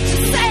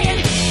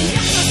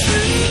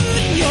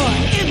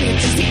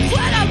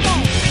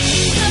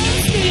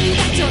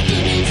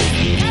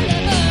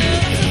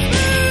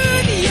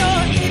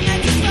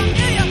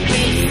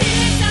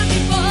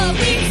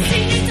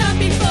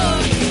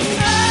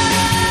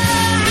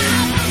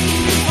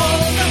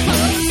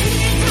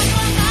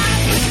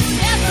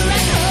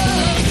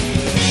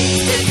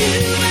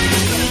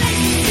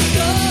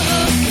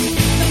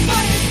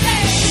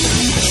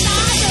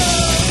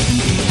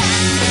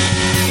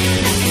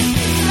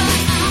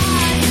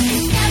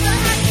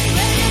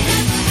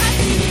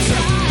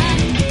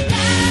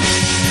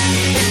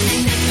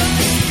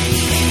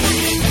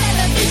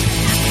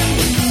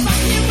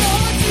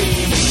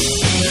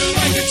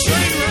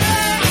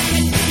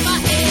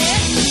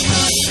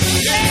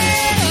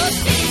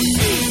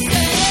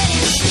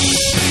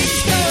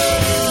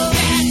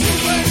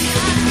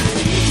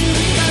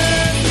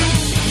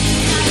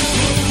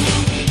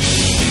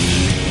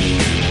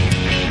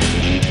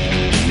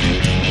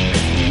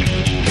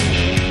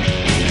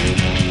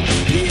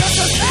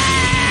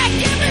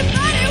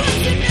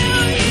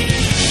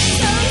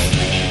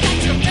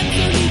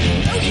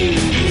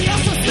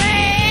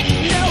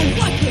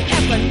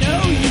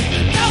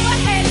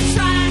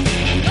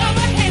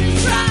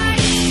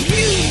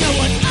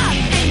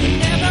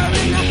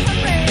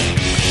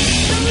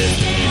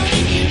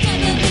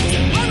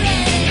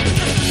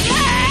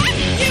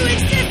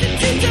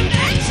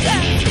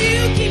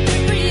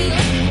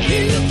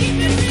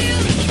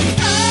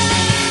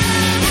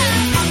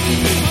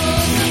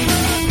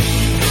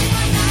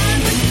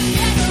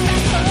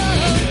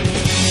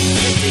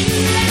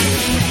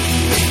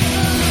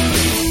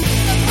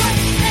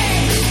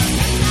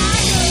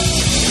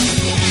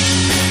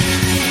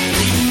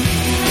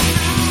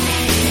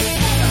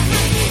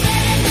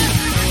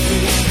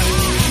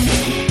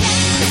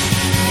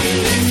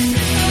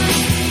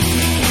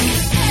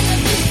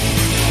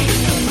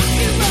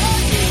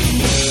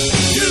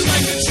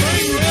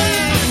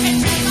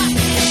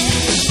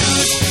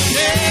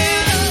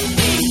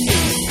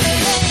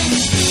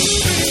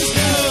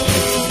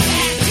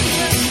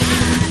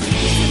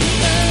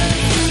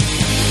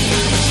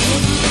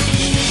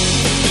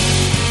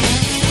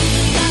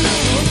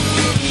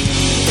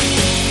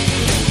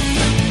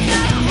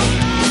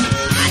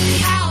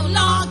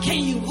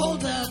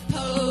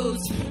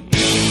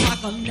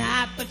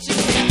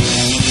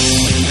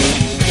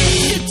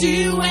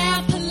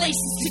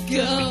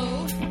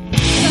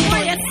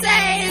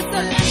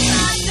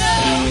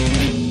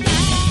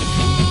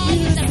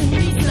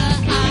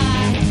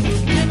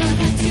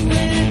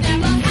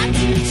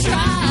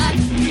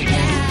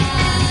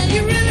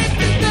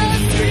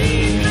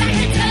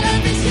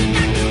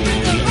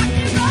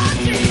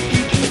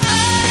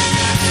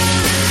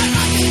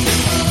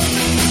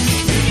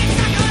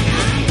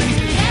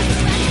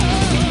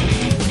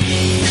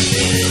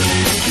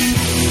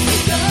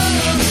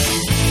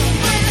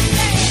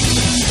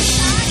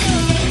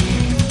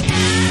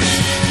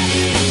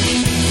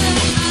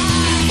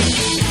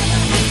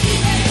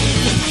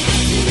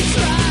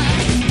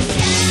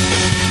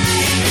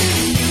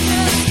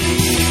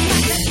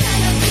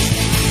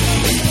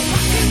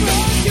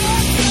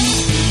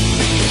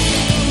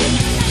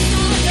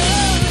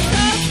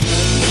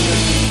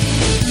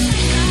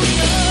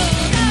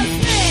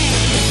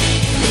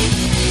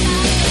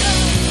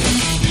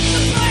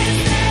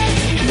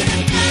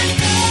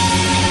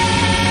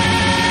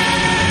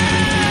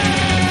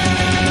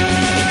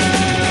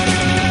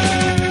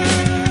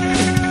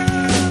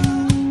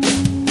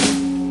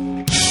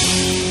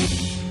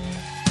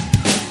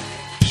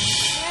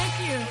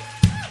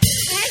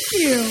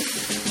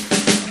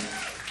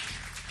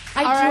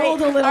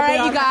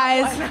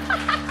guys.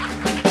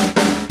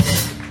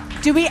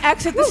 Do we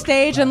exit the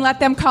stage and let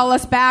them call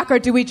us back, or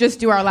do we just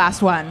do our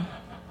last one?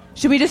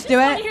 Should we just do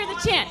I it? want to hear the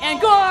chant.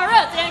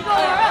 Angoras,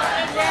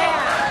 Angoras,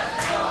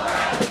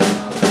 Angoras.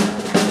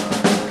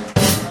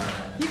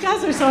 You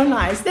guys are so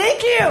nice.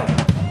 Thank you.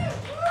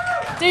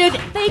 Dude,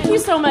 thank you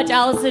so much,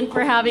 Allison,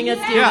 for having us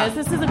do this.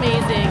 This is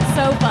amazing.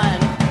 So fun.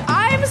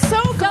 I'm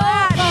so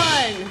glad.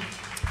 Fun.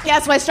 Yeah,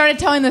 so I started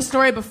telling this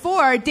story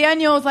before.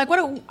 Daniel was like,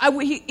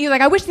 he's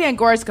like, I wish the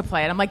Angoras could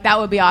play it. I'm like, that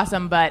would be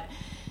awesome, but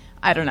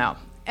I don't know.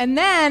 And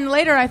then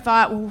later I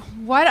thought, well,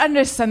 why don't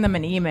I just send them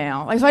an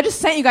email? So I just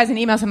sent you guys an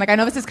email. So I'm like, I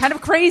know this is kind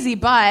of crazy,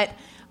 but...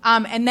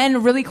 and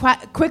then really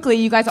quickly,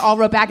 you guys all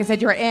wrote back and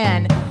said you're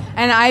in.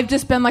 And I've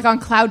just been on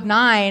cloud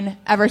 9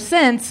 ever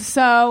since.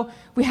 So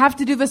we have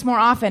to do this more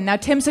often. Now,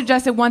 Tim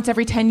suggested once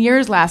every 10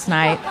 years last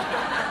night.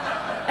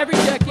 Every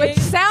decade. Which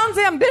sounds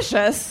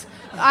ambitious.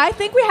 I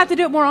think we have to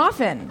do it more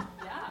often.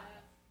 Yeah.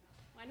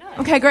 Why not?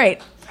 Okay,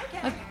 great.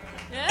 Okay.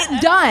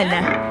 Done.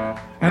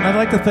 And I'd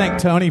like to thank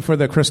Tony for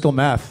the crystal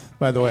meth,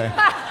 by the way.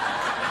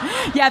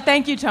 Yeah,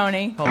 thank you,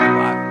 Tony. Helped a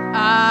lot.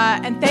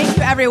 And thank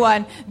you,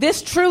 everyone.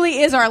 This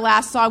truly is our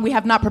last song. We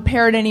have not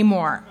prepared any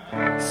more.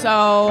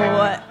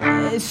 So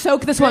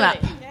soak this one up.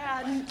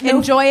 Yeah,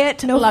 Enjoy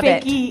it. No love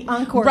fakey it.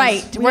 encores.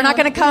 Right. We're not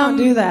going to come. We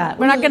don't do that.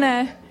 We're not going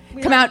to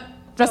come out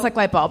dressed like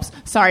light bulbs.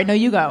 Sorry. No,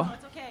 you go.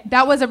 It's okay.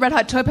 That was a Red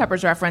Hot Chili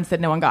Peppers reference that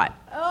no one got.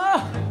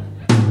 Oh,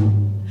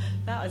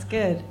 that was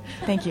good.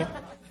 Thank you.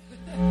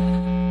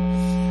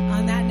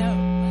 On that note,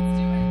 let's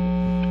do it.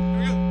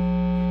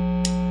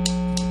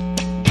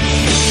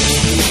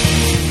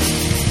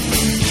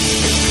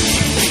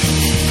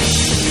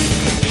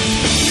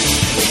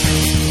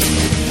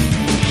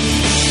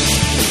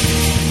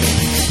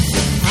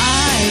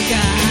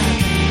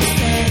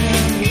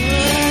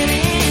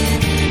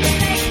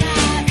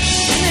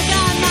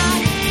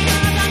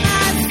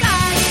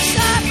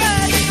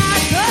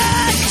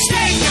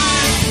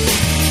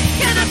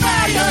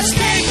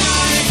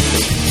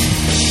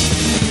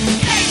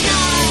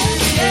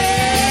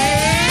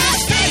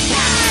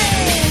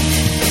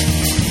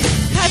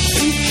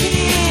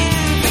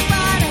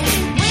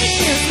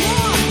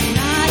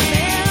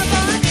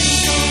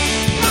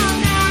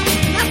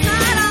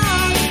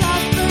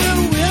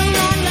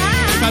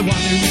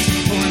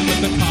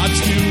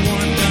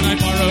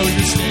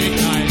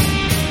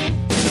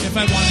 If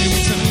I want to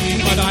eat some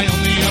meat, but I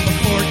only have a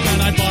fork, can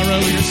I borrow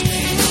your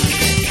steak knife?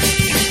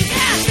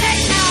 Yeah,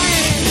 steak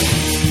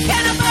knife.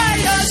 Can I borrow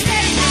your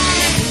steak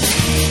knife?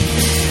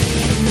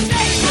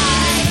 Steak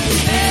knife.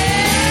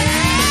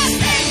 Yeah,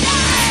 steak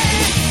knife.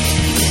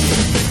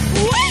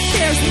 When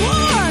there's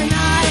war,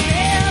 not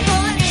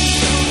ever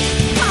able.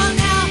 Come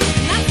now,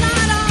 that's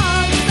not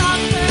all. The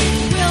doctor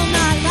will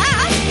not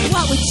laugh.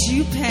 What would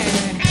you pay?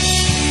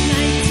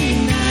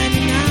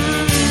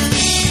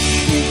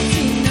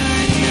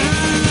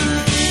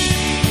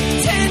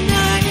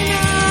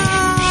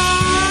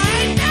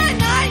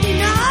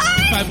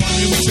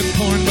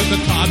 But the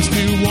cob's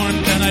too warm,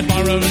 can I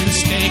borrow your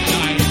steak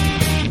knife?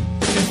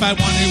 If I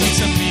want to eat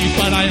some meat,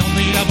 but I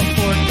only have a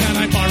fork, can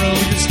I borrow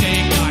your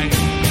steak knife?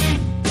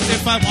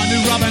 If I want to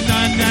rob a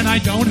nun and I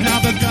don't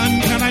have a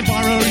gun, can I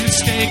borrow your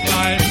steak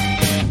knife?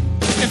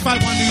 If I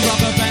want to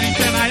rob a bank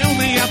and I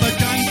only have a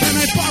gun, can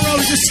I borrow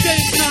your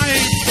steak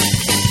knife?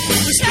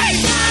 Steak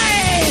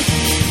knife!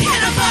 Can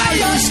I borrow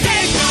your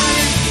steak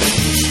knife?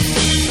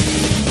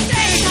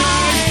 Steak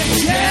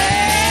knife!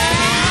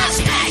 Yeah!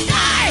 Steak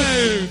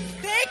knife!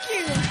 Thank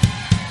you!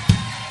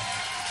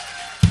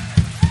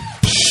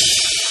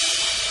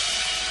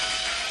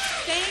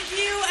 Thank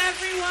you,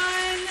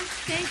 everyone.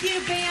 Thank you,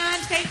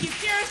 band. Thank you,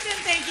 Kirsten.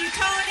 Thank you,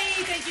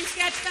 Tony. Thank you,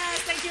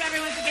 Sketchfest. Thank you,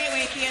 everyone at the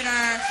Gateway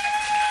Theater.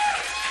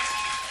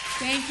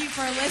 Thank you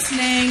for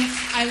listening.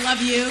 I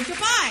love you.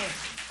 Goodbye.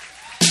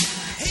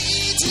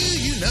 Hey, do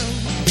you know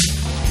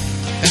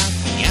about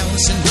the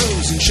Allison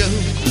Rosen show?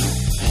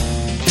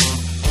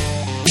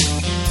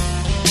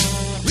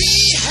 We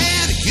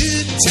had a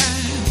good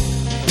time,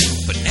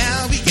 but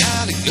now we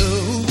gotta go.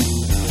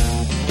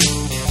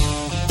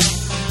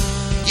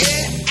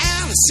 Yeah,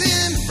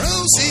 Allison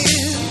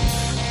Rosen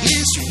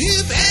is your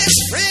new best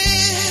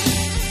friend.